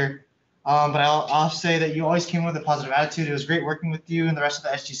last year. But I'll say that you always came with a positive attitude. It was great working with you and the rest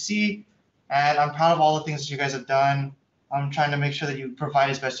of the SGC, and I'm proud of all the things that you guys have done. I'm trying to make sure that you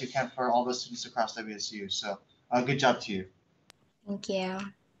provide as best you can for all the students across WSU. So good job to you. Thank you.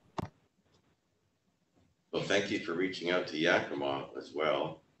 Well, thank you for reaching out to Yakima as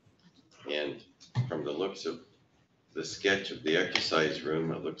well. And from the looks of the sketch of the exercise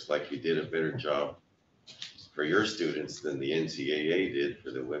room, it looks like you did a better job for your students than the NCAA did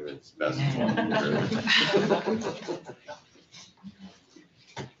for the women's basketball.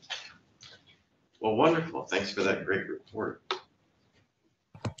 Well, wonderful. Thanks for that great report.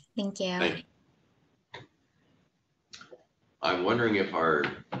 Thank you. Thank you. I'm wondering if our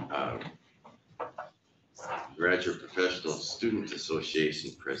Graduate Professional Student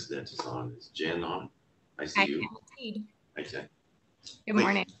Association president is on. Is Jen on? I see you. Hi, Jen. Good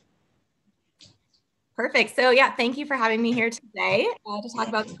morning. Perfect. So yeah, thank you for having me here today to talk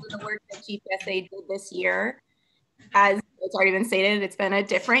about some of the work that GPSA did this year. As it's already been stated, it's been a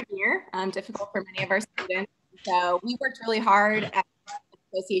different year, difficult for many of our students. So we worked really hard at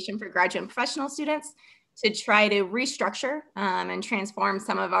the Association for Graduate and Professional Students to try to restructure and transform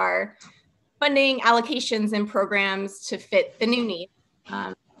some of our funding allocations and programs to fit the new needs,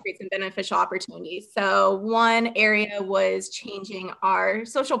 create some beneficial opportunities. So one area was changing our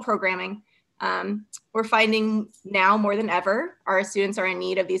social programming. We're finding now more than ever, our students are in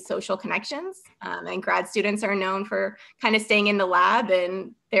need of these social connections, and grad students are known for kind of staying in the lab,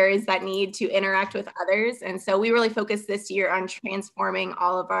 and there is that need to interact with others. And so we really focused this year on transforming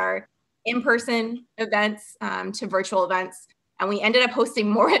all of our in-person events to virtual events. And we ended up hosting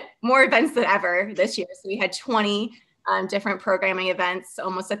more events than ever this year. So we had 20 different programming events.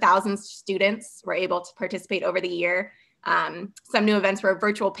 Almost 1,000 students were able to participate over the year. Some new events were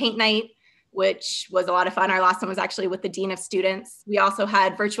virtual paint night, which was a lot of fun. Our last one was actually with the Dean of Students. We also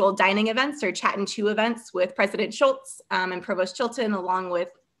had virtual dining events or Chat and Chew events with President Schultz and Provost Chilton, along with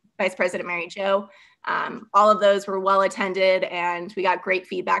Vice President Mary Jo. All of those were well attended and we got great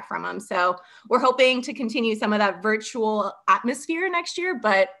feedback from them. So we're hoping to continue some of that virtual atmosphere next year,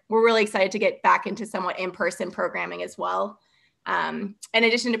 but we're really excited to get back into somewhat in-person programming as well. In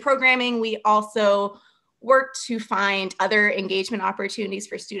addition to programming, we also work to find other engagement opportunities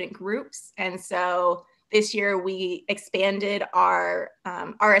for student groups. And so this year we expanded our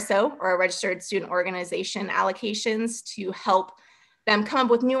RSO, or our Registered Student Organization allocations, to help them come up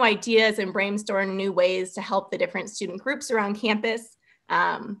with new ideas and brainstorm new ways to help the different student groups around campus.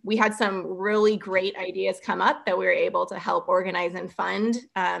 We had some really great ideas come up that we were able to help organize and fund.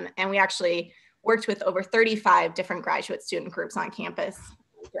 And we actually worked with over 35 different graduate student groups on campus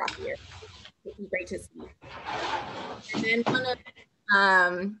throughout the year. It was great to see. And then one of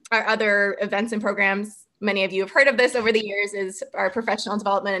our other events and programs, many of you have heard of this over the years, is our Professional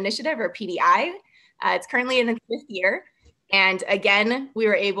Development Initiative, or PDI. It's currently in its 5th year. And again, we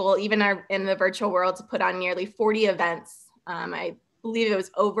were able, even in the virtual world, to put on nearly 40 events. I believe it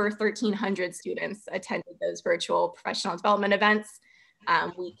was over 1,300 students attended those virtual professional development events.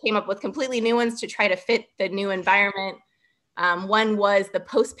 We came up with completely new ones to try to fit the new environment. One was the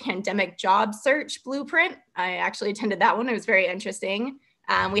post-pandemic job search blueprint. I actually attended that one. It was very interesting.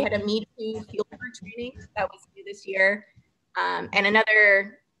 We had a Me Too fieldwork training that was new this year. And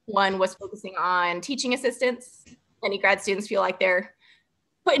another one was focusing on teaching assistants. Many grad students feel like they're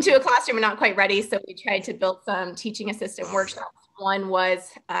put into a classroom and not quite ready. So we tried to build some teaching assistant workshops. One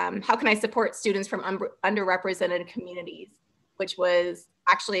was, how can I support students from underrepresented communities, which was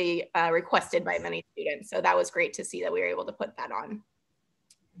actually requested by many students. So that was great to see that we were able to put that on.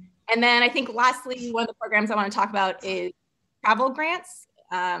 And then I think lastly, one of the programs I want to talk about is travel grants.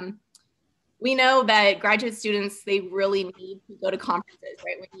 We know that graduate students, they really need to go to conferences,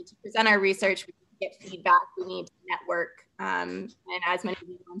 right? We need to present our research, we need to get feedback, we need to network. And as many of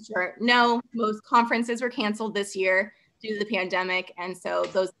you I'm sure know, most conferences were canceled this year due to the pandemic. And so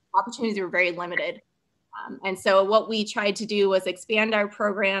those opportunities were very limited. And so what we tried to do was expand our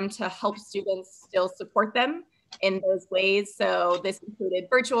program to help students still support them in those ways. So this included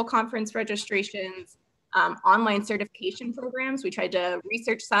virtual conference registrations, online certification programs. We tried to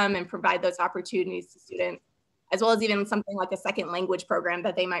research some and provide those opportunities to students, as well as even something like a second language program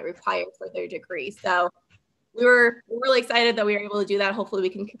that they might require for their degree. So we were really excited that we were able to do that. Hopefully we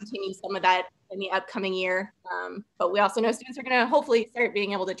can continue some of that in the upcoming year. But we also know students are gonna hopefully start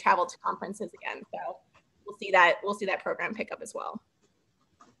being able to travel to conferences again. So we'll see that program pick up as well.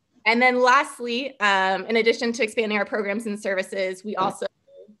 And then lastly, in addition to expanding our programs and services, we also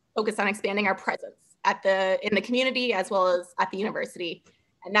focus on expanding our presence in the community as well as at the university.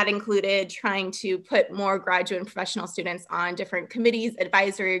 And that included trying to put more graduate and professional students on different committees,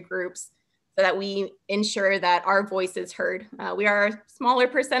 advisory groups, so that we ensure that our voice is heard. We are a smaller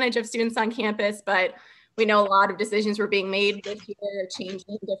percentage of students on campus, but we know a lot of decisions were being made this year,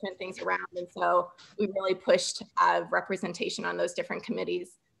 changing different things around. And so we really pushed to have representation on those different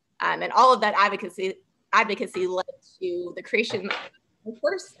committees. And all of that advocacy led to the creation of the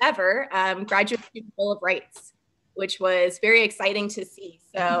first ever Graduate Student Bill of Rights, which was very exciting to see.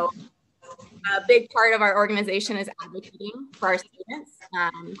 So a big part of our organization is advocating for our students,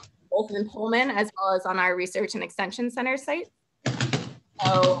 both in Pullman as well as on our Research and Extension Center site.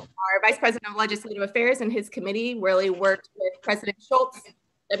 So our Vice President of Legislative Affairs and his committee really worked with President Schultz,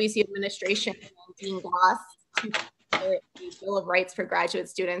 WSU administration, and Dean Gloss to create the Bill of Rights for graduate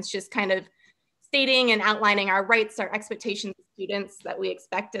students, just kind of stating and outlining our rights, our expectations of students that we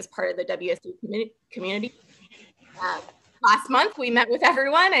expect as part of the WSU community. Last month, we met with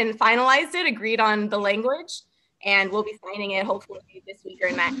everyone and finalized it, agreed on the language, and we'll be signing it hopefully this week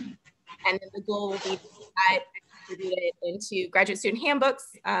or next. And then the goal will be to distribute it into graduate student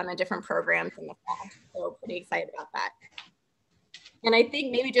handbooks and different programs in the fall. So pretty excited about that. And I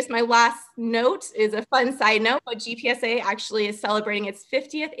think maybe just my last note is a fun side note, but GPSA actually is celebrating its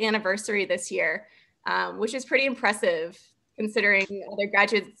 50th anniversary this year, which is pretty impressive considering other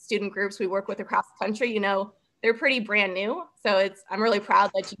graduate student groups we work with across the country. You know, they're pretty brand new. So I'm really proud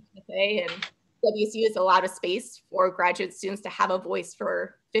that GPSA and WSU has allowed a space for graduate students to have a voice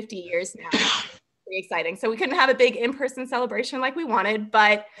for 50 years now. Pretty exciting. So we couldn't have a big in-person celebration like we wanted,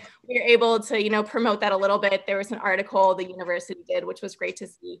 but we were able to, you know, promote that a little bit. There was an article the university did, which was great to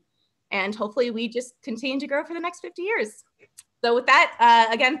see. And hopefully we just continue to grow for the next 50 years. So with that,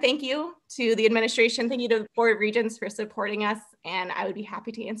 again, thank you to the administration. Thank you to the Board of Regents for supporting us. And I would be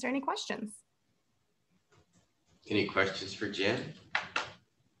happy to answer any questions. Any questions for Jen?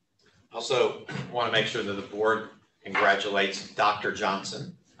 Also want to make sure that the board congratulates Dr.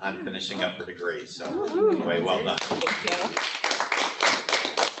 Johnson on finishing up her degree. So anyway, well done. Thank you.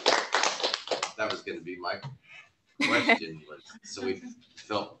 that was going to be my question. Was, so we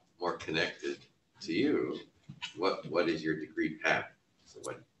felt more connected to you. What is your degree path? So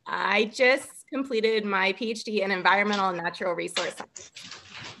what? I just completed my PhD in environmental and natural resource science.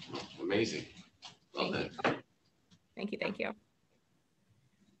 Amazing. Well done. Thank you. Thank you.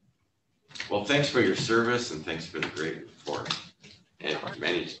 Well, thanks for your service and thanks for the great report. And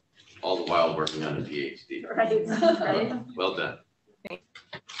managed all the while working on a PhD. Right. Right. Well done.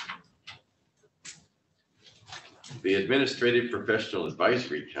 The Administrative Professional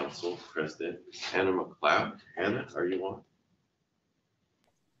Advisory Council President is Hannah McLeod. Hannah, are you on?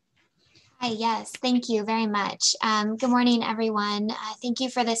 Hi, yes, thank you very much. Good morning, everyone. Thank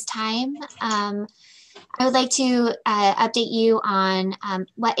you for this time. I would like to update you on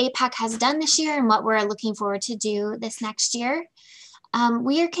what APAC has done this year and what we're looking forward to do this next year.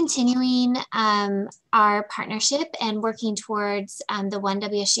 We are continuing our partnership and working towards the One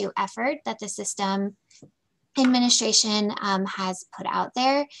WSU effort that the system administration has put out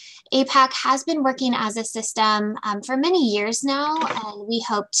there. APAC has been working as a system for many years now, and we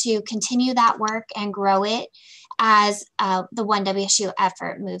hope to continue that work and grow it as the One WSU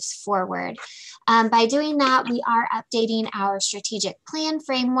effort moves forward. By doing that, we are updating our strategic plan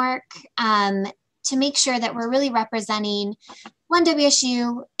framework to make sure that we're really representing One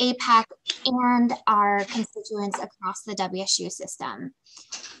WSU, APAC, and our constituents across the WSU system.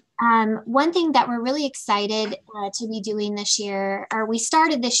 One thing that we're really excited to be doing this year, or we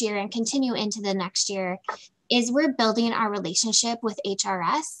started this year and continue into the next year, is we're building our relationship with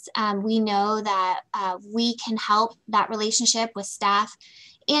HRS. We know that we can help that relationship with staff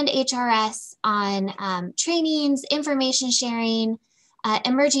and HRS on trainings, information sharing,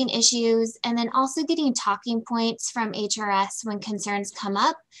 emerging issues, and then also getting talking points from HRS when concerns come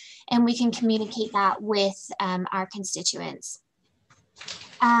up, and we can communicate that with our constituents.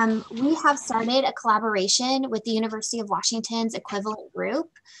 We have started a collaboration with the University of Washington's equivalent group.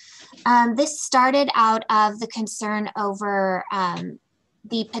 This started out of the concern over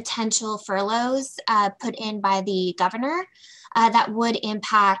the potential furloughs put in by the governor that would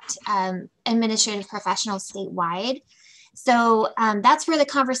impact administrative professionals statewide. So that's where the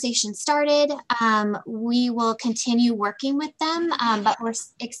conversation started. We will continue working with them, but we're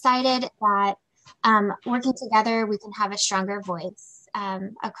excited that working together, we can have a stronger voice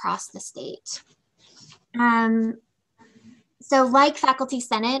across the state. So like Faculty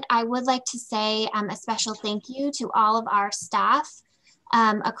Senate, I would like to say a special thank you to all of our staff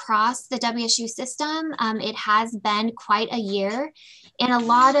across the WSU system. It has been quite a year, and a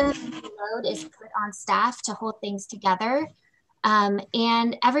lot of load is put on staff to hold things together.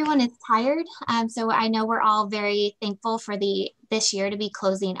 And everyone is tired. So I know we're all very thankful for this year to be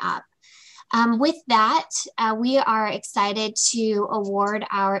closing up. With that, we are excited to award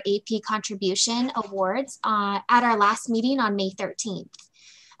our AP Contribution Awards at our last meeting on May 13th.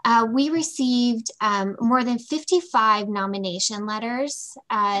 We received more than 55 nomination letters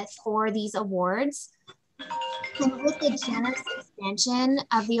for these awards. And with the generous expansion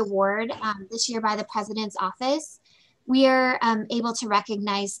of the award this year by the President's Office, we are able to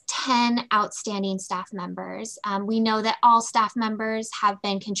recognize 10 outstanding staff members. We know that all staff members have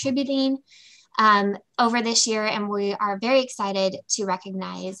been contributing over this year, and we are very excited to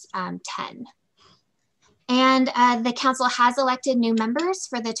recognize 10. And the council has elected new members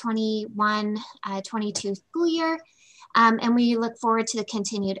for the 21-22 school year. And we look forward to the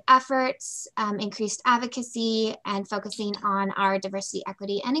continued efforts, increased advocacy, and focusing on our diversity,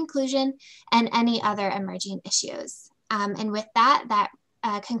 equity, and inclusion, and any other emerging issues. And with that,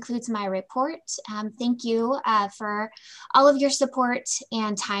 concludes my report. Thank you for all of your support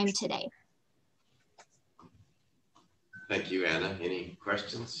and time today. Thank you, Anna. Any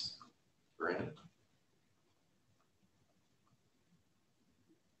questions for Anna?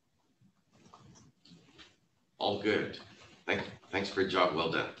 All good. Thanks for a job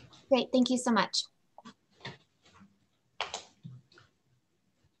well done. Great, thank you so much.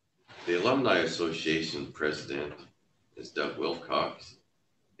 The Alumni Association president is Doug Wilcox,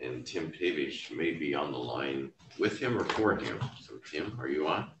 and Tim Pavish may be on the line with him or for him. So Tim, are you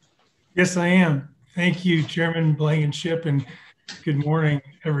on? Yes, I am. Thank you, Chairman Blankenship, and good morning,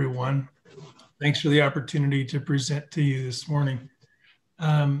 everyone. Thanks for the opportunity to present to you this morning.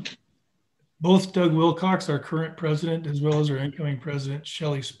 Both Doug Wilcox, our current president, as well as our incoming president,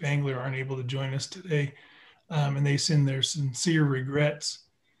 Shelley Spangler, aren't able to join us today, and they send their sincere regrets.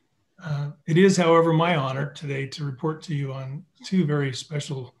 It is, however, my honor today to report to you on two very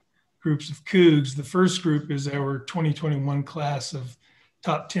special groups of Cougs. The first group is our 2021 class of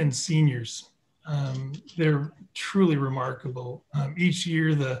top 10 seniors. They're truly remarkable. Each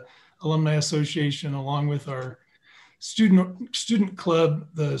year, the Alumni Association, along with our student club,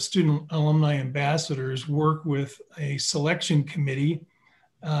 the Student Alumni Ambassadors, work with a selection committee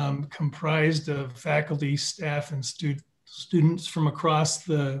comprised of faculty, staff, and students from across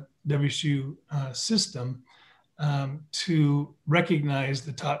the WSU system to recognize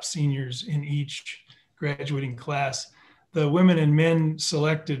the top seniors in each graduating class. The women and men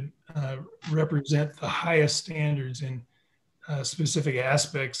selected represent the highest standards in specific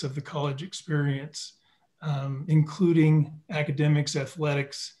aspects of the college experience, including academics,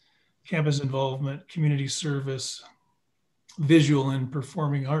 athletics, campus involvement, community service, visual and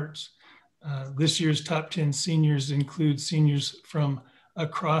performing arts. This year's top 10 seniors include seniors from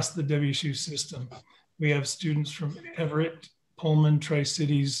across the WSU system. We have students from Everett, Pullman,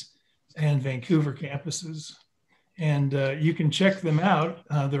 Tri-Cities, and Vancouver campuses. And you can check them out.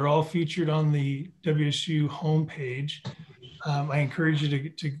 They're all featured on the WSU homepage. I encourage you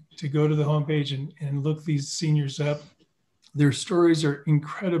to go to the homepage and look these seniors up. Their stories are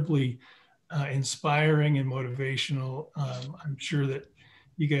incredibly inspiring and motivational. I'm sure that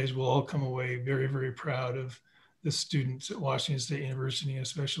you guys will all come away very, very proud of the students at Washington State University,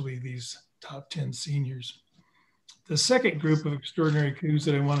 especially these top 10 seniors. The second group of extraordinary coups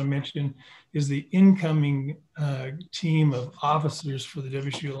that I want to mention is the incoming team of officers for the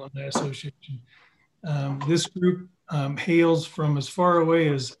WSU Alumni Association. This group hails from as far away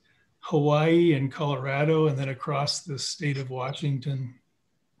as Hawaii and Colorado, and then across the state of Washington.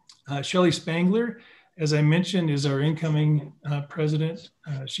 Shelley Spangler, as I mentioned, is our incoming president.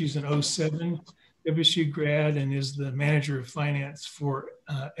 She's an 07 WSU grad and is the manager of finance for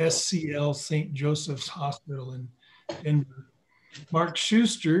SCL St. Joseph's Hospital in Denver. Mark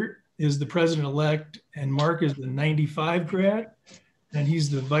Schuster is the president-elect, and Mark is the 95 grad, and he's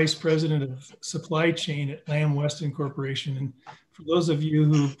the vice president of supply chain at Lamb Weston Corporation. And for those of you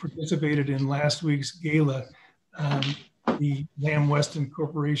who participated in last week's gala, the Lamb Weston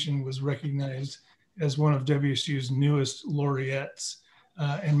Corporation was recognized as one of WSU's newest laureates,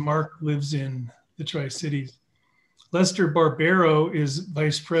 and Mark lives in the Tri-Cities. Lester Barbero is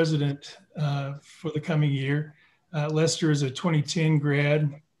vice president for the coming year. Lester is a 2010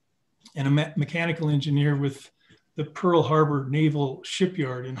 grad and a mechanical engineer with the Pearl Harbor Naval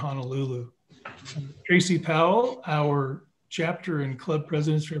Shipyard in Honolulu. Tracy Powell, our chapter and club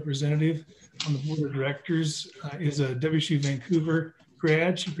president's representative on the board of directors, is a WSU Vancouver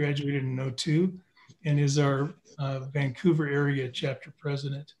grad. She graduated in 2002 and is our Vancouver area chapter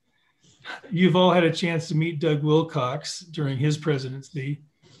president. You've all had a chance to meet Doug Wilcox during his presidency.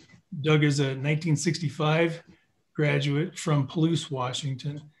 Doug is a 1965 graduate from Palouse,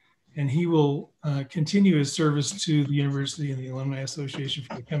 Washington, and he will continue his service to the university and the Alumni Association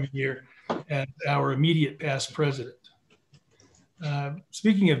for the coming year as our immediate past president.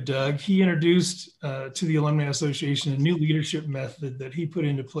 Speaking of Doug, he introduced to the Alumni Association a new leadership method that he put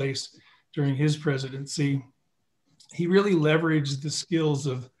into place during his presidency. He really leveraged the skills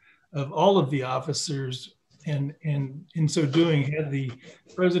of all of the officers, and in so doing had the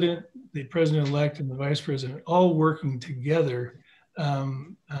president-elect, and the vice president all working together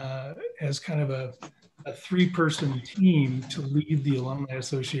as kind of a three-person team to lead the Alumni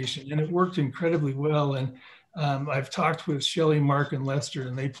Association. And it worked incredibly well. And I've talked with Shelley, Mark, and Lester,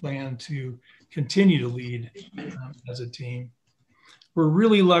 and they plan to continue to lead as a team. We're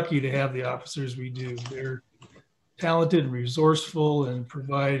really lucky to have the officers we do. They're talented and resourceful and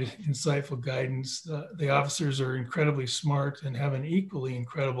provide insightful guidance. The officers are incredibly smart and have an equally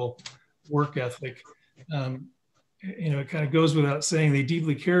incredible work ethic. It kind of goes without saying, they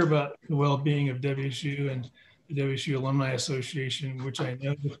deeply care about the well-being of WSU and the WSU Alumni Association, which I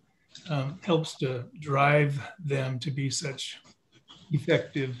know helps to drive them to be such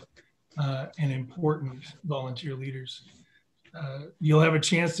effective and important volunteer leaders. You'll have a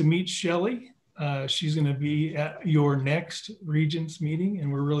chance to meet Shelley. She's going to be at your next Regents meeting,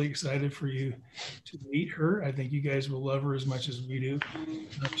 and we're really excited for you to meet her. I think you guys will love her as much as we do.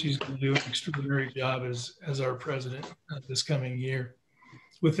 She's going to do an extraordinary job as our president this coming year.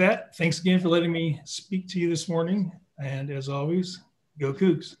 With that, thanks again for letting me speak to you this morning. And as always, go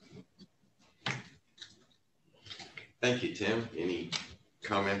Cougs. Thank you, Tim. Any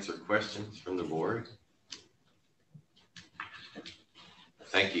comments or questions from the board?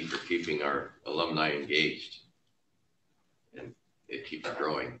 Thank you for keeping our alumni engaged, and it keeps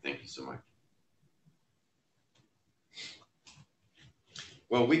growing. Thank you so much.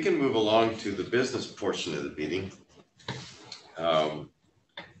 Well, we can move along to the business portion of the meeting.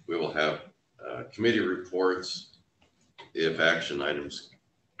 We will have committee reports. If action items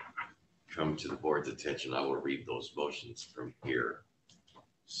come to the board's attention, I will read those motions from here.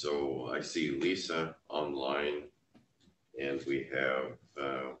 So I see Lisa online, and we have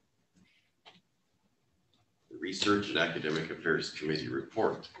the Research and Academic Affairs Committee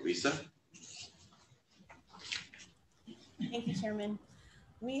report. Lisa? Thank you, Chairman.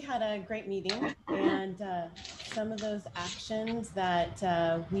 We had a great meeting, and some of those actions that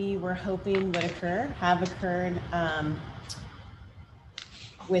we were hoping would occur have occurred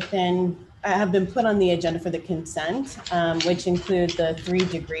have been put on the agenda for the consent, which include the 3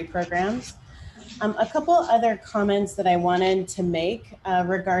 degree programs. A couple other comments that I wanted to make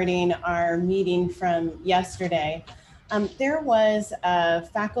regarding our meeting from yesterday. There was a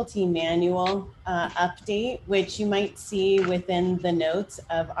faculty manual update, which you might see within the notes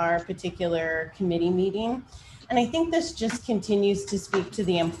of our particular committee meeting. And I think this just continues to speak to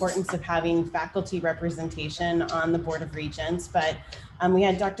the importance of having faculty representation on the Board of Regents. But we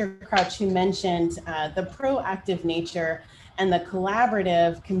had Dr. Crouch who mentioned the proactive nature and the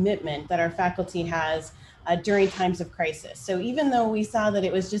collaborative commitment that our faculty has during times of crisis. So even though we saw that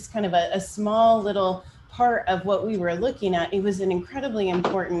it was just kind of a small little part of what we were looking at, it was an incredibly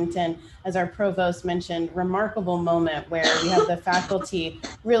important and, as our provost mentioned, remarkable moment where we have the faculty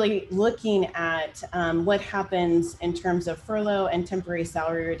really looking at what happens in terms of furlough and temporary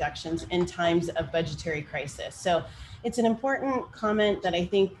salary reductions in times of budgetary crisis. So it's an important comment that I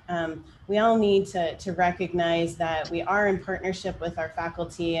think we all need to recognize that we are in partnership with our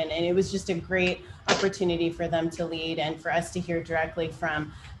faculty, and it was just a great opportunity for them to lead and for us to hear directly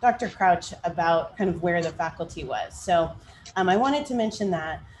from Dr. Crouch about kind of where the faculty was. So I wanted to mention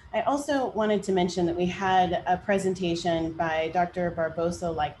that. I also wanted to mention that we had a presentation by Dr.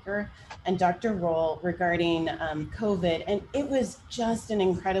 Barbosa-Leiker and Dr. Roll regarding COVID, and it was just an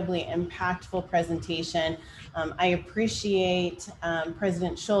incredibly impactful presentation. I appreciate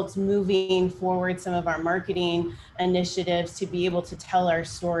President Schultz moving forward some of our marketing initiatives to be able to tell our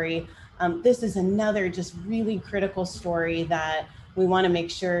story. This is another just really critical story that we want to make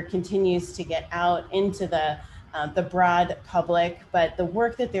sure continues to get out into the broad public, but the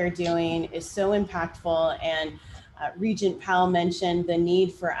work that they're doing is so impactful. And Regent Powell mentioned the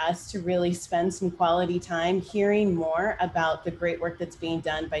need for us to really spend some quality time hearing more about the great work that's being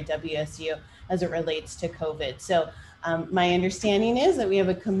done by WSU as it relates to COVID. So my understanding is that we have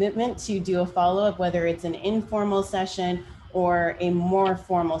a commitment to do a follow-up, whether it's an informal session or a more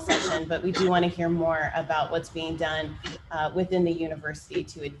formal session, but we do want to hear more about what's being done within the university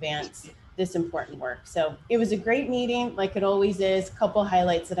to advance this important work. So it was a great meeting, like it always is. A couple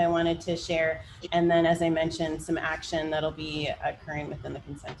highlights that I wanted to share, and then, as I mentioned, some action that'll be occurring within the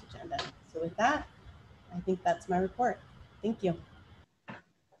consent agenda. So with that, I think that's my report. Thank you.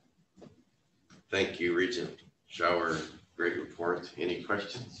 Thank you, Regent Schauer. Great report. Any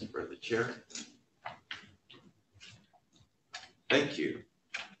questions for the chair? Thank you.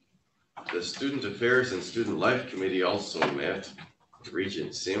 The Student Affairs and Student Life Committee also met.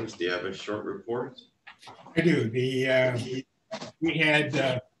 Regent Sims, do you have a short report? I do. We had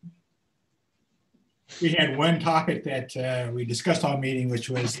one topic that we discussed all meeting, which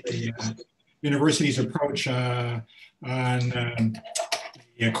was the university's approach on the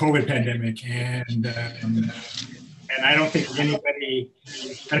COVID pandemic, and I don't think anybody.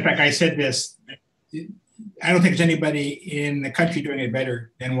 Matter of fact, I said this. I don't think there's anybody in the country doing it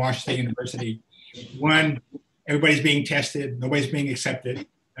better than Washington State University. One, everybody's being tested, nobody's being accepted.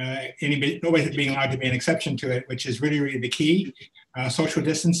 Nobody's being allowed to be an exception to it, which is really, really the key. Social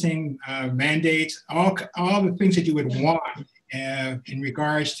distancing, mandates, all the things that you would want in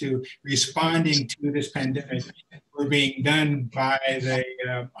regards to responding to this pandemic were being done by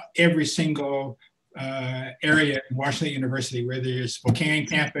every single area in Washington University, whether it's Spokane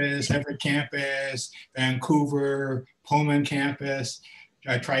campus, Everett campus, Vancouver, Pullman campus,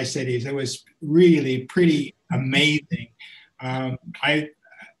 Tri-Cities. It was really pretty amazing.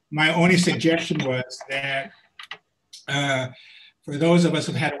 My only suggestion was that for those of us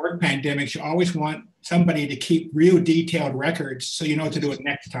who've had work pandemics, you always want somebody to keep real detailed records so you know what to do it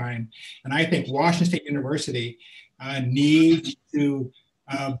next time. And I think Washington State University needs to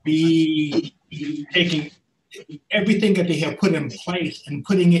be taking everything that they have put in place and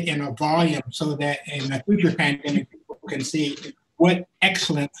putting it in a volume so that in a future pandemic, people can see what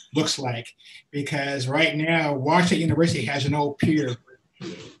excellence looks like. Because right now, Washington University has no peer.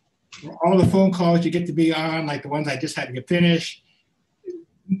 All the phone calls you get to be on, like the ones I just had to get finished,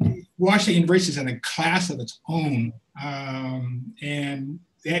 Washington University is in a class of its own, and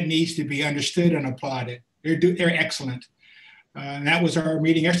that needs to be understood and applauded. They're excellent. And that was our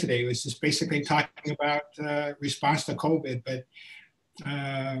meeting yesterday. It was just basically talking about response to COVID. But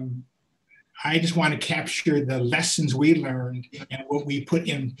I just want to capture the lessons we learned and what we put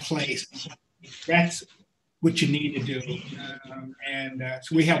in place. That's what you need to do.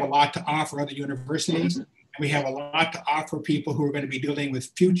 So we have a lot to offer other universities. And we have a lot to offer people who are going to be dealing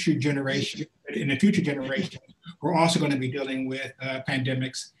with future generations. In the future generation, we're also going to be dealing with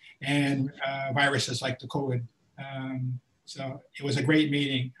pandemics and viruses like the COVID. So it was a great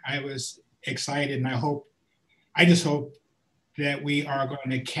meeting. I was excited, and I just hope that we are going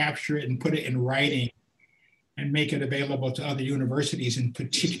to capture it and put it in writing and make it available to other universities in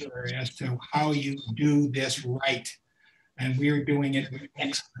particular as to how you do this right. And we're doing it with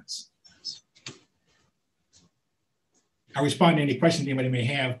excellence. I'll respond to any questions anybody may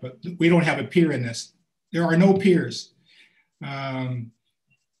have, but we don't have a peer in this. There are no peers. I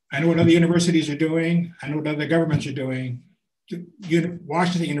know what other universities are doing. I know what other governments are doing.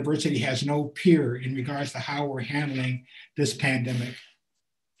 Washington University has no peer in regards to how we're handling this pandemic.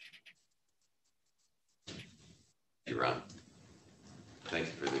 Hey, Ron. Thank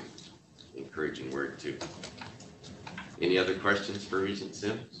you for the encouraging word too. Any other questions for Regent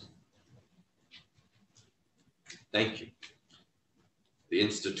Sims? Thank you. The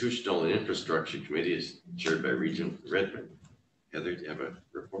Institutional and Infrastructure Committee is chaired by Regent Redmond. Heather, do you have a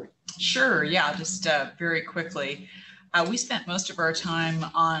report? Sure, yeah, just very quickly. We spent most of our time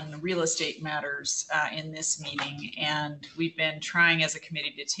on real estate matters in this meeting, and we've been trying as a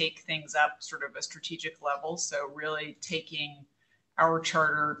committee to take things up sort of a strategic level. So really taking our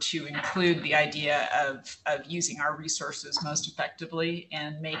charter to include the idea of using our resources most effectively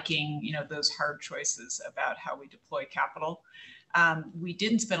and making, those hard choices about how we deploy capital. We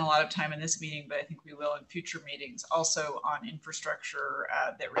didn't spend a lot of time in this meeting, but I think we will in future meetings also on infrastructure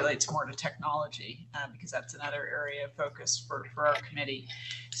that relates more to technology, because that's another area of focus for our committee.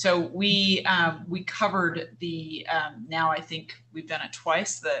 So we covered the, now I think we've done it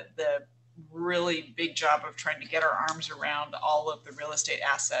twice, the really big job of trying to get our arms around all of the real estate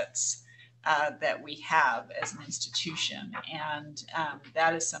assets that we have as an institution. And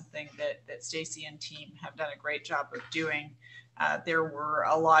that is something that Stacy and team have done a great job of doing. There were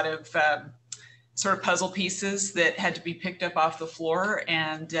a lot of sort of puzzle pieces that had to be picked up off the floor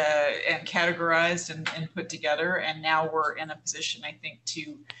and categorized and put together. And now we're in a position, I think,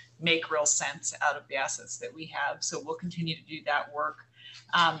 to make real sense out of the assets that we have. So we'll continue to do that work.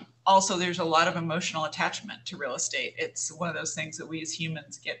 Also, there's a lot of emotional attachment to real estate. It's one of those things that we as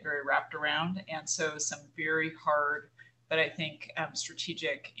humans get very wrapped around. And so some very hard, but I think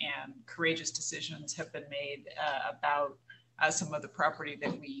strategic and courageous decisions have been made about some of the property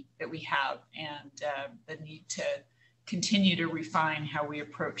that we have, and the need to continue to refine how we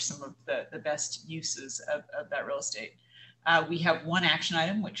approach some of the best uses of that real estate. We have one action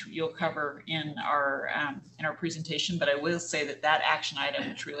item which you'll cover in our presentation, but I will say that action item,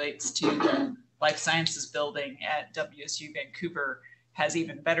 which relates to the life sciences building at WSU Vancouver, has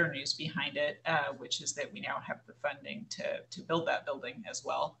even better news behind it, which is that we now have the funding to build that building as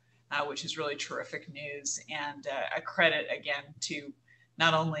well. Which is really terrific news, and a credit again to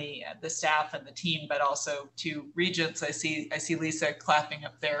not only the staff and the team, but also to Regents. I see Lisa clapping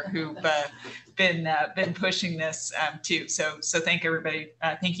up there, who've been pushing this too. So thank everybody.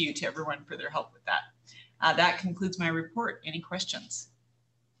 Thank you to everyone for their help with that. That concludes my report. Any questions?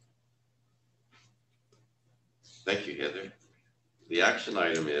 Thank you, Heather. The action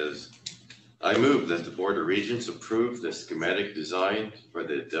item is, I move that the Board of Regents approve the schematic design for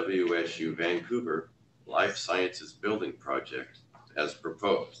the WSU Vancouver Life Sciences Building Project as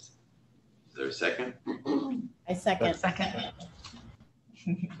proposed. Is there a second? I second.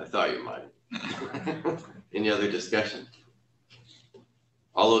 I thought you might. Any other discussion?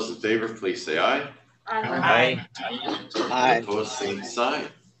 All those in favor, please say aye. Aye. Aye. Opposed, same sign.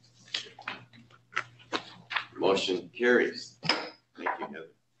 Motion carries. Thank you, Heather.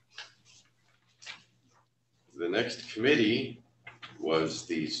 The next committee was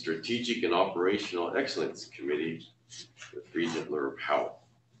the Strategic and Operational Excellence Committee with Regent Laura Powell.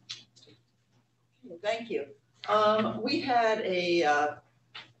 Thank you. We had a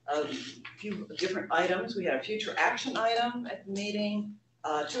few different items. We had a future action item at the meeting,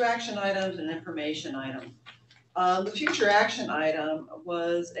 2 action items, and an information item. The future action item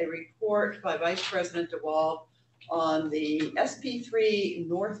was a report by Vice President DeWalt on the SP3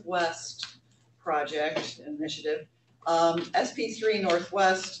 Northwest project initiative. SP3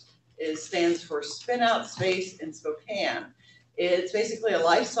 Northwest stands for Spin Out Space in Spokane. It's basically a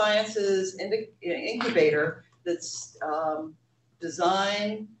life sciences incubator that's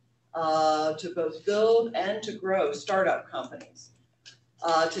designed to both build and to grow startup companies.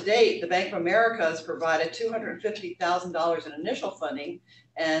 To date, the Bank of America has provided $250,000 in initial funding,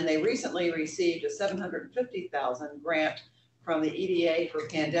 and they recently received a $750,000 grant from the EDA for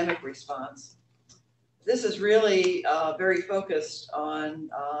pandemic response. This is really very focused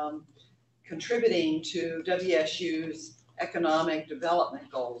on contributing to WSU's economic development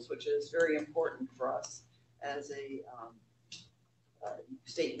goals, which is very important for us as a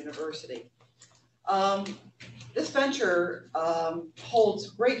state university. This venture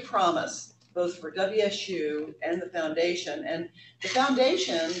holds great promise, both for WSU and the foundation. And the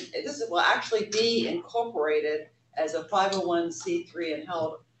foundation, will actually be incorporated as a 501c3 and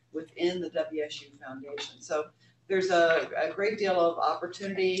held within the WSU Foundation. So there's a great deal of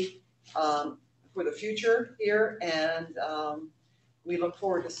opportunity for the future here, and we look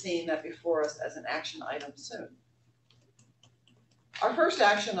forward to seeing that before us as an action item soon. Our first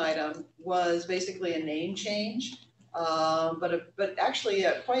action item was basically a name change, but actually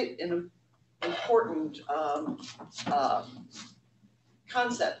quite an important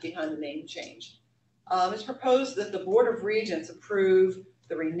concept behind the name change. It's proposed that the Board of Regents approve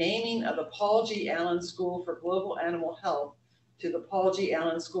the renaming of the Paul G. Allen School for Global Animal Health to the Paul G.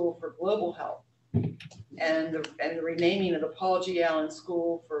 Allen School for Global Health, and the renaming of the Paul G. Allen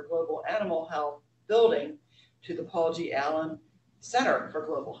School for Global Animal Health building to the Paul G. Allen Center for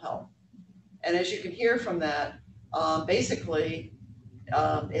Global Health. And as you can hear from that, basically,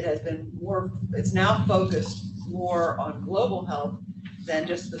 it has been it's now focused more on global health than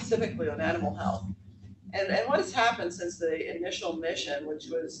just specifically on animal health. And what has happened since the initial mission, which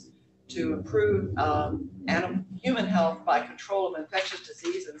was to improve human health by control of infectious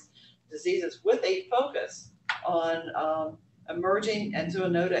diseases with a focus on emerging and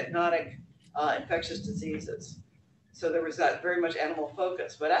zoonotic infectious diseases. So there was that very much animal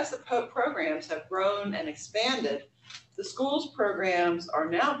focus. But as the programs have grown and expanded, the school's programs are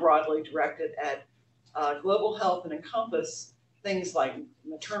now broadly directed at global health and encompass things like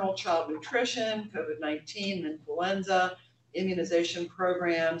maternal child nutrition, COVID-19, influenza, immunization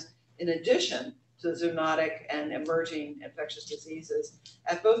programs, in addition to zoonotic and emerging infectious diseases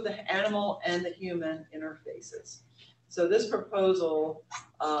at both the animal and the human interfaces. So this proposal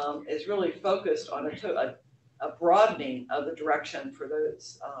is really focused on a broadening of the direction for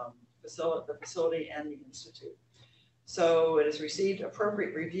those the facility and the institute. So it has received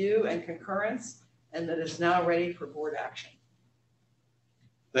appropriate review and concurrence, and that is now ready for board action.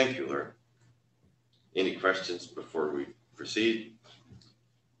 Thank you, Laura. Any questions before we proceed?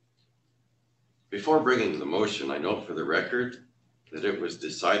 Before bringing the motion, I note for the record that it was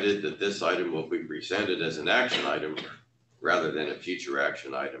decided that this item will be presented as an action item rather than a future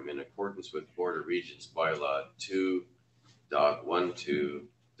action item in accordance with Board of Regents Bylaw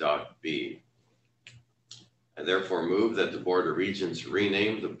 2.12.b. I therefore move that the Board of Regents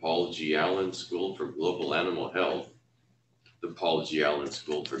rename the Paul G. Allen School for Global Animal Health the Paul G. Allen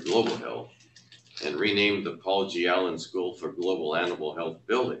School for Global Health, and rename the Paul G. Allen School for Global Animal Health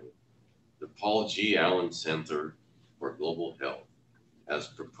building the Paul G. Allen Center for Global Health as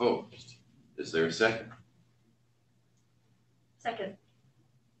proposed. Is there a second? Second.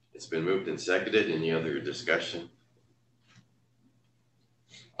 It's been moved and seconded. Any other discussion?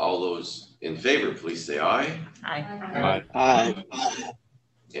 All those in favor, please say aye. Aye. Aye.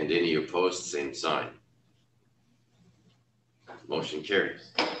 And any opposed, same sign. Motion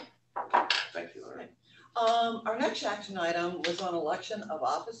carries. Thank you, Laura. Our next action item was on election of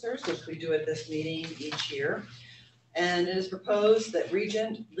officers, which we do at this meeting each year. And it is proposed that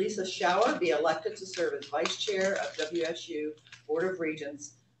Regent Lisa Schauer be elected to serve as Vice Chair of WSU Board of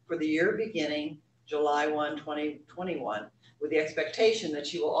Regents for the year beginning July 1, 2021, with the expectation that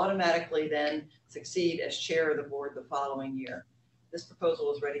she will automatically then succeed as Chair of the Board the following year. This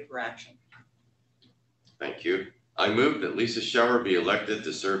proposal is ready for action. Thank you. I move that Lisa Schauer be elected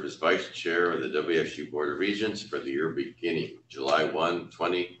to serve as Vice Chair of the WSU Board of Regents for the year beginning July 1,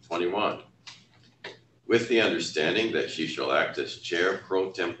 2021, with the understanding that she shall act as Chair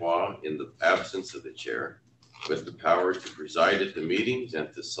pro tempore in the absence of the Chair, with the power to preside at the meetings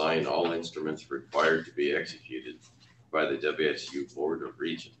and to sign all instruments required to be executed by the WSU Board of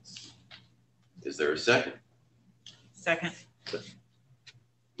Regents. Is there a second? Second.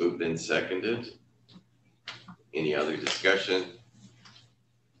 Moved and seconded. Any other discussion?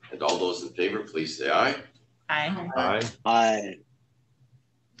 And all those in favor, please say aye. Aye. Aye. Aye.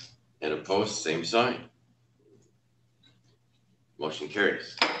 And opposed, same sign. Motion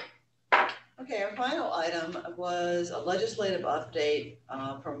carries. Okay, our final item was a legislative update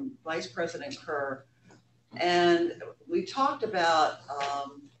from Vice President Kerr. And we talked about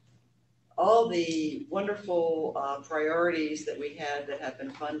all the wonderful priorities that we had that have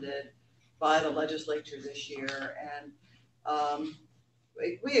been funded by the legislature this year. And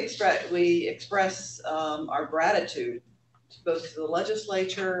we express our gratitude both to the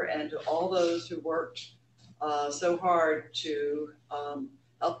legislature and to all those who worked so hard to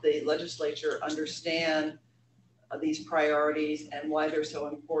help the legislature understand these priorities and why they're so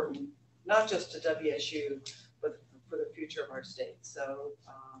important, not just to WSU, but for the future of our state. So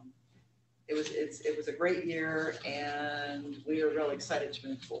it was a great year, and we are really excited to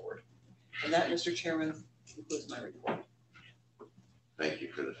move forward. And that, Mr. Chairman, concludes my report. Thank you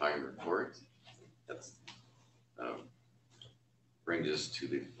for the fine report. That's brings us to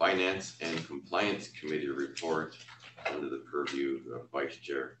the Finance and Compliance Committee report under the purview of Vice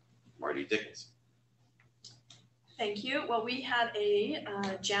Chair Marty Dickinson. Thank you. Well, we had a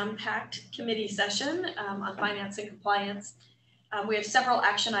jam-packed committee session on finance and compliance. We have several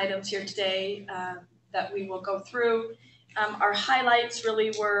action items here today that we will go through. Our highlights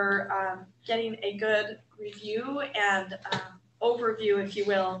really were getting a good review and overview, if you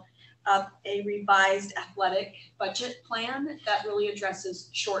will, of a revised athletic budget plan that really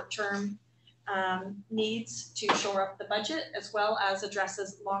addresses short-term needs to shore up the budget, as well as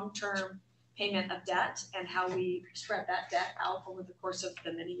addresses long-term payment of debt and how we spread that debt out over the course of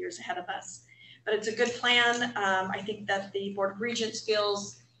the many years ahead of us. But it's a good plan. I think that the Board of Regents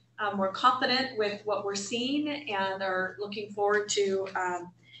feels we're confident with what we're seeing and are looking forward to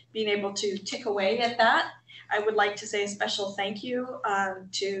being able to tick away at that. I would like to say a special thank you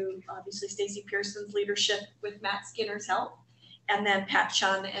to obviously Stacey Pearson's leadership with Matt Skinner's help, and then Pat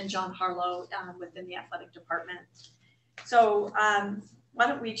Chun and John Harlow within the athletic department. So why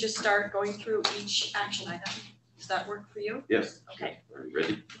don't we just start going through each action item? Does that work for you? Yes. Okay. Are you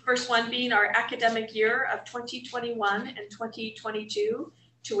ready? The first one being our academic year of 2021 and 2022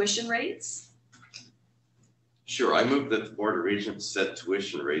 tuition rates. Sure. I move that the Board of Regents set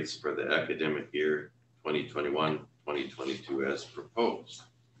tuition rates for the academic year 2021-2022 as proposed.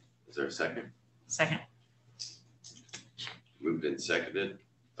 Is there a second? Second. Moved and seconded.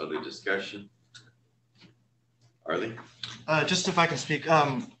 Other discussion? Arlie? Just if I can speak,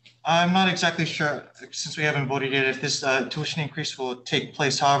 I'm not exactly sure, since we haven't voted yet, if this tuition increase will take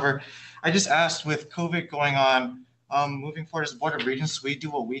place. However, I just asked, with COVID going on, moving forward as the Board of Regents, we do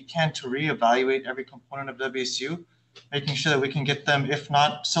what we can to reevaluate every component of WSU, making sure that we can get them, if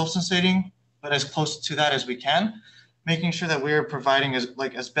not self-sustaining, but as close to that as we can, making sure that we're providing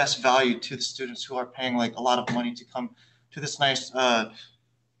as best value to the students who are paying like a lot of money to come to this nice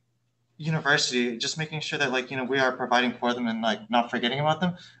university, just making sure that we are providing for them and not forgetting about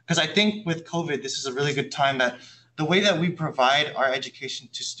them. Because I think with COVID, this is a really good time that the way that we provide our education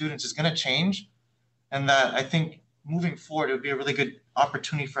to students is going to change, and that I think moving forward, it would be a really good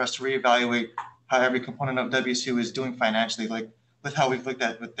opportunity for us to reevaluate how every component of WSU is doing financially, like with how we've looked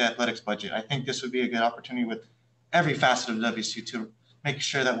at with the athletics budget. I think this would be a good opportunity with every facet of WSU to make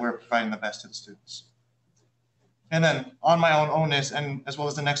sure that we're providing the best to the students. And then on my own onus, and as well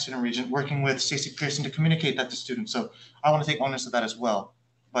as the next student regent, working with Stacey Pearson to communicate that to students. So I want to take onus of that as well.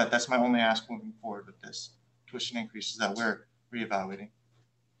 But that's my only ask moving forward with this tuition increases that we're reevaluating.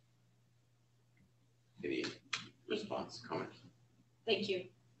 Any response, comment? Thank you.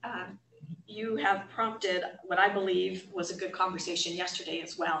 You have prompted what I believe was a good conversation yesterday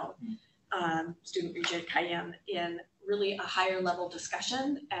as well, Student Regent Cayenne, in really a higher level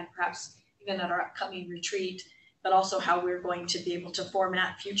discussion, and perhaps even at our upcoming retreat, but also how we're going to be able to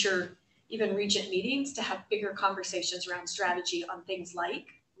format future even regent meetings to have bigger conversations around strategy on things like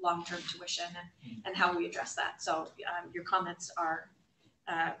long-term tuition and how we address that. So your comments are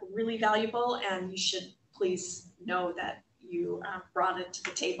really valuable, and you should please know that you brought it to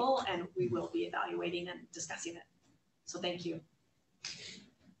the table, and we will be evaluating and discussing it. So thank you.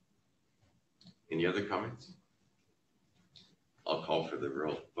 Any other comments? I'll call for the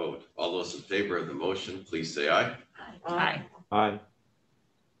real vote. All those in favor of the motion, please say aye. Aye. Aye.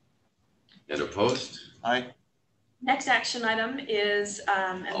 And opposed? Aye. Next action item is,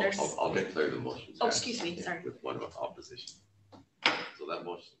 and there's. I'll declare the motion. Oh, excuse me, sorry. With one opposition. So that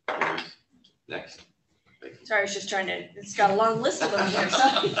motion carries. Next. Sorry, I was just trying to, it's got a long list of them here. So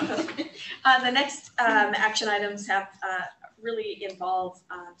the next action items have really involve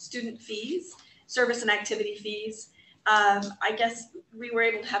student fees, service and activity fees. I guess we were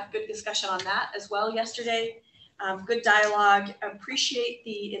able to have good discussion on that as well yesterday. Good dialogue. Appreciate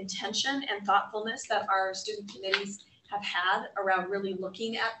the intention and thoughtfulness that our student committees have had around really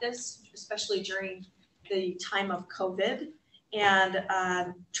looking at this, especially during the time of COVID, and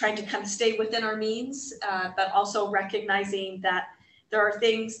trying to kind of stay within our means, but also recognizing that There are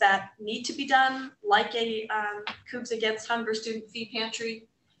things that need to be done, like a Cougs Against Hunger student fee pantry,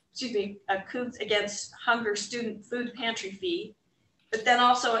 a Cougs Against Hunger student food pantry fee. But then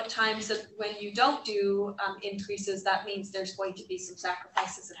also at times that when you don't do increases, that means there's going to be some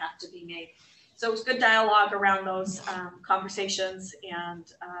sacrifices that have to be made. So it was good dialogue around those conversations,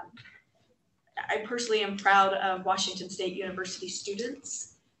 and I personally am proud of Washington State University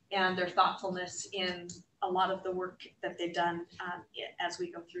students and their thoughtfulness in a lot of the work that they've done as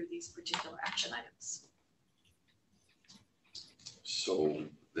we go through these particular action items. So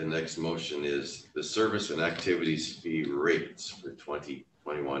the next motion is the service and activities fee rates for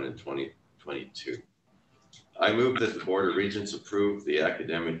 2021 and 2022. I move that the Board of Regents approve the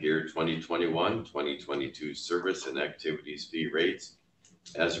academic year 2021-2022 service and activities fee rates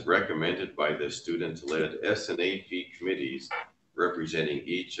as recommended by the student-led S&A fee committees representing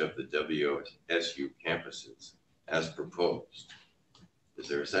each of the WSU campuses as proposed. Is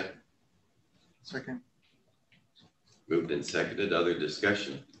there a second? Second. Moved and seconded. Other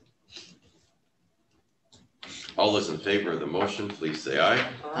discussion? All those in favor of the motion, please say aye.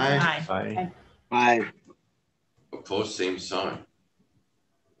 Aye. Aye. Aye. Opposed, same sign.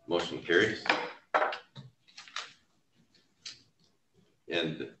 Motion carries.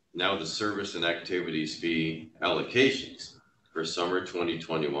 And now the service and activities fee allocations for summer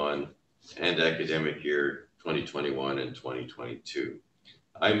 2021 and academic year 2021 and 2022.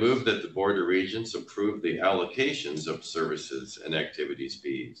 I move that the Board of Regents approve the allocations of services and activities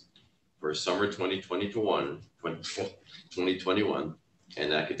fees for summer 2021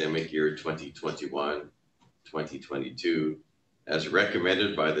 and academic year 2021-2022 as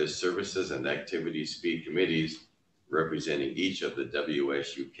recommended by the services and activities fee committees representing each of the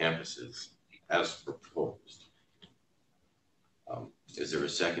WSU campuses as proposed. Is there a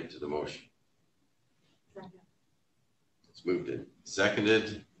second to the motion? Second. It's moved and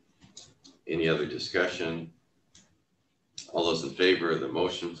seconded. Any other discussion? All those in favor of the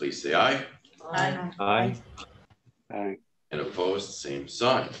motion, please say aye. Aye. Aye. Aye. And opposed, same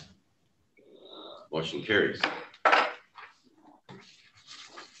sign. Motion carries.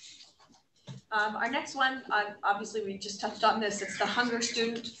 Our next one, obviously we just touched on this, it's the hunger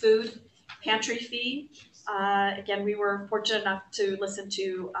student food pantry fee. Again, we were fortunate enough to listen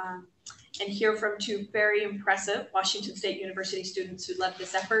to and hear from two very impressive Washington State University students who led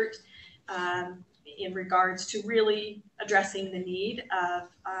this effort in regards to really addressing the need of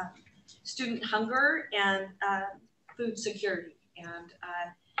student hunger and food security, and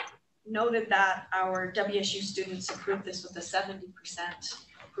noted that our WSU students approved this with a 70%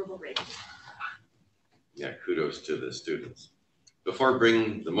 approval rate. Yeah, kudos to the students. Before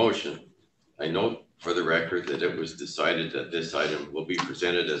bringing the motion, I note for the record that it was decided that this item will be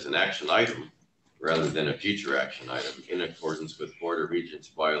presented as an action item rather than a future action item in accordance with Board of Regents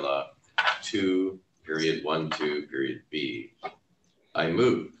bylaw 2.12.B. I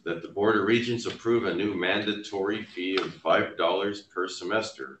move that the Board of Regents approve a new mandatory fee of $5 per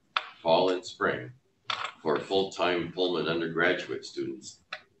semester, fall and spring, for full-time Pullman undergraduate students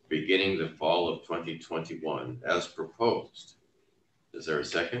beginning the fall of 2021 as proposed. Is there a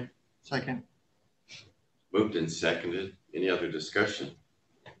second? Second. Moved and seconded. Any other discussion?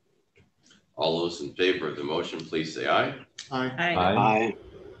 All those in favor of the motion, please say aye. Aye. Aye. Aye.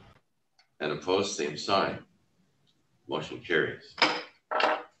 And opposed, same sign. Motion carries.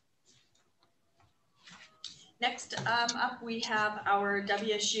 Next up, we have our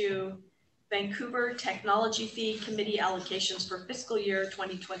WSU Vancouver Technology Fee Committee allocations for fiscal year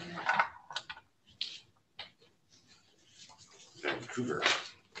 2021. Vancouver.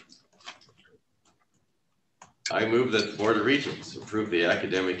 I move that the Board of Regents approve the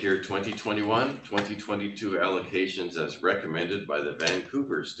academic year 2021-2022 allocations as recommended by the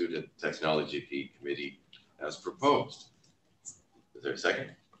Vancouver Student Technology Fee Committee as proposed. Is there a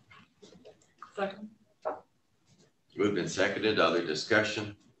second? Second. Moved and seconded. Other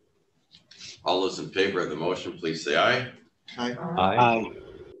discussion? All those in favor of the motion, please say aye. Aye. Aye.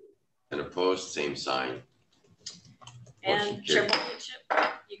 And opposed, same sign. And Chair Blankenship,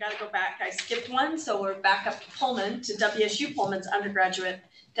 you got to go back. I skipped one, so we're back up to Pullman, to WSU Pullman's undergraduate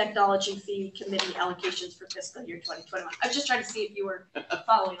technology fee committee allocations for fiscal year 2021. I was just trying to see if you were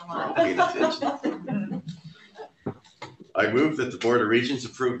following along. Paying attention. I move that the Board of Regents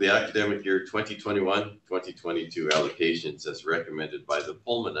approve the academic year 2021-2022 allocations as recommended by the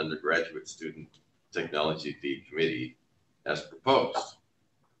Pullman Undergraduate Student Technology Fee Committee as proposed.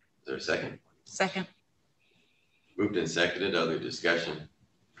 Is there a second? Second. Moved and seconded. Other discussion?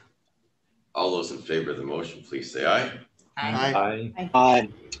 All those in favor of the motion, please say aye. Aye. Aye.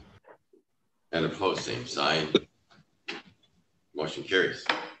 And opposed, same sign. Motion carries.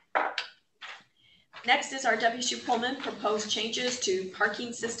 Next is our WSU Pullman proposed changes to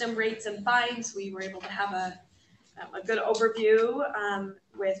parking system rates and fines. We were able to have a good overview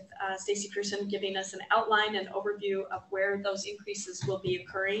with Stacy Pearson giving us an outline and overview of where those increases will be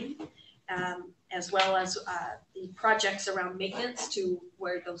occurring, as well as the projects around maintenance to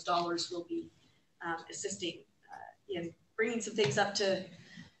where those dollars will be assisting in bringing some things up to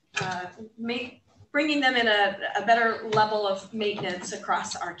bringing them in a better level of maintenance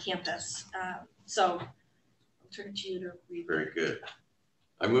across our campus. So I'll turn it to you to read. Very good.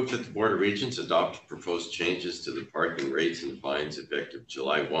 I move that the Board of Regents adopt proposed changes to the parking rates and fines effective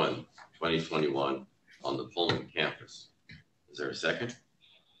July 1, 2021 on the Pullman campus. Is there a second?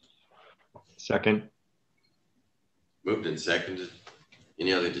 Second. Moved and seconded.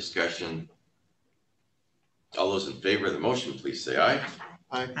 Any other discussion? All those in favor of the motion, please say aye.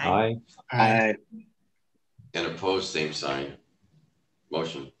 Aye. Aye. And opposed, same sign.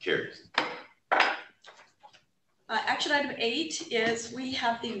 Motion carries. Action item 8 is we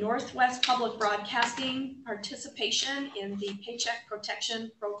have the Northwest Public Broadcasting participation in the Paycheck Protection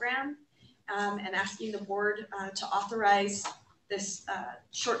Program, and asking the board to authorize this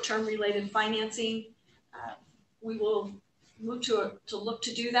short-term related financing. We will move to look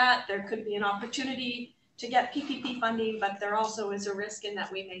to do that. There could be an opportunity to get PPP funding, but there also is a risk in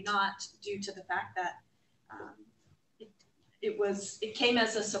that we may not, due to the fact that it came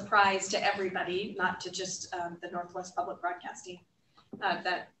as a surprise to everybody, not to just the Northwest Public Broadcasting,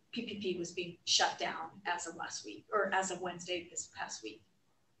 that PPP was being shut down as of last week, or as of Wednesday this past week.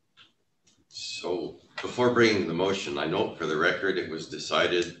 So before bringing the motion, I note for the record, it was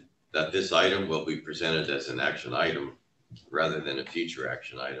decided that this item will be presented as an action item rather than a future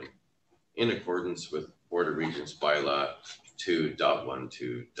action item in accordance with Board of Regents bylaw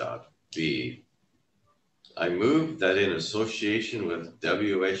 2.12.b. I move that in association with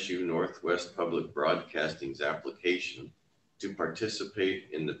WSU Northwest Public Broadcasting's application to participate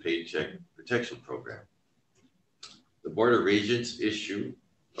in the Paycheck Protection Program, the Board of Regents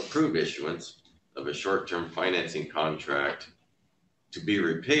approve issuance of a short-term financing contract to be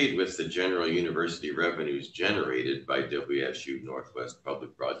repaid with the general university revenues generated by WSU Northwest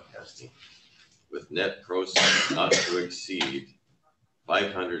Public Broadcasting, with net proceeds not to exceed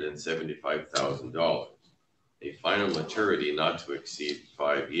 $575,000, a final maturity not to exceed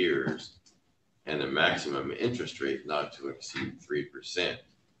 5 years, and a maximum interest rate not to exceed 3%,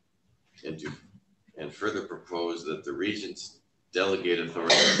 and further propose that the Regents delegate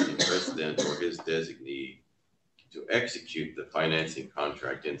authority to the President or his designee to execute the financing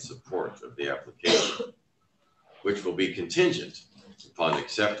contract in support of the application, which will be contingent upon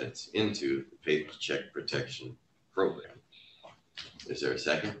acceptance into the Paycheck Protection Program. Is there a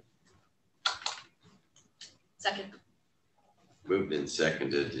second? Second. Moved and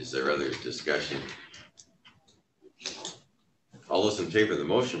seconded. Is there other discussion? All those in favor of the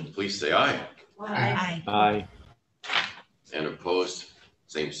motion, please say aye. Aye. Aye. And opposed,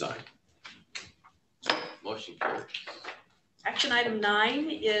 same sign. Motion carries. Action item 9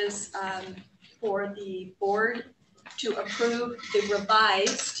 is for the board to approve the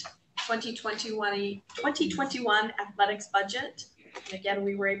revised 2021 athletics budget. And again,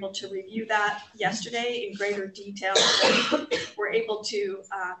 we were able to review that yesterday in greater detail. We're able to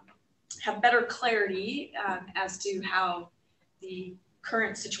have better clarity as to how the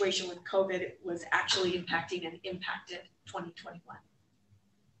current situation with COVID was actually impacting and impacted 2021.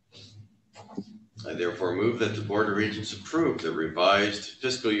 I therefore move that the Board of Regents approve the revised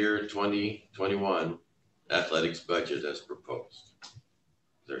fiscal year 2021 athletics budget as proposed.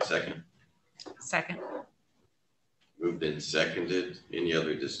 Is there a second? Second. Moved and seconded. Any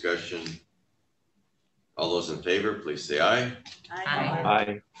other discussion? All those in favor, please say aye.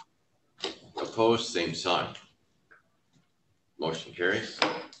 Aye. Aye. Opposed, same sign. Motion carries.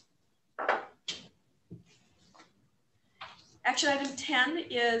 Action item 10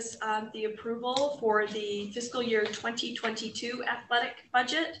 is the approval for the fiscal year 2022 athletic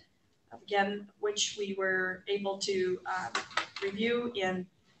budget, again, which we were able to review in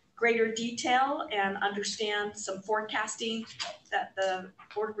greater detail and understand some forecasting that the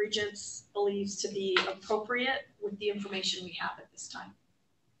Board of Regents believes to be appropriate with the information we have at this time.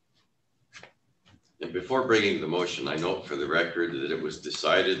 And before bringing the motion, I note for the record that it was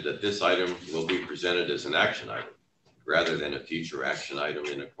decided that this item will be presented as an action item rather than a future action item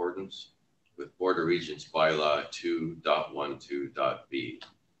in accordance with Board of Regents bylaw 2.12.b.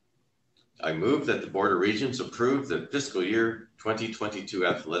 I move that the Board of Regents approve the fiscal year 2022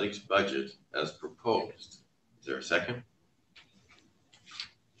 athletics budget as proposed. Is there a second?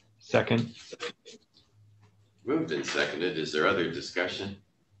 Second. Moved and seconded. Is there other discussion?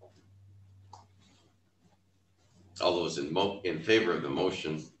 All those in favor of the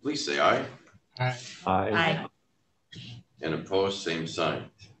motion, please say aye. Aye. Aye. And opposed, same sign.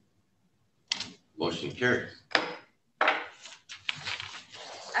 Motion carries.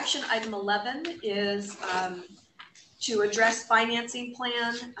 Action item 11 is to address financing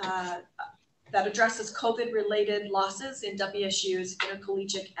plan that addresses COVID-related losses in WSU's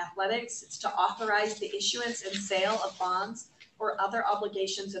intercollegiate athletics. It's to authorize the issuance and sale of bonds or other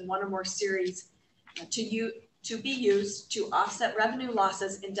obligations in one or more series to be used to offset revenue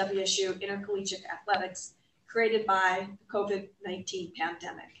losses in WSU intercollegiate athletics created by the COVID-19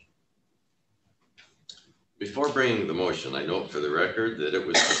 pandemic. Before bringing the motion, I note for the record that it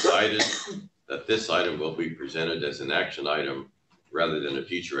was decided that this item will be presented as an action item rather than a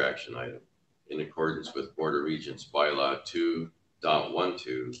future action item in accordance with Board of Regents bylaw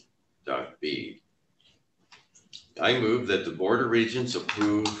 2.12.b. I move that the Board of Regents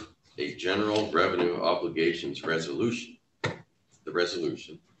approve a general revenue obligations resolution, the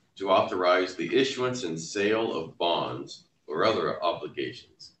resolution to authorize the issuance and sale of bonds or other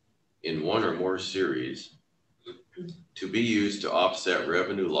obligations in one or more series to be used to offset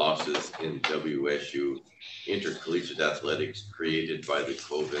revenue losses in WSU intercollegiate athletics created by the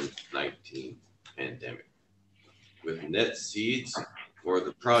COVID-19 pandemic, with net seeds for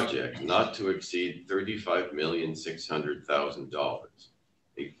the project not to exceed $35,600,000,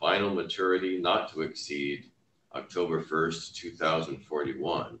 a final maturity not to exceed October 1st,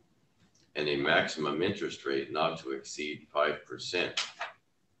 2041, and a maximum interest rate not to exceed 5%.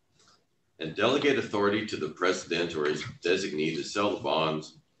 And delegate authority to the president or his designee to sell the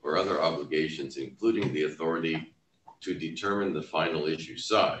bonds or other obligations, including the authority to determine the final issue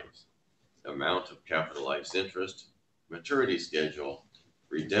size, amount of capitalized interest, maturity schedule,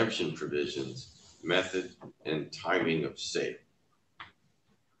 redemption provisions, method, and timing of sale.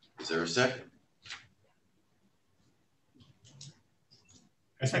 Is there a second?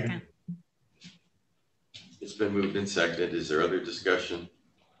 A second. It's been moved and seconded. Is there other discussion?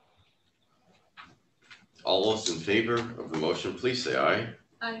 All those in favor of the motion, please say aye.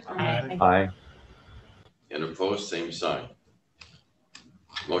 Aye. Aye. Aye. And opposed, same sign.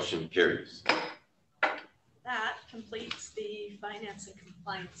 Motion carries. That completes the Finance and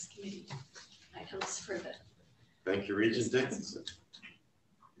Compliance Committee items for the. Thank you, Regent Dickinson.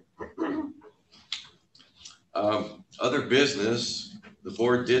 Other business, the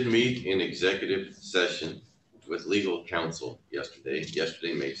board did meet in executive session with legal counsel yesterday,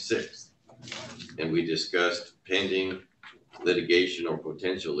 May 6th. And we discussed pending litigation or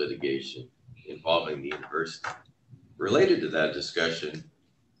potential litigation involving the university. Related to that discussion,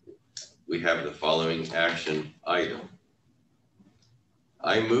 we have the following action item.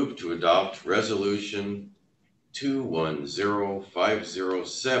 I move to adopt resolution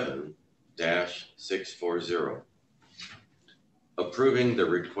 210507-640, approving the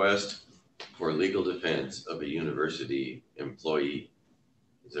request for legal defense of a university employee.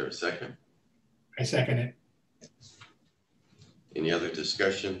 Is there a second? I second it. Any other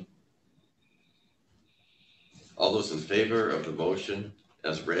discussion? All those in favor of the motion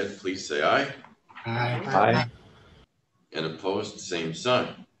as read, please say aye. Aye. Aye. And opposed, same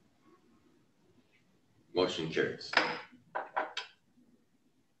sign. Motion carries.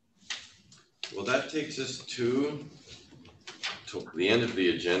 Well, that takes us to the end of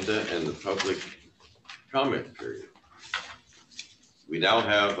the agenda and the public comment period. We now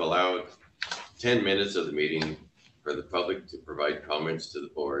have allowed 10 minutes of the meeting for the public to provide comments to the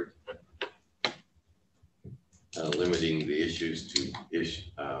board, limiting the issues to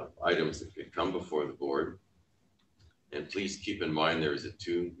items that could come before the board. And please keep in mind there is a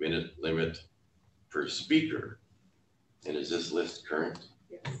 2-minute limit per speaker. And is this list current?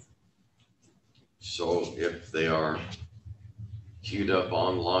 Yes. So if they are queued up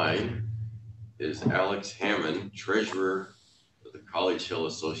online, is Alex Hammond, treasurer of the College Hill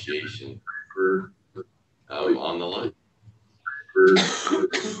Association, on the line?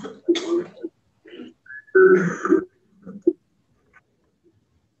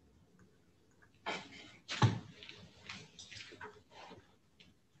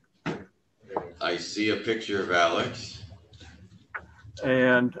 I see a picture of Alex.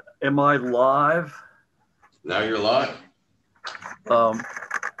 And am I live? Now you're live. My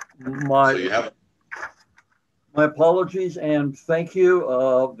apologies and thank you.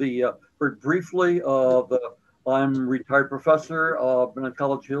 For briefly, I'm retired professor. Been at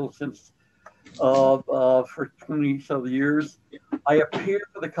College Hill since for 27 years. I appear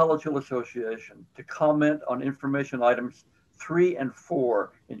for the College Hill Association to comment on information items 3 and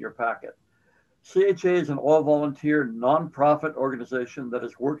 4 in your packet. CHA is an all-volunteer nonprofit organization that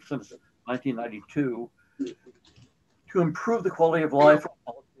has worked since 1992 to improve the quality of life on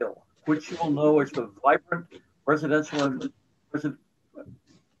College Hill, which you will know is the vibrant residential and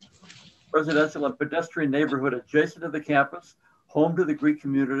pedestrian neighborhood adjacent to the campus, home to the Greek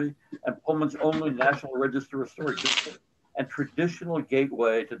community, and Pullman's only National Register Historic District and traditional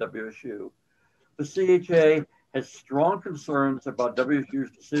gateway to WSU. The CHA has strong concerns about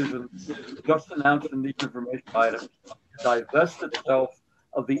WSU's decision just announced in these information items to divest itself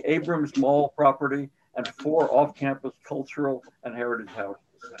of the Abrams Mall property and 4 off-campus cultural and heritage houses.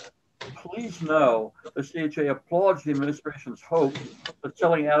 Please know the CHA applauds the administration's hope that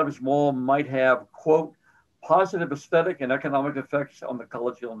selling Adams Mall might have, quote, positive aesthetic and economic effects on the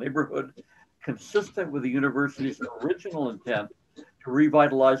College Hill neighborhood, consistent with the university's original intent to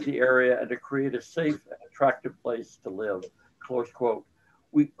revitalize the area and to create a safe and attractive place to live, close quote.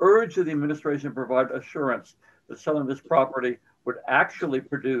 We urge that the administration provide assurance that selling this property would actually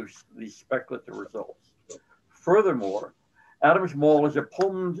produce these speculative results. Furthermore, Adams Mall is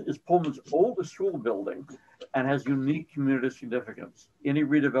Pullman's oldest school building and has unique community significance. Any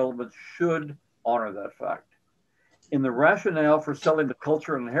redevelopment should honor that fact. In the rationale for selling the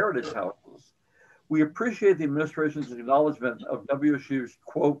culture and heritage houses, we appreciate the administration's acknowledgement of WSU's,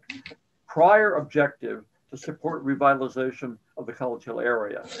 quote, prior objective to support revitalization of the College Hill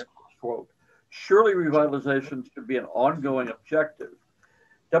area, quote. Surely revitalization should be an ongoing objective.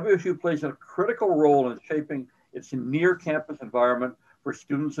 WSU plays a critical role in shaping its near-campus environment for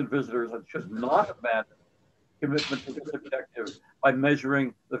students and visitors and should not abandon commitment to this objective by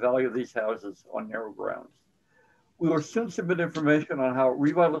measuring the value of these houses on narrow grounds. We will soon submit information on how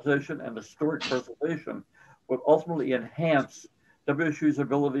revitalization and historic preservation would ultimately enhance WSU's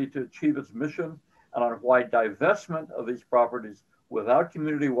ability to achieve its mission and on why divestment of these properties without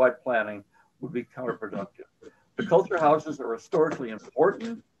community-wide planning would be counterproductive. The culture houses are historically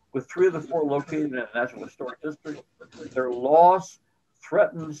important, with 3 of the 4 located in a National Historic District. Their loss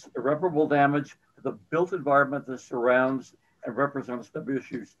threatens irreparable damage to the built environment that surrounds and represents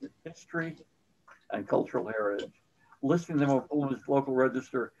WSU's history and cultural heritage. Listing them on Pullman's local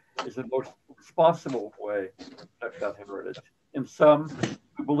register is the most responsible way to protect that heritage. In sum,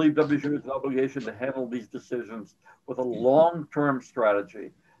 we believe WSU has an obligation to handle these decisions with a long-term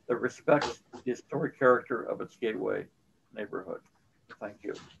strategy that respects the historic character of its gateway neighborhood. Thank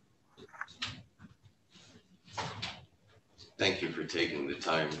you. Thank you for taking the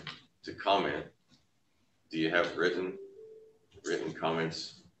time to comment. Do you have written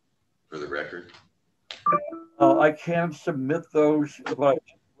comments for the record? I can submit those, but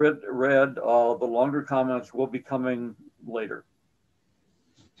read the longer comments will be coming later.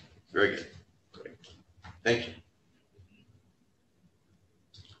 Very good. Great. Thank you.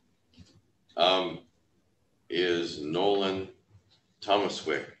 Is Nolan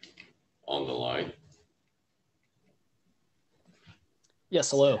Thomaswick on the line?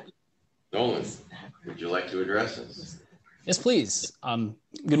 Yes, hello. Nolan, would you like to address us? Yes, please.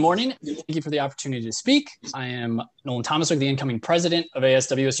 Good morning. Thank you for the opportunity to speak. I am Nolan Thomaswick, the incoming president of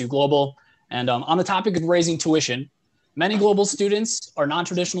ASWSU Global. And on the topic of raising tuition, many global students are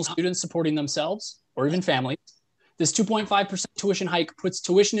non-traditional students supporting themselves or even families. This 2.5% tuition hike puts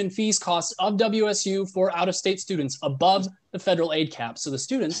tuition and fees costs of WSU for out-of-state students above the federal aid cap, so the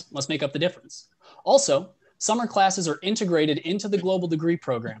students must make up the difference. Also, summer classes are integrated into the global degree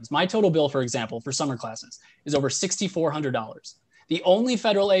programs. My total bill, for example, for summer classes is over $6,400. The only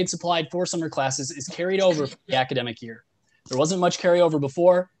federal aid supplied for summer classes is carried over for the academic year. There wasn't much carryover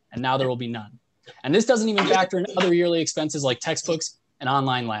before, and now there will be none. And this doesn't even factor in other yearly expenses like textbooks and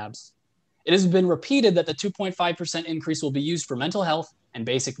online labs. It has been repeated that the 2.5% increase will be used for mental health and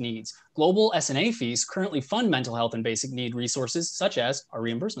basic needs. Global S&A fees currently fund mental health and basic need resources, such as our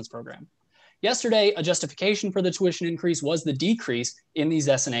reimbursements program. Yesterday, a justification for the tuition increase was the decrease in these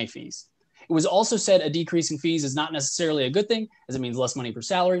S&A fees. It was also said a decrease in fees is not necessarily a good thing, as it means less money for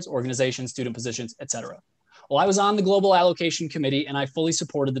salaries, organizations, student positions, etc. Well, I was on the Global Allocation Committee, and I fully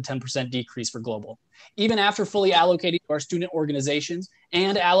supported the 10% decrease for Global. Even after fully allocating to our student organizations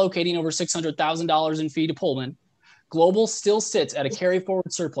and allocating over $600,000 in fee to Pullman, Global still sits at a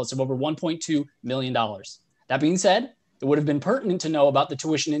carry-forward surplus of over $1.2 million. That being said, it would have been pertinent to know about the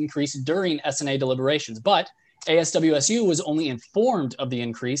tuition increase during S&A deliberations, but ASWSU was only informed of the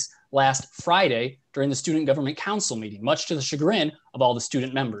increase last Friday during the Student Government Council meeting, much to the chagrin of all the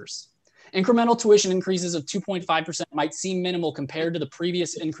student members. Incremental tuition increases of 2.5% might seem minimal compared to the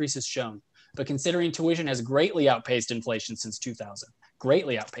previous increases shown, but considering tuition has greatly outpaced inflation since 2000,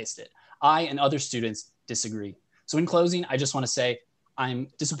 greatly outpaced it, I and other students disagree. So in closing, I just want to say, I'm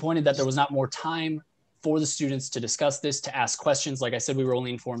disappointed that there was not more time for the students to discuss this, to ask questions. Like I said, we were only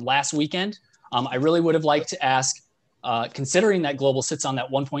informed last weekend. I really would have liked to ask, considering that Global sits on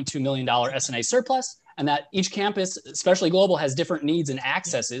that $1.2 million SNA surplus and that each campus, especially Global, has different needs and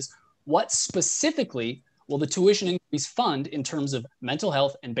accesses, what specifically will the tuition increase fund in terms of mental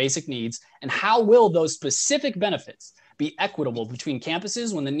health and basic needs, and how will those specific benefits be equitable between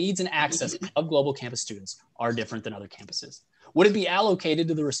campuses when the needs and access of Global campus students are different than other campuses? Would it be allocated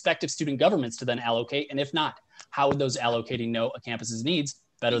to the respective student governments to then allocate? And if not, how would those allocating know a campus's needs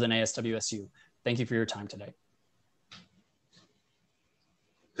better than ASWSU? Thank you for your time today.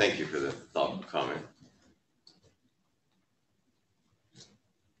 Thank you for the thoughtful comment.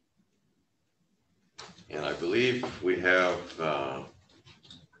 And I believe we have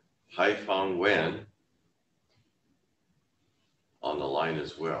Hai Fong Wen on the line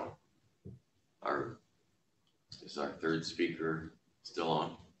as well. Is our third speaker still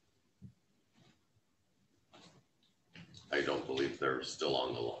on? I don't believe they're still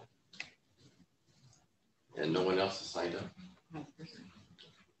on the line. And no one else has signed up?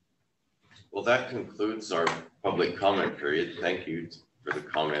 Well, that concludes our public comment period. Thank you for the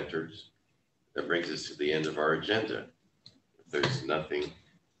commenters. That brings us to the end of our agenda. If there's nothing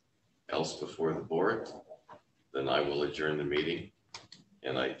else before the board, then I will adjourn the meeting.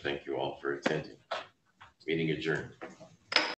 And I thank you all for attending. Meeting adjourned.